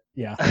 But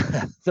yeah,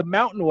 the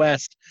Mountain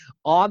West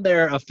on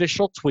their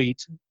official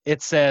tweet,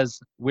 it says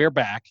we're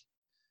back.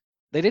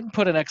 They didn't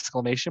put an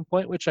exclamation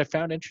point, which I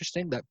found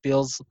interesting. That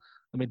feels,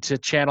 I mean, to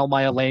channel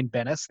my Elaine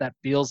Bennis, that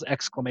feels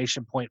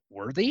exclamation point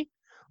worthy,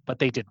 but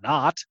they did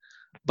not.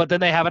 But then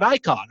they have an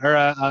icon or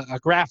a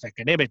graphic,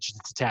 an image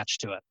that's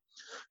attached to it.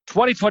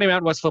 2020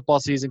 Mountain West football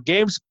season.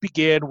 Games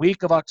begin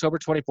week of October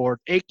 24th,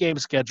 8-game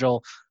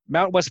schedule.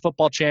 Mountain West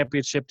Football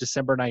Championship,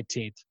 December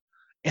 19th.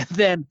 And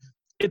then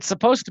it's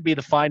supposed to be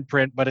the fine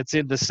print, but it's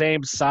in the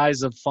same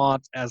size of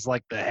font as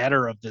like the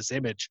header of this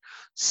image.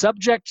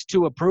 Subject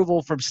to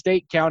approval from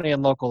state, county,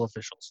 and local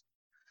officials.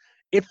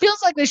 It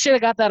feels like they should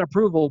have got that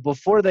approval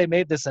before they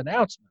made this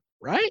announcement,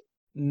 right?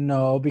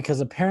 no, because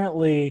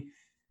apparently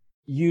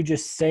you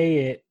just say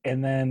it,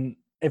 and then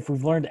if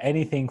we've learned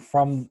anything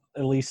from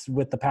at least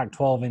with the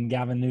Pac-12 and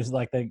Gavin Newsom,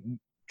 like they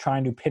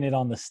trying to pin it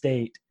on the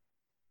state.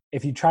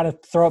 If you try to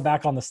throw it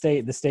back on the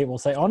state will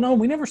say, "Oh no,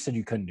 we never said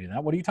you couldn't do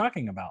that. What are you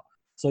talking about?"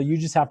 So you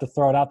just have to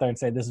throw it out there and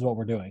say, "This is what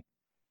we're doing."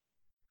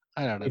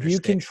 I don't If you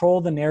understand.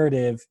 control the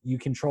narrative, you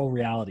control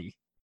reality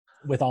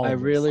with all I of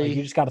this. Like really,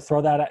 you just got to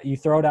throw that. You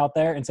throw it out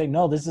there and say,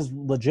 "No, this is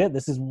legit.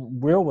 This is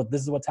real.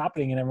 This is what's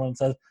happening," and everyone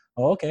says,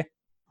 "Oh, okay."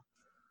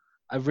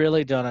 I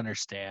really don't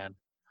understand.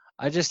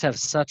 I just have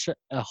such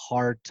a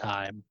hard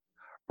time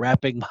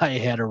wrapping my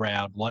head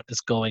around what is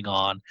going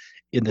on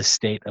in the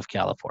state of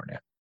California.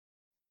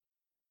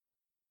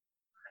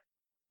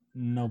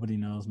 Nobody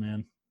knows,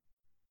 man.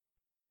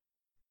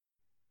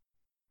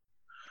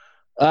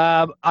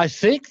 I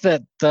think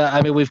that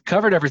I mean we've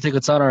covered everything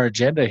that's on our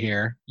agenda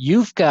here.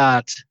 You've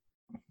got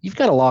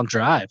a long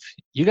drive.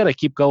 You got to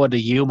keep going to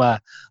Yuma.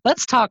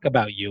 Let's talk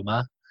about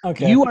Yuma.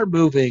 Okay, You are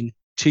moving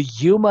to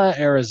Yuma,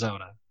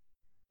 Arizona.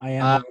 I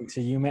am Uh, moving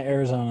to Yuma,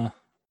 Arizona.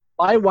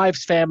 my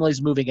wife's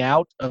family's moving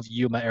out of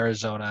Yuma,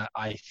 Arizona.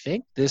 I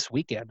think this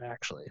weekend,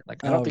 actually.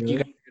 Like I don't Oh, think you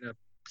guys really? are gonna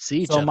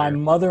see each So my other.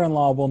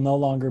 mother-in-law will no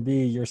longer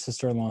be your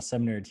sister-in-law's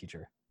seminary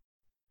teacher.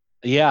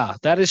 Yeah,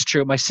 that is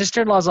true. My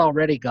sister-in-law's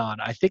already gone.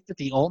 I think that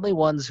the only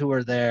ones who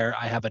are there,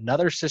 I have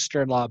another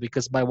sister-in-law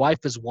because my wife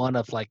is one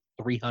of like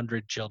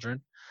 300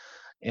 children.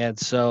 And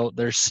so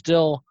there's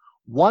still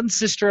one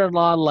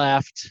sister-in-law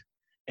left,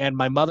 and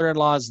my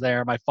mother-in-law is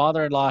there. My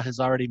father-in-law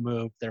has already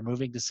moved. They're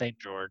moving to St.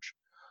 George.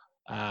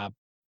 Uh,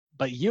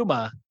 but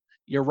Yuma,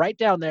 you're right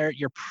down there.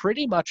 You're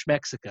pretty much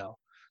Mexico.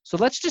 So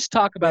let's just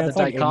talk about Yeah, the it's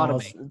like 8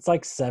 miles. dichotomy. It's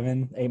like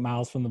 7, 8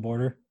 miles from the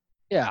border.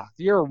 Yeah,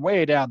 you're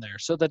way down there.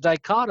 So the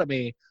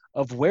dichotomy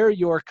of where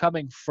you're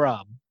coming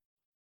from,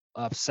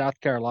 of South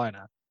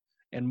Carolina,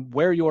 and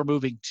where you're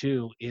moving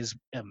to is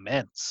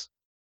immense.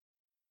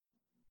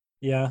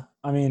 Yeah,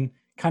 I mean,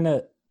 kind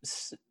of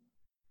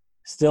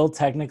still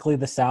technically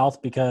the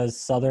South because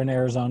Southern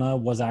Arizona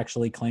was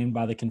actually claimed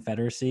by the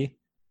Confederacy.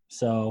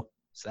 So,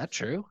 Is that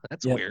true?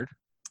 That's yep. weird.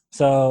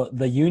 So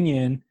the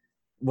Union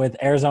with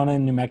Arizona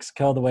and New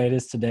Mexico, the way it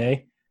is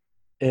today,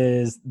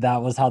 is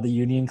that was how the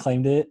Union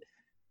claimed it.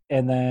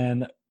 And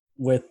then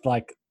with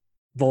like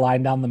the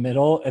line down the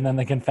middle, and then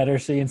the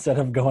Confederacy, instead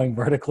of going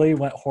vertically,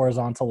 went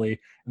horizontally.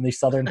 And the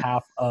southern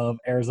half of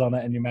Arizona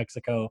and New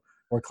Mexico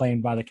were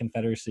claimed by the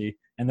Confederacy.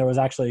 And there was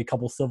actually a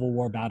couple Civil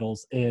War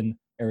battles in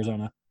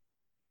Arizona.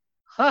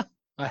 Huh.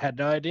 I had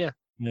no idea.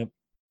 Yep.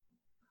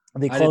 The I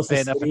didn't pay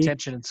closest enough city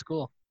attention in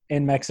school.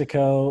 in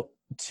Mexico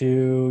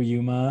to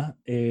Yuma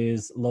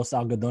is Los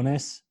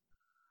Algodones.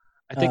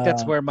 I think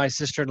that's Uh, where my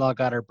sister-in-law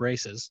got her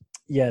braces.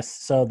 yes,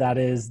 so that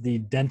is the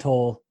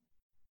dental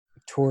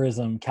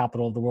tourism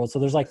capital of the world. So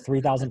there's like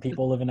 3,000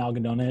 people live in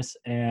Algodones,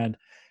 and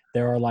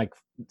there are like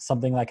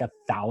something like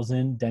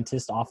 1,000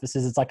 dentist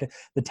offices. It's like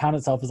the town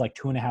itself is like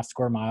 2.5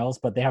 square miles,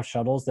 but they have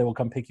shuttles. They will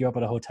come pick you up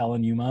at a hotel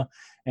in Yuma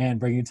and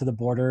bring you to the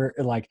border.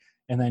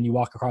 And then you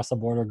walk across the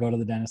border, go to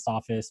the dentist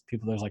office.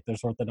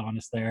 There's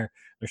orthodontists there.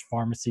 There's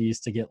pharmacies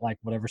to get like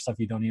whatever stuff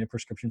you don't need a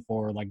prescription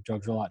for, like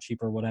drugs are a lot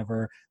cheaper,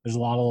 whatever. There's a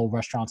lot of little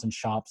restaurants and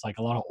shops, like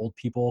a lot of old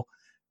people.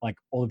 Like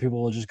older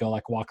people will just go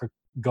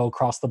go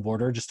across the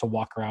border just to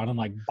walk around and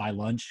like buy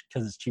lunch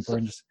because it's cheaper So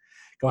and just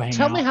go hang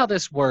tell me out. how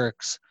this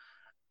works.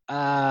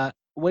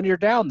 When you're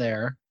down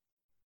there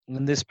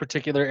in this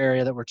particular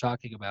area that we're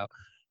talking about,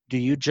 do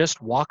you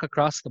just walk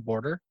across the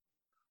border?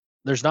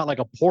 There's not like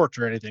a port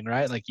or anything,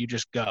 right? Like you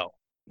just go.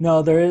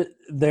 No,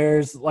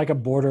 there's like a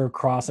border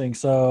crossing.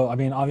 So I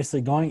mean,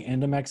 obviously going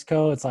into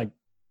Mexico, it's like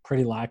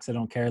pretty lax. They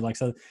don't care. Like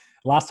so,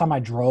 last time I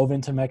drove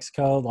into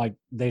Mexico, like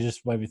they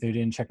just waved me through,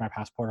 didn't check my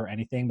passport or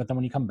anything. But then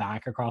when you come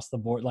back across the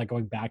board, like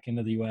going back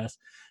into the U.S.,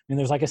 I mean,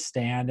 there's like a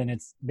stand, and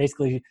it's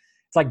basically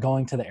it's like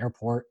going to the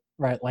airport,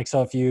 right? Like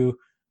so, if you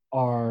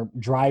are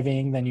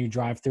driving, then you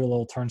drive through a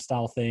little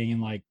turnstile thing,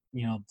 and like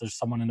there's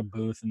someone in a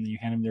booth, and you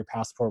hand them their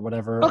passport,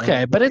 whatever. Or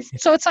Okay, but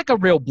it's like a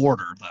real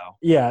border though.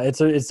 yeah, it's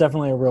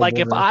definitely a real Like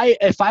border.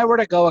 if I were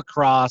to go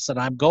across and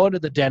I'm going to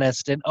the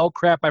dentist and oh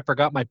crap, I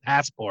forgot my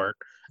passport.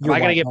 Am You're I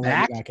gonna white. get They'll let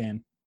you back? back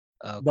in.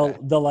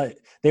 Okay.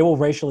 They will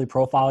racially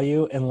profile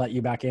you and let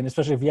you back in,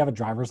 especially if you have a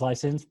driver's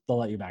license. They'll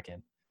let you back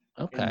in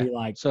and Okay. be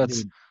like, So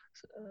it's dude,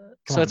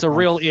 come so on, it's a like,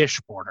 real-ish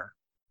border.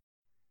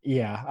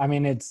 yeah. I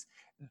mean, it's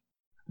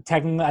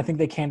technically, I think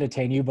they can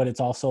detain you, but it's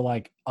also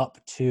like it's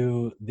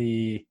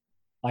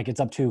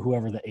up to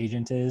whoever the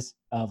agent is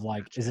of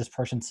like, is this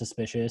person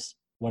suspicious,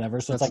 whatever.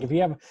 So So it's it's like if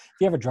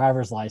you have a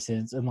driver's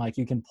license and like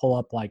you can pull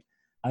up like,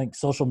 I think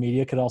social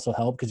media could also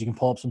help because you can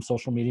pull up some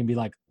social media and be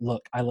like,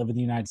 look, I live in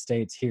the United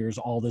States. Here's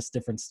all this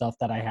different stuff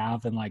that I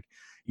have, and like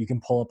you can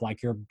pull up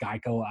like your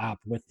Geico app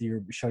with your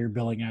show your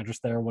billing address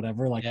there or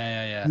whatever. Like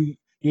yeah.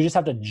 you just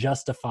have to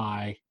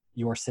justify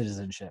your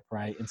citizenship,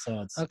 right? And so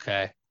it's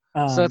Okay.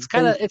 So it's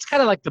kind they of it's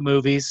kind of like the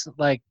movies.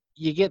 Like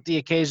you get the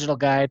occasional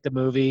guy at the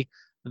movie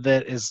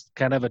that is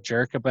kind of a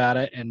jerk about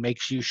it and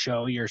makes you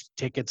show your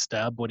ticket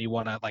stub when you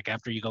want to, like,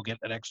 after you go get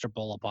an extra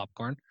bowl of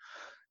popcorn.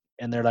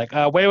 And they're like,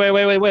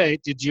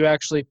 wait, did you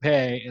actually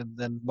pay? And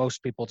then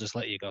most people just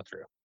let you go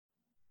through.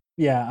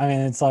 Yeah, I mean,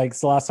 it's like,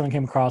 so the last time I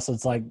came across,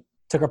 it's like,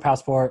 took our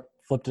passport,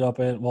 flipped it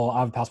open. Well, I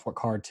have a passport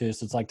card too.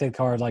 So it's like, take the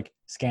card, like,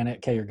 scan it.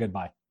 Okay, you're good.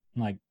 Bye.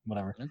 I'm like,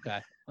 whatever. Okay.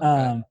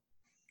 Um,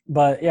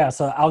 but yeah,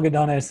 so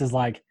Algodones is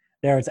like,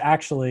 there. It's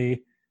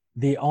actually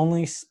the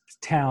only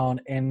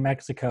town in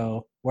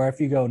Mexico where if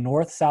you go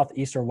north, south,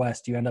 east, or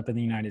west, you end up in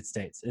the United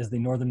States, is the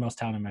northernmost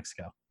town in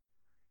Mexico.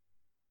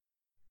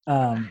 I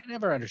Um,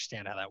 never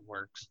understand how that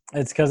works.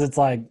 it's because it's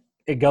like,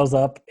 it goes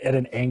up at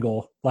an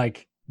angle.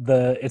 Like,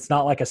 it's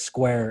not like a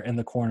square in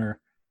the corner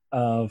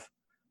of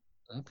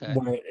Okay.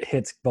 where it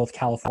hits both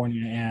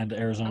California and How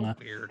Arizona.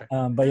 weird.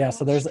 But yeah, How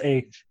so there's a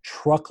strange.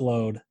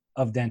 truckload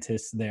of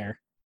dentists there,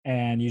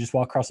 and you just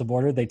walk across the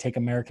border. They take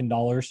American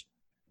dollars.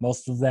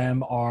 Most of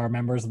them are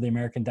members of the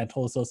American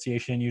Dental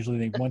Association. Usually,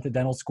 they went to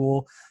dental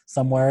school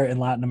somewhere in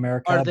Latin Are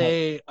America.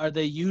 But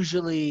they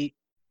usually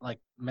like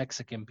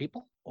Mexican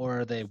people,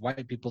 or are they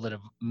white people that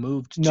have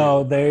moved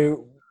no,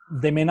 to?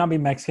 they may not be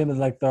Mexican, but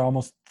like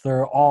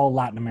they're all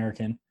Latin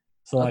American.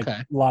 So like Okay.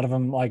 a lot of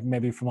them, like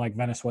maybe from like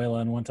Venezuela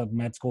and went to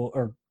med school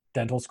or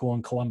dental school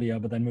in Colombia,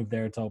 but then moved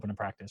there to open a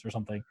practice or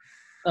something.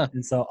 Huh.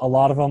 And so a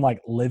lot of them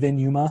like live in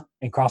Yuma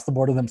and cross the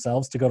border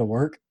themselves to go to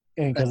work,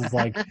 and because it's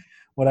like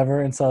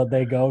whatever. And so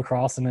they go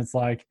across, and it's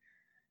like,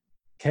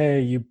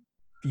 okay, you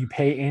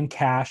pay in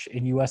cash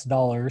in US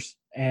dollars,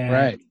 and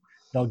Right.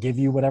 they'll give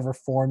you whatever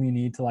form you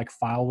need to like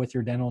file with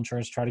your dental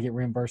insurance, try to get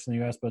reimbursed in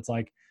the US. But it's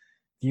like,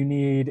 if you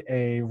need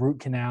a root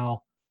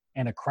canal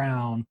and a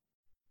crown,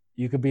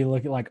 you could be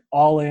looking like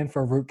all in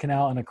for a root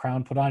canal and a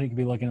crown put on, you could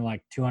be looking at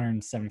like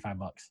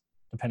 $275,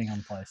 depending on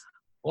the place,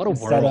 What a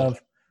instead world.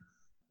 of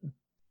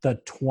the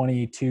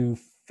 22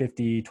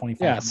 50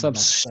 Yeah, $2,500 some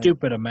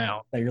stupid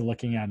amount. that you're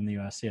looking at in the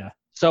US. Yeah.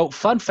 So,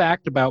 fun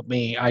fact about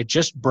me, I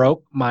just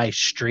broke my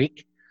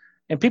streak.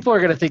 And people are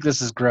going to think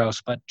this is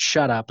gross, but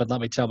shut up and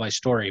let me tell my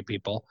story,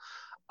 people.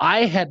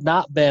 I had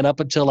not been up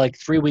until like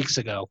 3 weeks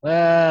ago,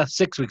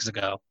 6 weeks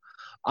ago.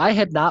 I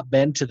had not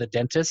been to the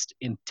dentist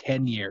in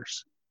 10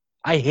 years.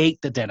 I hate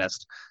the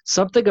dentist.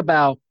 Something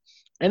about,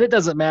 and it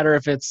doesn't matter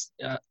if it's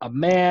a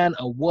man,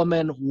 a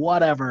woman,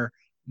 whatever,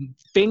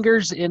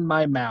 fingers in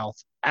my mouth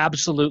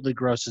absolutely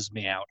grosses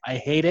me out. I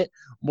hate it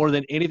more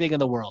than anything in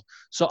the world.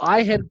 So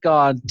I had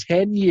gone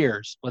 10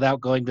 years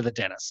without going to the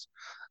dentist.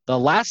 The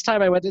last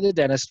time I went to the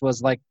dentist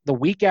was like the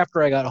week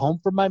after I got home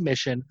from my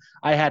mission.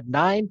 I had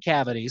 9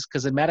 cavities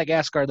because in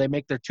Madagascar they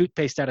make their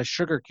toothpaste out of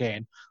sugar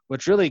cane,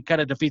 which really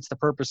kind of defeats the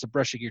purpose of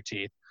brushing your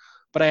teeth.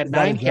 But I had Is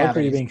that a nine joke or are you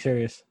cavities. being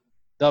serious?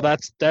 No,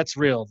 that's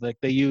real. Like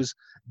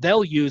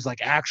they'll use like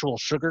actual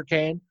sugar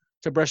cane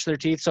to brush their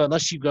teeth. So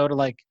unless you go to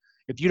like,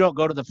 if you don't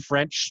go to the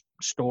French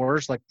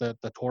stores, like the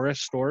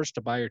tourist stores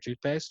to buy your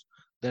toothpaste,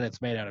 then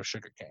it's made out of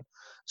sugar cane.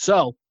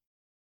 So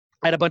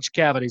I had a bunch of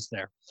cavities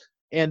there.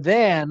 And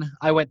then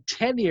I went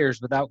 10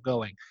 years without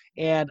going.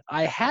 And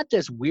I had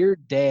this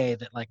weird day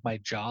that like my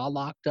jaw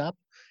locked up.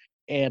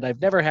 And I've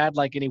never had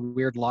like any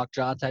weird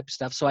lockjaw type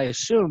stuff. So I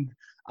assumed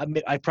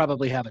I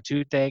probably have a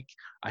toothache.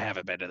 I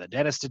haven't been to the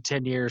dentist in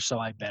 10 years, so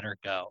I better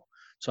go.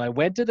 So I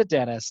went to the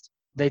dentist.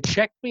 They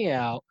checked me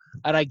out,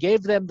 and I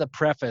gave them the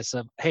preface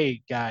of,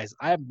 hey, guys,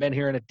 I haven't been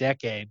here in a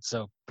decade,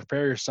 so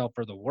prepare yourself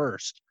for the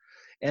worst.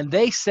 And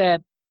they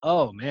said,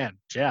 oh, man,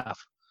 Jeff,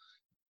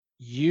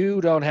 you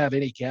don't have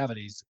any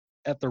cavities.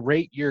 At the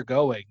rate you're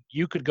going,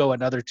 you could go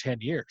another 10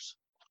 years.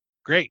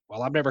 Great.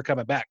 Well, I'm never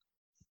coming back.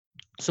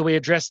 So we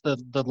addressed the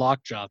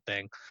lockjaw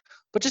thing.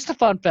 But just a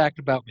fun fact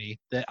about me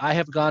that I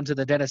have gone to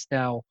the dentist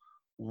now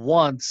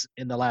once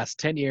in the last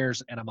 10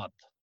 years and a month.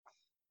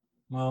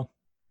 Well,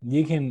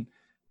 you can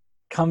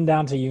come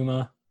down to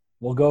Yuma.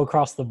 We'll go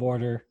across the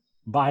border,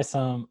 buy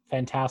some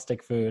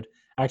fantastic food.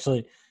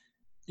 Actually,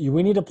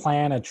 we need to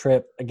plan a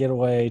trip, a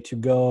getaway to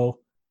go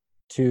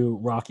to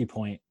Rocky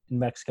Point in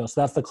Mexico.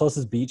 So that's the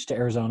closest beach to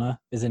Arizona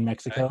is in Okay.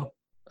 Mexico.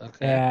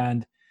 Okay.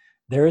 And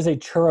there is a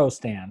churro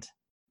stand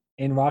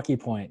in Rocky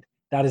Point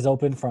that is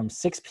open from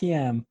 6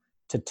 p.m.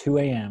 to 2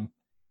 a.m.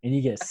 and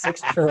you get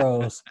 6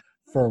 churros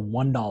for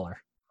 $1.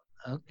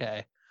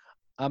 Okay.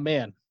 I'm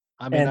in.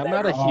 I mean, And I'm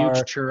not there a huge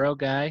are churro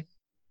guy.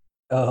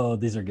 oh,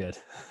 these are good.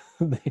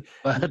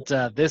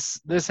 but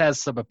this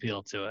has some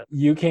appeal to it.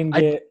 You can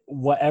I get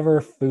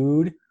whatever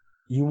food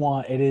you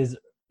want. It is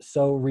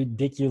so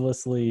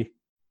ridiculously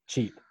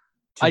cheap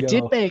to I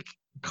did go. make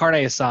carne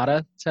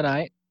asada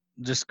tonight,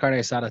 just carne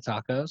asada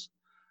tacos,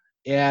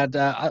 and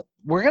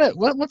we're gonna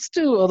let's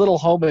do a little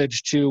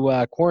homage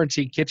to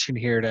Quarantine Kitchen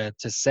here to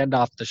send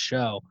off the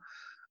show.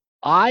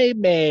 I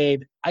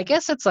made, I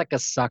guess it's like a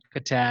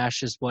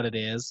succotash is what it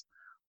is,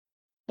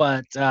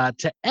 but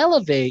to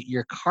elevate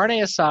your carne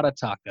asada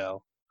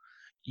taco,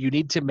 you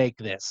need to make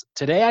this.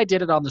 Today I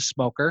did it on the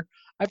smoker.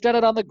 I've done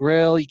it on the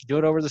grill. You can do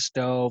it over the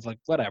stove, like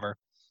whatever.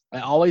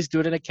 I always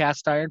do it in a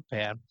cast iron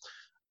pan.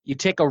 You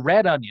take a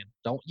red onion.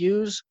 Don't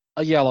use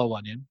a yellow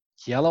onion.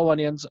 Yellow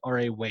onions are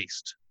a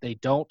waste. They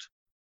don't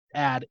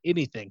add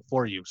anything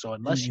for you. So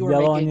unless you are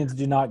Yellow making, onions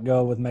do not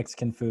go with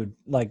Mexican food.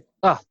 Like,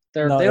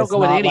 they no, don't it's go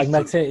with not any like food.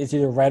 Mexican. It's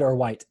either red or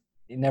white.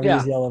 You never Yeah,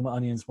 use yellow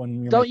onions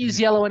when you're don't making use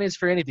Mexican. yellow onions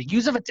for anything.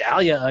 Use a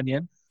Vidalia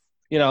onion.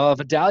 A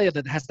Vidalia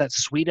that has that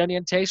sweet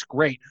onion taste,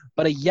 great.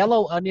 But a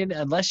yellow onion,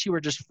 unless you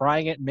were just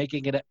frying it and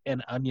making it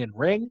an onion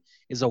ring,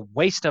 is a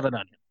waste of an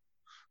onion.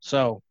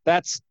 So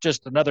that's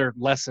just another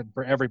lesson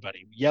for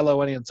everybody.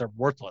 Yellow onions are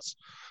worthless.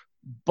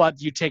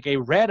 But you take a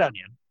red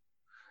onion,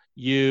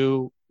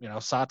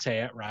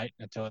 saute it right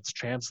until it's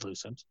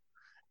translucent,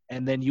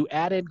 and then you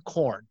add in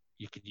corn.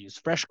 You could use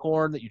fresh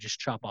corn that you just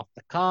chop off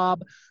the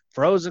cob,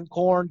 frozen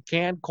corn,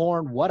 canned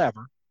corn,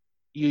 whatever.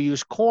 You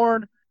use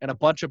corn and a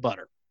bunch of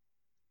butter.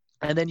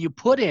 And then you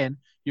put in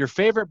your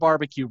favorite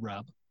barbecue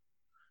rub,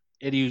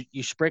 and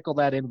you sprinkle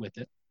that in with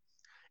it.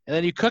 And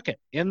then you cook it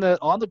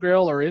on the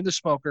grill or in the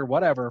smoker,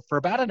 whatever, for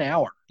about an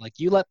hour. Like,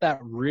 you let that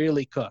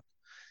really cook.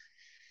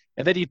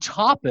 And then you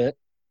top it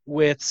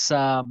with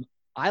some,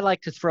 I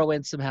like to throw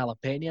in some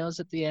jalapenos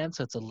at the end,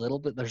 so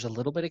there's a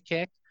little bit of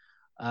kick.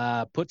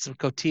 Put some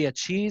cotija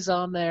cheese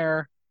on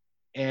there.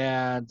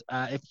 And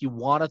if you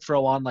want to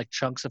throw on like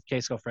chunks of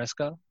queso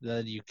fresco,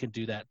 then you can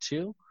do that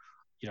too.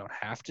 You don't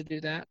have to do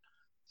that.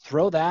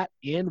 Throw that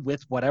in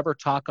with whatever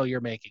taco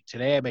you're making.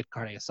 Today I made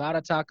carne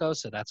asada tacos,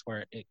 so that's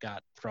where it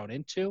got thrown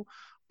into.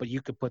 But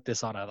you could put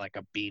this on like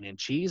a bean and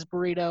cheese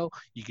burrito.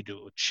 You could do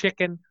it with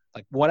chicken,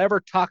 like whatever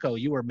taco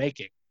you were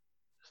making.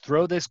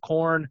 Throw this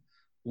corn,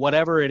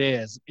 whatever it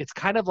is. It's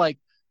kind of like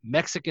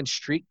Mexican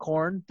street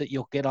corn that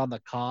you'll get on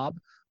the cob,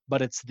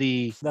 but it's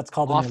the That's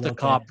called an off the elote.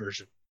 cob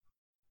version.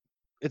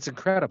 It's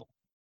incredible.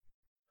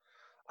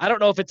 I don't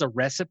know if it's a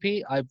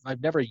recipe.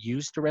 I've never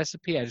used a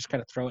recipe. I just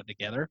kind of throw it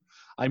together.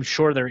 I'm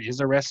sure there is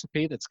a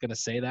recipe that's going to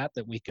say that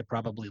we could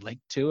probably link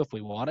to if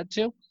we wanted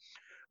to.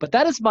 But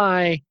that is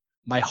my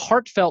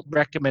heartfelt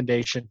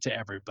recommendation to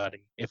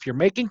everybody. If you're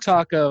making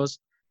tacos,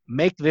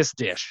 make this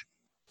dish.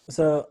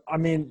 So, I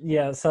mean,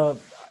 yeah. So,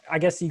 I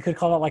guess you could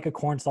call it like a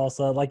corn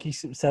salsa. Like you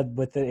said,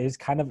 with it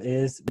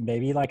is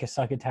maybe like a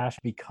succotash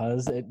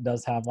because it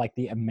does have like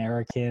the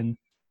American,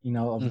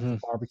 of Mm-hmm.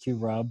 barbecue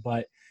rub.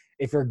 But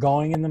if you're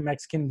going in the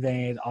Mexican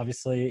vein,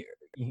 obviously,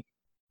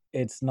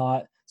 it's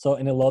not. So,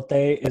 an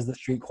elote is the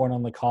street corn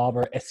on the cob,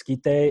 or esquite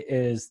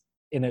is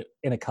in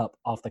a cup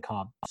off the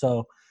cob.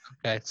 So,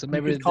 Okay, so you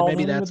maybe could call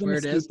them that's with an where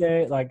it is.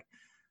 esquite. Like,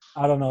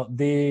 I don't know.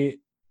 The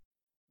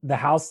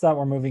house that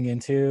we're moving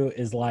into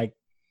is like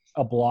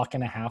a block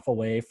and a half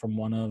away from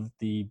one of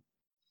the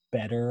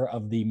better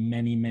of the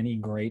many, many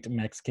great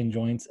Mexican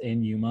joints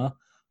in Yuma.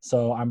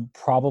 So I'm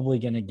probably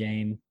going to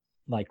gain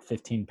like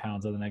 15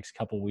 pounds in the next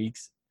couple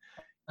weeks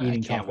I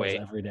eating can't tacos wait.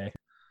 every day.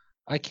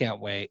 I can't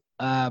wait.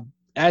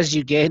 As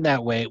you gain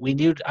that weight,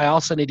 I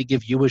also need to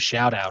give you a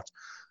shout out.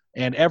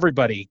 And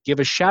everybody, give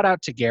a shout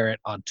out to Garrett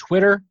on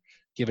Twitter.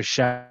 Give a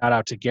shout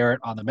out to Garrett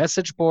on the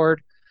message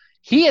board.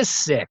 He is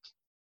sick.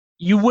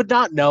 You would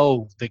not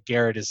know that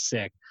Garrett is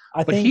sick.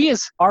 I But think he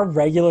is. our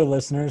regular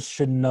listeners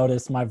should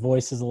notice my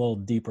voice is a little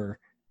deeper.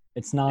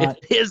 It's not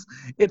It is.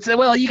 It's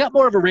well. You got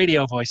more of a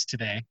radio voice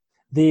today.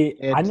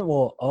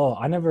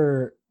 I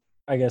never,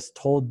 I guess,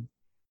 told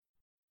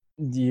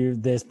you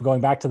this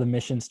going back to the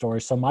mission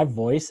story. So my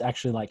voice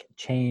actually like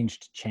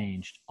changed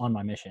on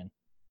my mission.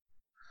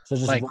 So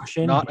just Like,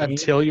 Russian not being,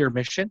 until your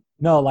mission.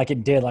 no, like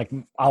it did. Like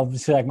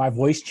obviously, like my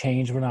voice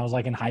changed when I was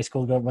like in high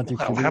school, went through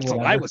Well, puberty, that's what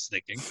whatever. I was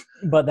thinking.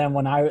 But then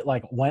when I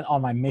like went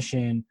on my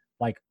mission,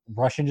 like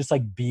Russian just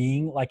like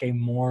being like a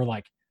more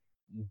like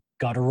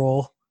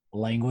guttural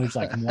language,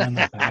 like more in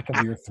the back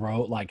of your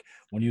throat, like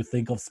when you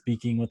think of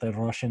speaking with a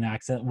Russian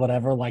accent,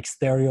 whatever, like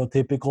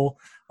stereotypical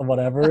or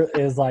whatever,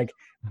 is like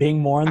being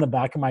more in the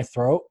back of my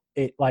throat.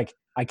 It like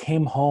I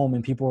came home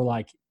and people were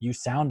like, you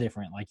sound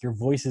different, like your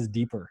voice is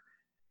deeper.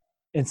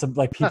 And so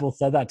like people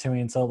said that to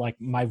me. And so like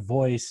my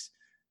voice,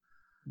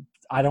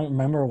 I don't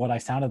remember what I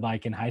sounded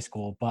like in high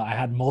school, but I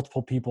had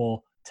multiple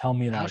people tell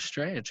me How like,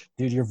 strange.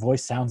 dude, your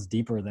voice sounds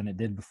deeper than it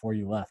did before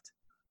you left.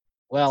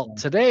 Well,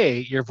 today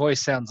your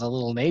voice sounds a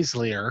little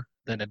nasalier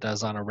than it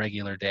does on a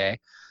regular day.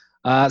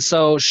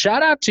 So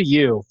shout out to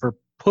you for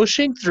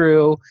pushing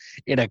through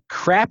in a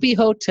crappy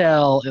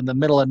hotel in the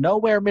middle of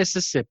nowhere,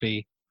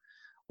 Mississippi,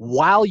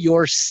 while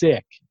you're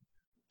sick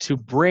to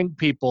bring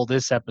people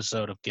this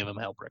episode of Give 'em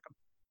Hell, Brick 'em.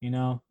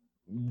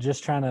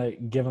 Just trying to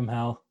give them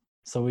hell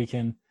so we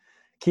can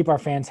keep our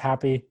fans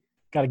happy.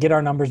 Got to get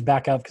our numbers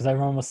back up because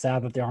everyone was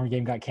sad that the Army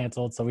game got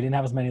canceled. So we didn't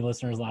have as many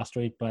listeners last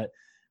week, but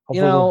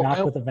hopefully we're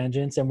back with a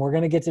vengeance. And we're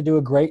going to get to do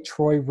a great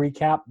Troy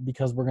recap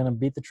because we're going to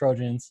beat the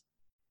Trojans.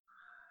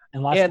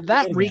 And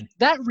that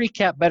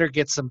recap better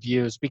get some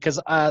views because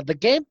the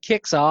game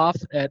kicks off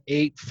at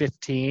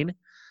 8:15.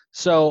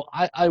 So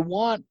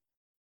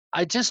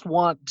I just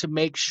want to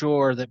make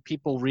sure that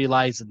people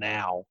realize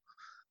now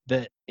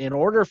that in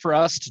order for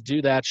us to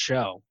do that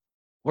show,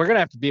 we're going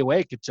to have to be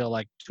awake until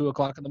like 2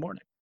 o'clock in the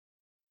morning.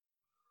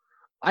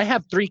 I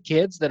have 3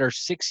 kids that are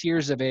 6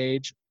 years of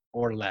age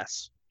or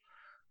less.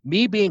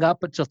 Me being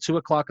up until 2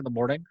 o'clock in the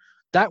morning,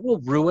 that will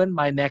ruin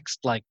my next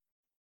like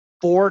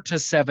 4 to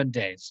 7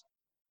 days.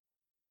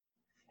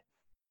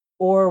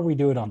 Or we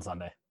do it on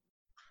Sunday.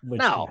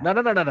 No.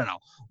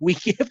 We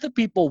give the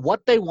people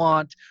what they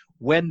want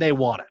when they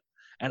want it.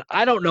 And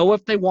I don't know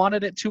if they want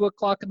it at 2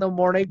 o'clock in the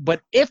morning,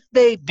 but if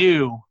they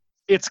do,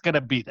 it's going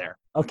to be there.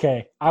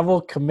 Okay, I will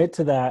commit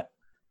to that,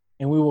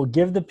 and we will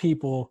give the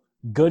people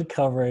good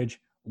coverage,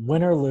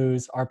 win or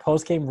lose, our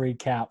post-game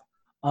recap,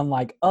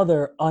 unlike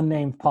other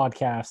unnamed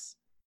podcasts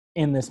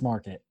in this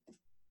market.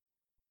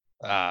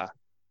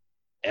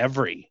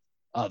 Every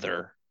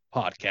other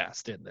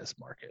podcast in this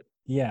market.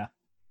 Yeah.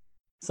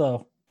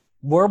 So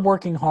we're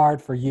working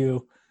hard for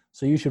you,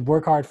 so you should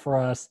work hard for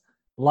us.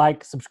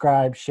 Like,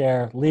 subscribe,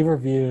 share, leave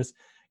reviews.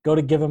 Go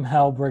to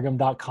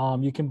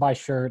givehimhellbrigham.com. You can buy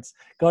shirts.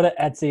 Go to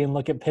Etsy and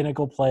look at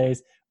Pinnacle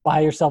Plays.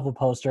 Buy yourself a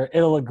poster.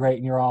 It'll look great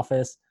in your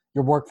office,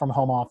 your work from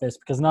home office,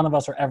 because none of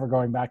us are ever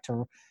going back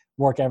to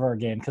work ever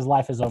again because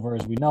life is over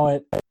as we know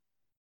it.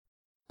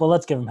 But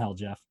let's give him hell,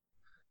 Jeff.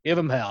 Give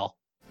him hell.